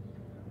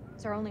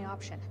 It's our only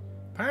option.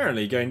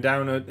 Apparently, going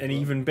down an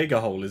even bigger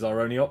hole is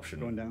our only option.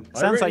 Going down.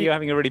 Sounds like you're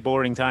having a really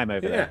boring time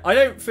over there. I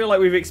don't feel like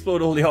we've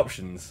explored all the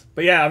options.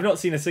 But yeah, I've not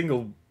seen a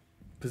single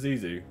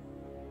Pazuzu.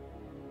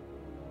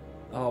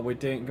 Oh, we're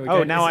doing...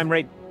 now I'm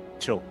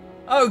Rachel.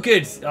 Oh,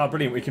 good. Oh,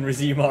 brilliant. We can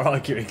resume our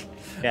arguing.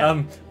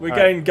 Yeah. We're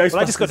going Ghostbusters...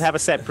 Well, I just got to have a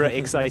separate,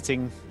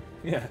 exciting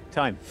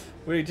time.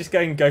 We're just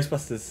going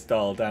Ghostbusters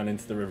style down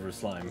into the River of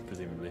Slime,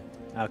 presumably.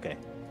 Okay,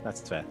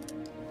 that's fair.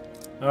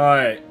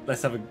 Alright,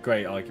 let's have a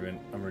great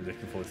argument. I'm really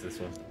looking forward to this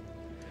one.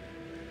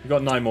 We've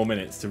got 9 more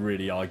minutes to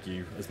really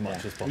argue as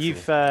much as possible.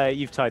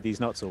 You've tied these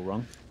knots all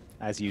wrong,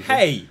 as usual.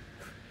 Hey!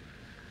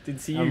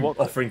 Didn't see you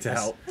offering to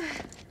help.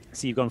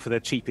 So you've gone for the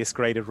cheapest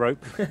grade of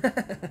rope,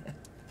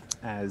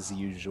 as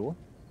usual.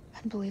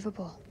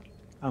 Unbelievable.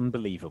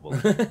 Unbelievable.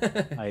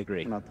 I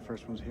agree. Not the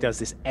first ones here. Does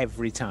this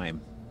every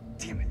time.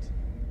 Damn it.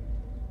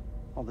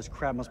 All this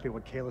crap must be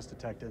what Kalis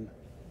detected.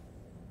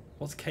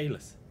 What's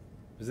Kalis?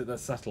 Is it that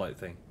satellite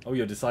thing? Oh,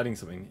 you're deciding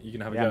something. You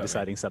can have a go. I'm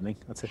deciding something.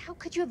 That's it. How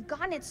could you have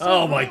gotten it so Oh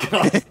wrong? my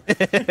god!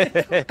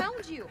 Who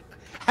found you?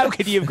 How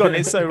could you have gotten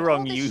it so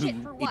wrong, this you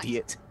shit for what?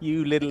 idiot?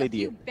 You little A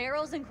idiot. few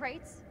barrels and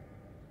crates?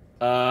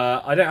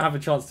 I don't have a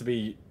chance to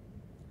be...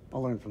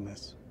 I'll learn from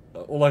this.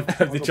 All I've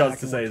had the chance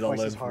to say is I'll twice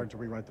learn as from hard to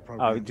rewrite the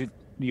program. Oh,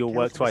 you'll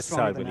work Kalis will be twice as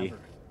stronger hard, than will you? ever.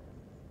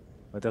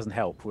 Well, it doesn't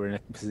help. We're in a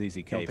Pazuzu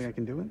You don't cave. think I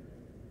can do it?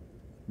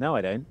 No,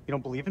 I don't. You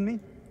don't believe in me?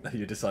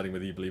 You're deciding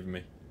whether you believe in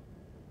me.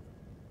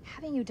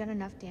 Haven't you done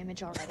enough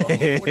damage already? What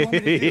do you want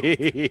me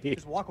to do?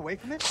 Just walk away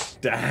from it?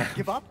 Damn.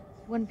 Give up?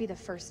 Wouldn't be the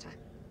first time.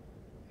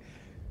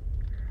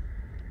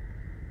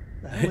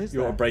 The hell is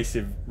Your that?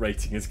 abrasive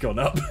rating has gone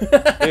up.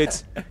 Good.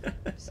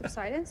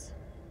 Subsidence?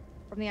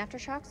 From the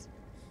aftershocks?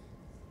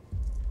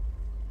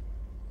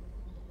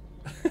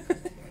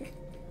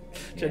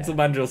 Gentle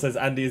Mandrill says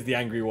Andy is the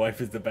angry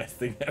wife is the best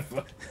thing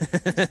ever.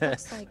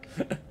 Looks like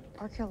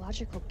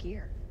archaeological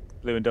gear.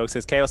 Blue and Dog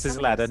says chaos is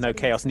a ladder. No,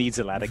 chaos needs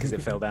a ladder because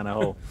it fell down a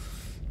hole.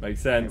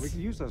 Makes Yeah, we sense.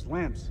 can use those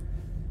lamps.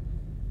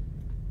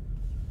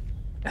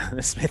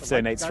 The Smith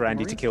donates for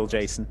Andy to kill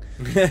Jason.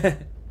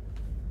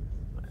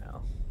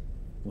 Well,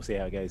 we'll see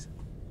how it goes.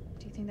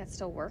 Do you think that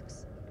still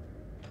works?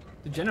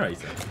 The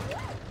generator.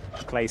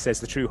 Clay says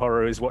the true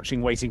horror is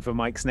waiting for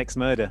Mike's next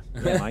murder.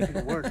 Yeah, Mike.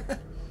 It'll work.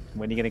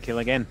 When are you going to kill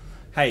again?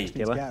 Hey,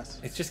 Killer? Gas.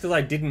 it's just because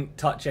I didn't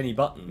touch any You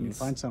buttons.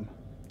 can find some.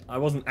 I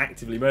wasn't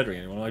actively murdering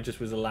anyone. I just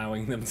was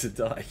allowing them to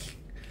die.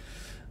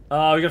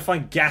 Oh, we're gonna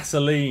find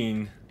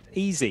gasoline.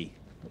 Easily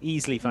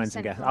find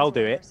some gas. I'll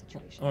do it.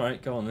 All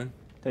right, go on then.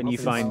 Don't you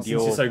Since find Since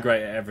you're your... so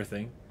great at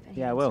everything.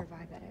 Yeah, I will.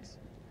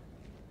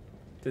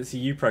 Didn't see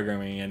you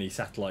programming any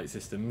satellite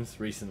systems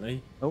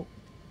recently. Oh.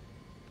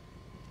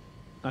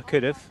 I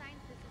could have.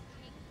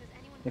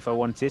 If I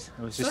wanted.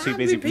 I was just So too how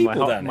busy many with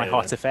people my down here,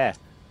 hot then? affair.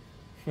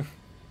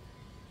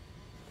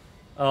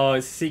 Oh,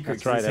 it's a secret.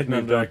 That's 'cause right, it's I've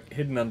moved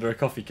hidden under a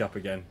coffee cup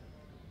again.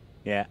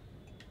 Yeah.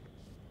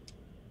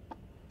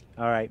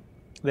 Alright.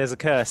 There's a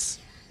curse.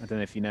 I don't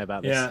know if you know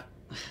about this. Yeah.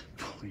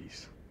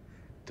 Please.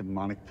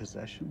 Demonic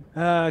possession?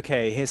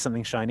 Okay, here's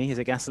something shiny. Is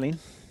it gasoline?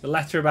 The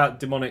letter about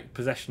demonic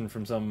possession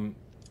from some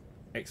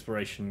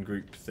exploration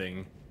group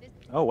thing.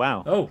 Oh,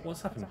 wow. Oh,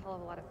 what's happened?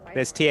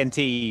 There's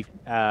TNT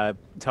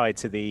tied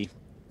to the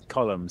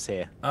columns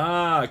here.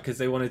 Ah, because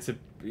they wanted to,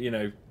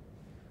 Yeah.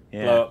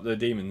 blow up the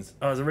demons.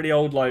 Oh, it's a really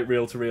old, like,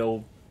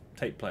 reel-to-reel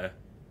tape player.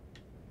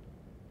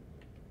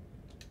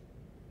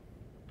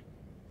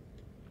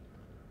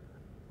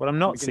 What I'm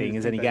not Beginning seeing to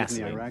is think any that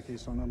even gasoline. the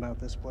Iraqis don't know about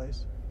this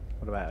place.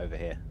 What about over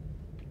here?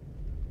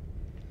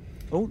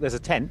 Oh, there's a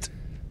tent.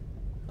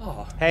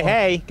 Oh,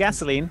 Hey,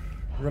 gasoline.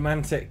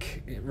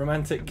 romantic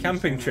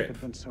camping Could trip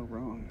have been so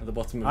wrong. at the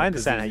bottom of I the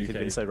understand how you Pazuzu could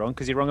have been cave. so wrong,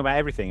 because you're wrong about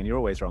everything, and you're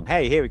always wrong.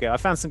 Hey, here we go. I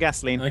found some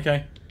gasoline.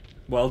 Okay,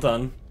 well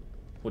done.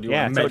 What do you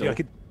Yeah, want? A medal?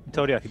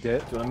 told you I could do it.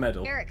 Do you want a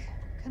medal? Eric,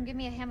 come give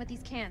me a hand with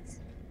these cans.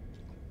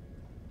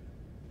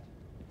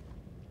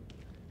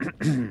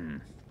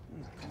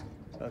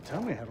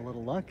 Tell me I had a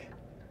little luck.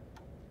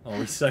 Oh,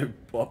 we're so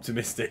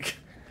optimistic.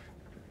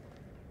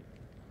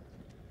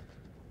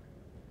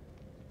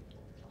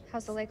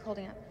 How's the leg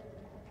holding up?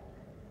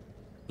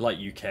 Like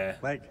you care.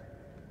 Leg?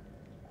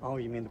 Oh,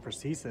 you mean the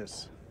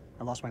prosthesis.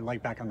 I lost my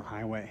leg back on the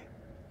highway.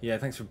 Yeah,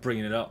 thanks for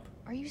bringing it up.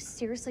 Are you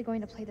seriously going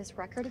to play this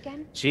record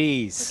again?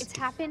 Jeez. Like it's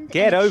happened.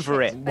 Get and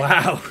over shit, it. but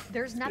Wow.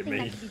 There's nothing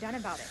that can be done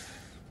about it.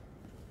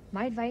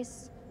 My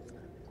advice: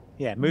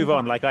 Yeah, move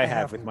on like I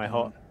have with my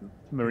hot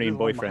marine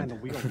You're the one behind boyfriend. the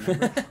wheel,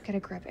 remember? get a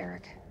grip,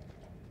 Eric.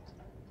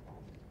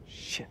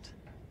 Shit.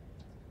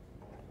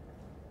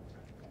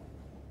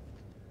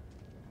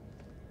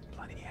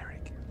 Bloody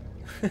Eric.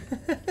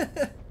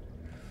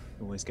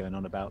 Always going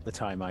on about the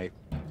time I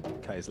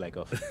cut his leg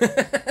off.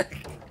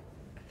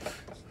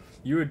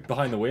 You were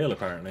behind the wheel,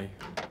 apparently.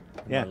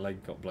 Yeah. My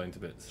leg got blown to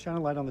bits. Shine a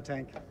light on the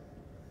tank.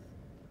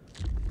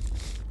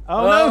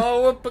 Oh, no!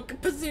 Oh, a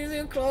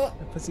Pazuzu claw!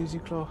 A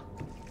Pazuzu claw.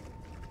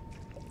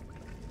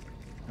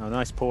 Oh,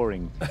 nice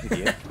pouring,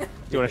 idiot.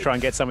 you want to try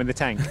and get some in the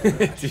tank? To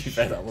be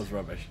fair, that was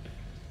rubbish.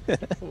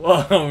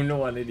 Whoa,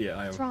 no, an idiot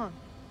I am. What's wrong?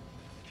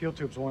 Fuel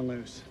tube's worn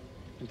loose.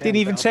 Didn't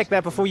even check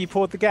that before you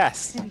poured the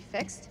gas. Can it be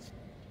fixed?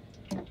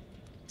 We have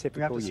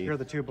Typical to you. secure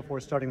the tube before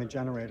starting the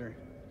generator.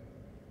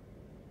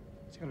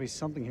 There's gotta be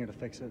something here to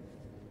fix it.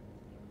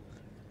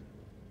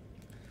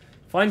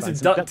 Find some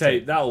duct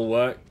tape. That'll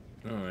work.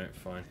 All right,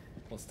 fine.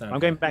 What's down? I'm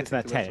going here? back to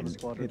that tent.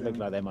 It looked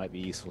like there might be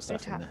useful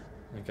stuff in there.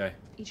 Okay.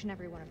 Each and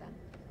every one of them.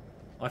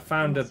 I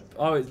found a.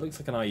 Oh, it looks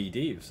like an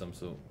IED of some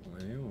sort.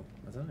 Ew,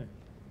 I don't know.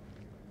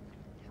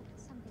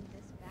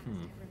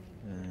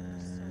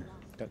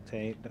 Duct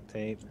tape, duct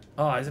tape.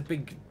 Oh, there's a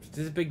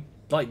big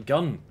like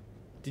gun.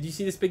 Did you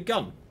see this big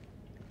gun?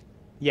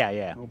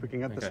 Yeah. Hope we can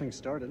get this thing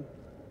started.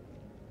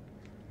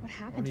 What I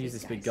happened want to to use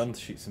these this big guys? gun to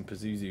shoot some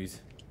Pazuzus.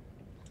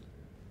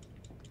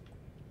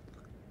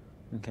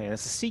 Okay,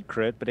 that's a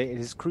secret, but it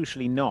is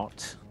crucially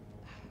not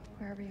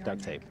Wherever you are,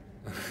 duct Nick.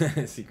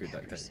 tape. Secret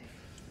duct tape.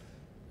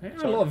 I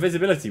have a lot of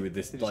visibility with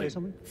this Did you say like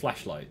something?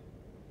 flashlight.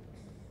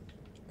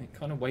 It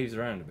kind of waves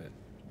around a bit.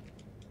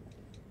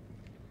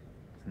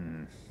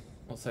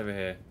 What's over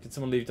here? Did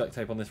someone leave duct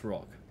tape on this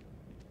rock?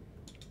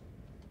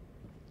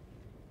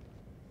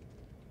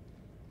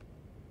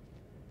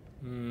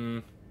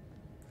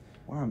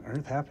 What on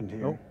earth happened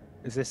here? Oh,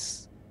 is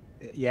this?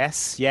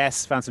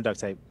 Yes, found some duct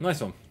tape.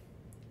 Nice one.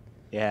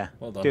 Yeah,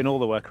 Well done. doing all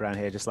the work around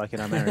here, just like in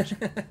our marriage.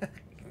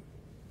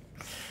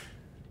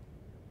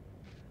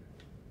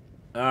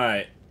 All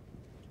right.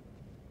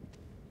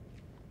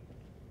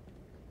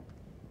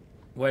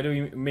 Where do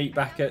we meet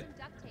back at?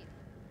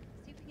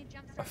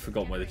 I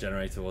forgot where the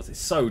generator was. It's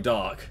so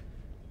dark.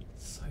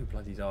 So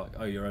bloody dark.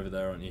 Oh, you're over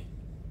there, aren't you?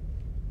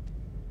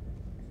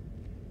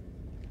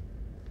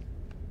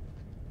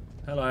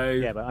 Hello.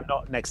 Yeah, but I'm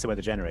not next to where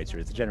the generator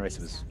is. The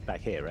generator was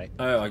back here, right?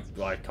 Oh,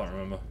 I can't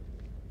remember.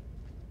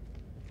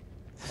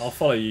 I'll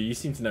follow you. You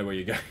seem to know where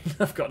you're going.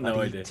 I've got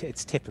no idea.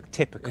 It's typical.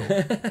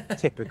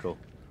 Typical.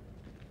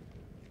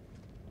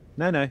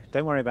 No,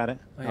 don't worry about it.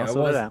 Oh, yeah, I'll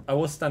sort it out. I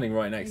was standing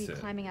right next Maybe to it.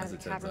 climbing out as of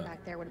the it turns cavern out.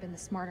 back there would have been the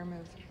smarter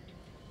move.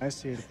 I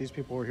see it. If these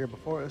people were here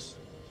before us,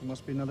 there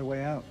must be another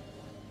way out.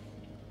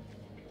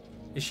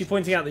 Is she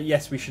pointing out that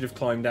yes, we should have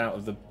climbed out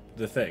of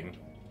the thing?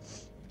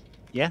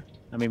 Yeah,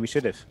 I mean we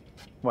should have.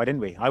 Why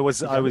didn't we? I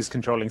was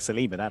controlling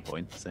Salim at that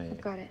point. So.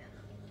 I've got it.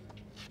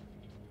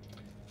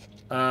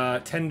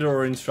 Tender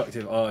or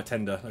instructive? Oh,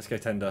 tender. Let's go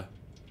tender.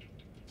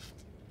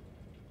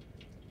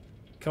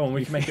 Come on,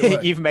 we can make it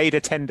work. You've made a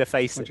tender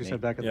face What at you me.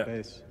 said back at the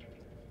base.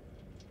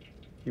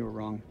 You were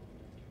wrong.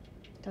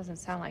 Doesn't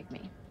sound like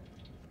me.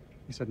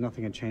 You said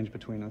nothing had changed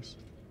between us.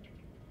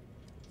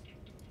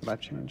 But I've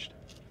changed.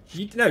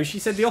 No, she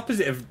said the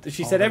opposite of.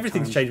 She All said that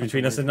everything's time changed spent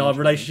between us away and from our each other.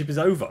 relationship is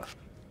over.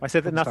 I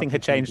said that nothing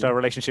had changed. Our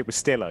relationship was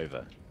still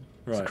over.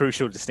 It's a Right.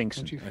 crucial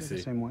distinction. Don't you feel see.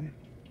 the same way?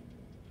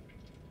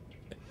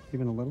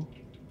 Even a little?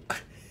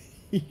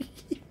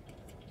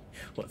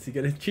 What's he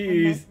gonna I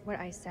choose? meant what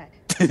I said.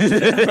 It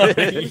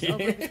was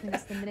over between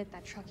us the minute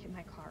that truck hit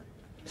my car.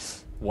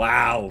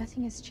 Wow.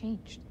 Nothing has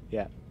changed.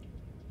 Yeah. Our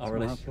That's how it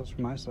relationship. feels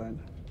from my side.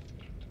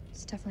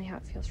 It's definitely how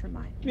it feels from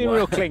mine. You're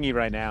real clingy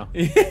right now.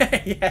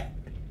 Yeah.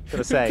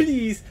 Gotta say.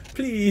 Please,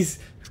 please.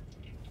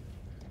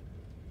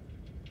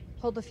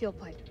 Hold the fuel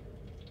pipe.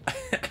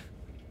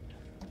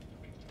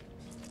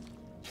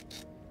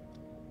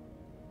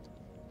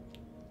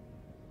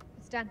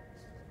 It's done.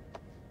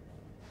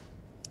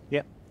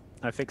 Yep,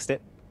 I fixed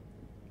it.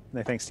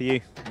 No thanks to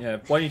you. Yeah.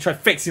 Why don't you try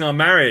fixing our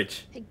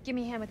marriage? Hey, give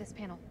me a hand with this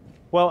panel.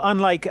 Well,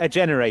 unlike a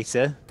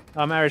generator,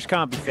 our marriage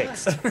can't be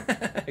fixed.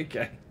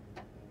 Okay.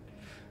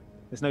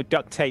 There's no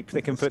duct tape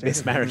that can put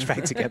this marriage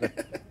back together.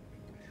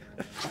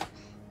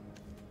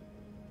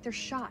 They're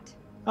shot.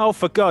 Oh,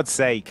 for God's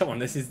sake. Come on,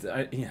 this is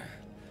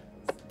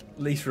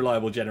least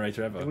reliable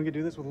generator Think ever. we could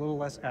do this with a little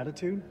less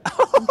attitude?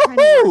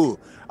 Oh,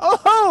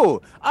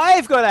 oh,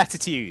 I've got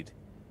attitude.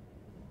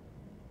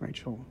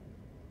 Rachel.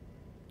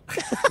 We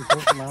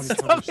both allowed each other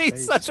Stop being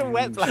space such a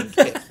wet and-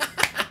 blanket.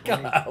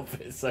 Can't help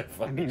it. It's so I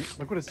funny. mean,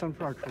 look what it's done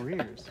for our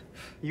careers.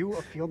 You,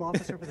 a field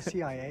officer for the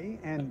CIA,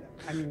 and,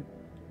 I mean,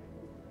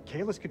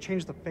 Kalis could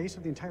change the face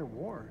of the entire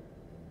war.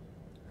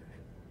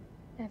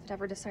 And if it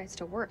ever decides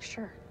to work,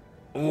 sure.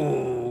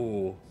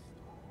 Ooh.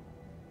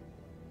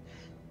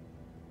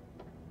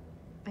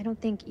 I don't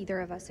think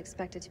either of us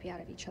expected to be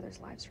out of each other's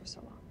lives for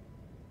so long.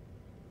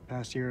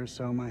 Past year or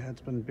so, my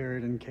head's been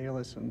buried in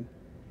Kalis, and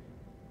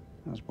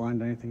I was blind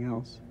to anything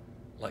else.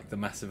 Like the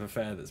massive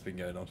affair that's been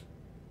going on.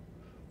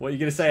 What are you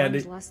going to say, Andy?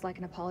 Sounds less like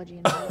an apology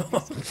and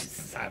more like a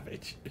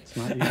Savage.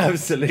 not you.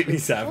 Absolutely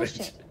savage.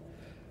 Bullshit.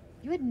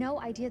 You had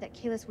no idea that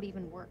Kalis would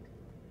even work.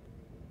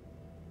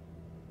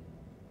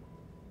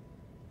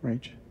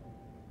 Rach.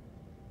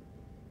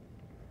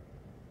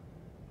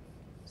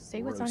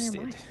 Say what's on your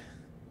mind.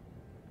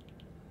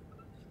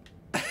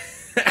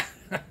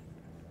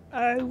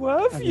 I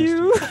love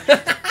you.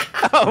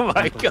 Oh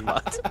my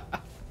God.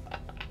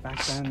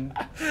 Back then,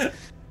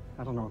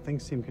 I don't know,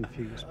 things seem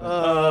confused. But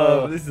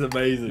Oh, this is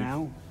amazing.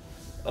 now,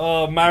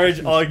 Oh,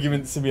 Marriage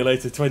Argument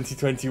Simulator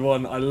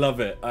 2021. I love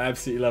it. I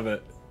absolutely love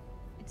it.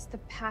 It's the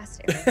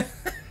past era.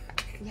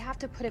 We have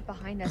to put it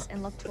behind us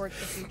and look towards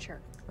the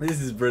future.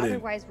 This is brilliant.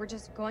 Otherwise, we're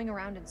just going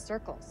around in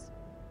circles.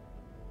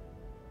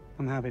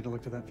 I'm happy to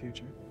look to that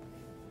future.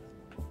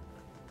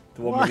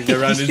 The one where we go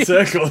around in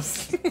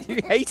circles.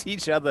 You hate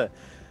each other.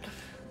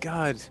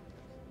 God.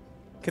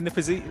 Can if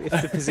the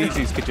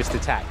Pazuzus could just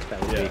attack,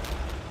 that would be.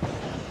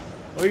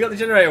 Well, we got the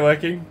generator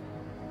working.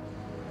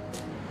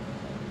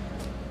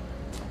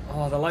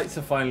 Oh, the lights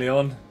are finally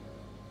on.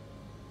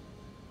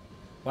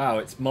 Wow,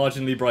 it's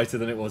marginally brighter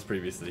than it was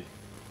previously.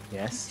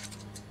 Yes.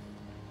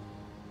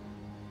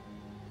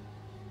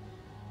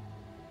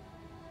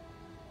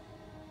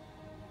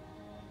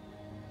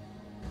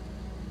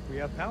 We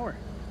have power.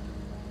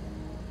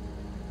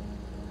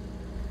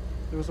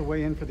 There was a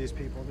way in for these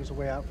people. There's a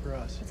way out for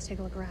us. Let's take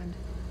a look around.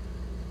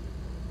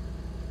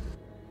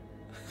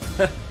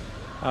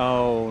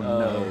 Oh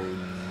no.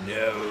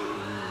 No.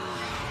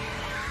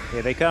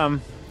 Here they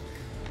come.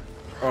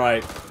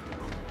 Alright.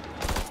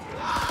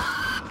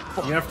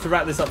 You're gonna have to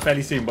wrap this up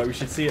fairly soon, but we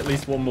should see at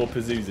least one more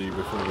Pazuzu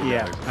before we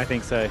go. I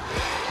think so.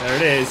 There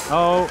it is.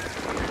 Oh.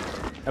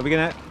 Are we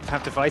gonna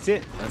have to fight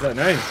it? I don't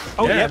know.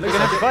 Oh yeah, we're gonna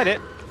have to fight it.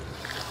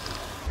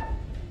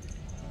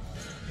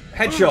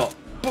 Headshot.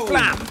 Boom.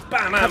 Blam.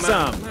 Bam. Have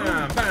Bam. some.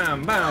 Bam.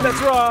 Bam. Bam.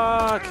 Let's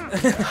rock.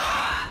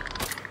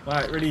 Wow,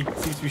 it really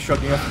seems to be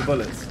shrugging off the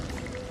bullets.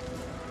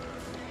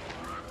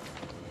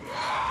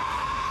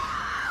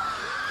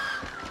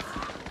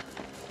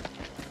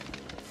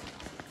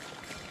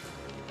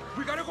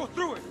 We gotta go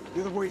through it.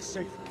 The other way is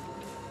safer.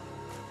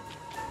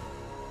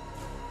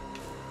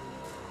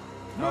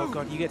 Oh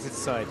god, you get to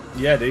decide.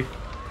 Yeah, dude.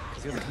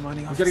 You're the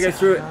commanding We've got to go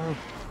through it. Oh.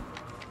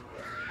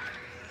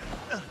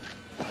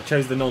 I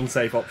chose the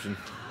non-safe option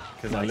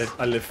because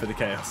I live for the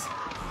chaos.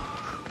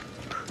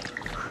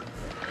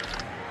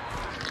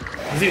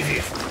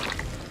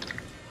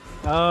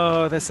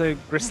 Oh, they're so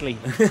bristly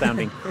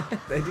sounding.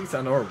 They do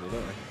sound horrible,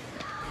 don't they?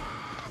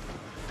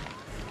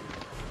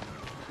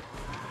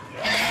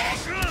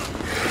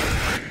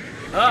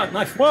 Ah,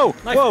 knife! Whoa!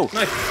 Knife! Whoa!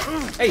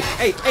 Knife! Hey!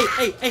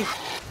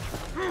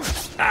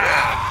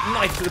 Ah!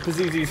 Knife to the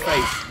Pazuzu's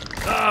face!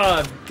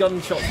 Ah!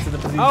 Gunshots to the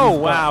Pazuzu's Oh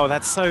butt. wow,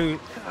 that's so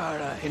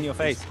in your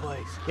face.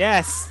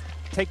 Yes!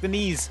 Take the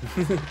knees!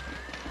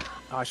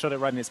 Oh, I shot it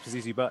right in its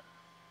Pazuzu butt.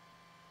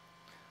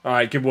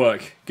 Alright, good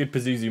work. Good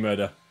Pazuzu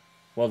murder.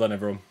 Well done,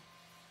 everyone.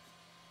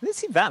 I didn't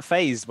seem that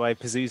phased by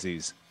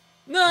Pazuzus.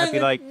 No, I'd be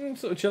they're like,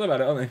 sort of chill about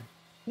it, aren't they?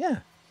 yeah.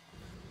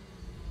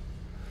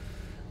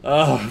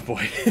 Oh,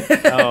 boy.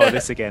 Oh,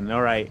 this again.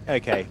 All right.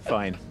 Okay,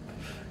 fine.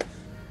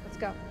 Let's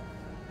go.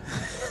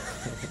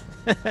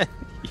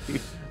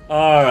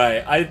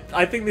 Alright,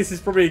 I think this is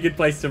probably a good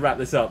place to wrap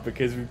this up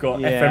because we've got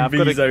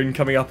FMV Zone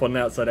coming up on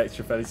Outside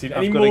Extra fairly soon.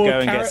 I've got to go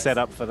and get set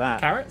up for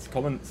that. Carrots?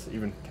 Comments?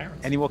 Even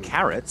carrots? Any more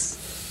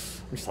carrots?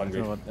 I'm just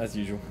hungry, as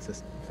usual. It's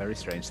a very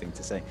strange thing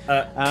to say.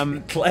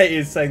 Clay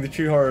is saying the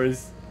true horror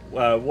is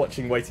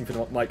waiting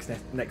for Mike's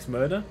next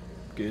murder.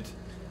 Good.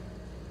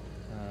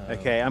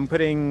 Okay, I'm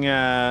putting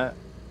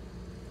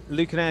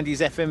Luke and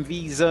Andy's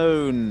FMV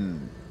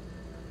Zone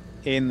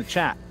in the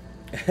chat.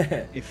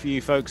 If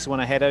you folks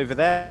want to head over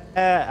there,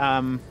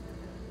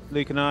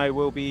 Luke and I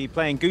will be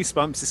playing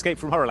Goosebumps Escape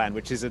from Horrorland,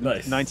 which is a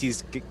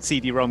 90s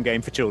CD-ROM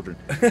game for children.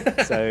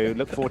 So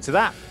look forward to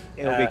that.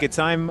 It'll be a good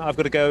time. I've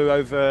got to go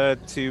over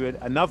to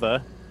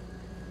another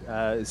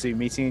Zoom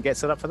meeting and get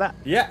set up for that.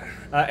 Yeah.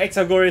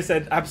 Exalgoria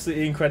said,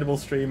 absolutely incredible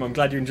stream. I'm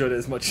glad you enjoyed it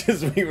as much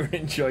as we were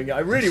enjoying it. I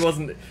really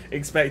wasn't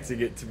expecting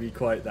it to be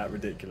quite that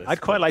ridiculous.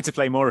 I'd quite like to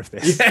play more of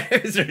this. Yeah,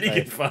 it was really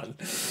good fun.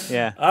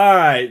 Yeah. All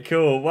right,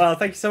 cool. Well,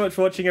 thank you so much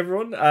for watching,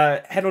 everyone.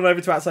 Head on over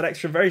to Outside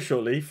Extra very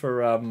shortly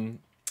for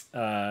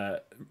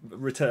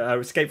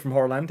Escape from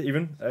Horrorland,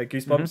 even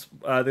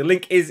Goosebumps. The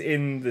link is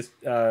in this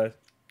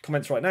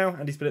comments right now.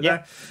 Andy's put it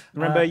there.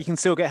 Remember, you can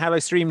still get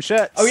Hallowstream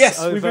shirts. Oh yes,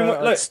 over we've been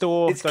look.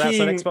 store. It's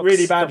keying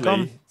really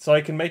badly, so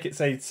I can make it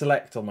say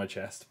select on my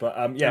chest. But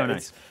yeah,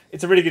 nice.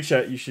 it's a really good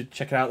shirt. You should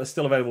check it out. They're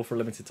still available for a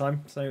limited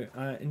time, so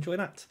enjoy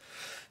that.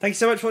 Thank you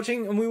so much for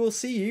watching, and we will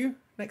see you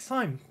next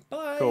time.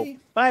 Bye. Cool.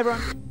 Bye, everyone.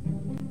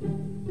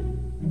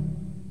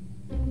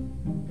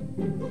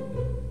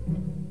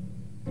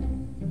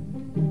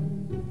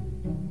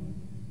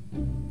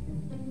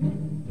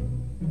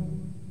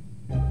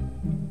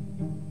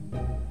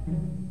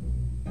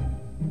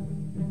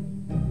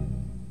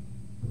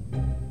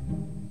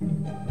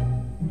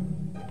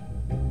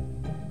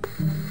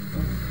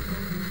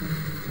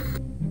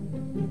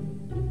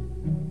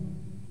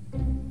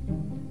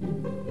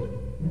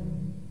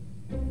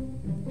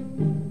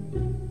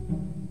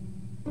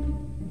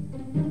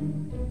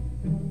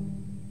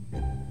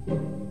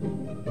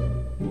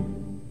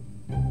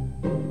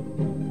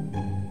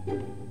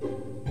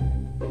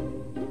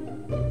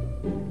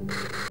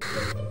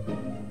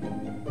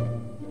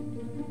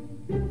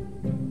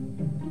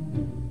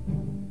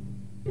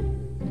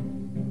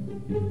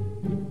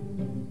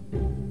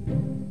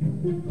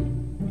 Mm-hmm.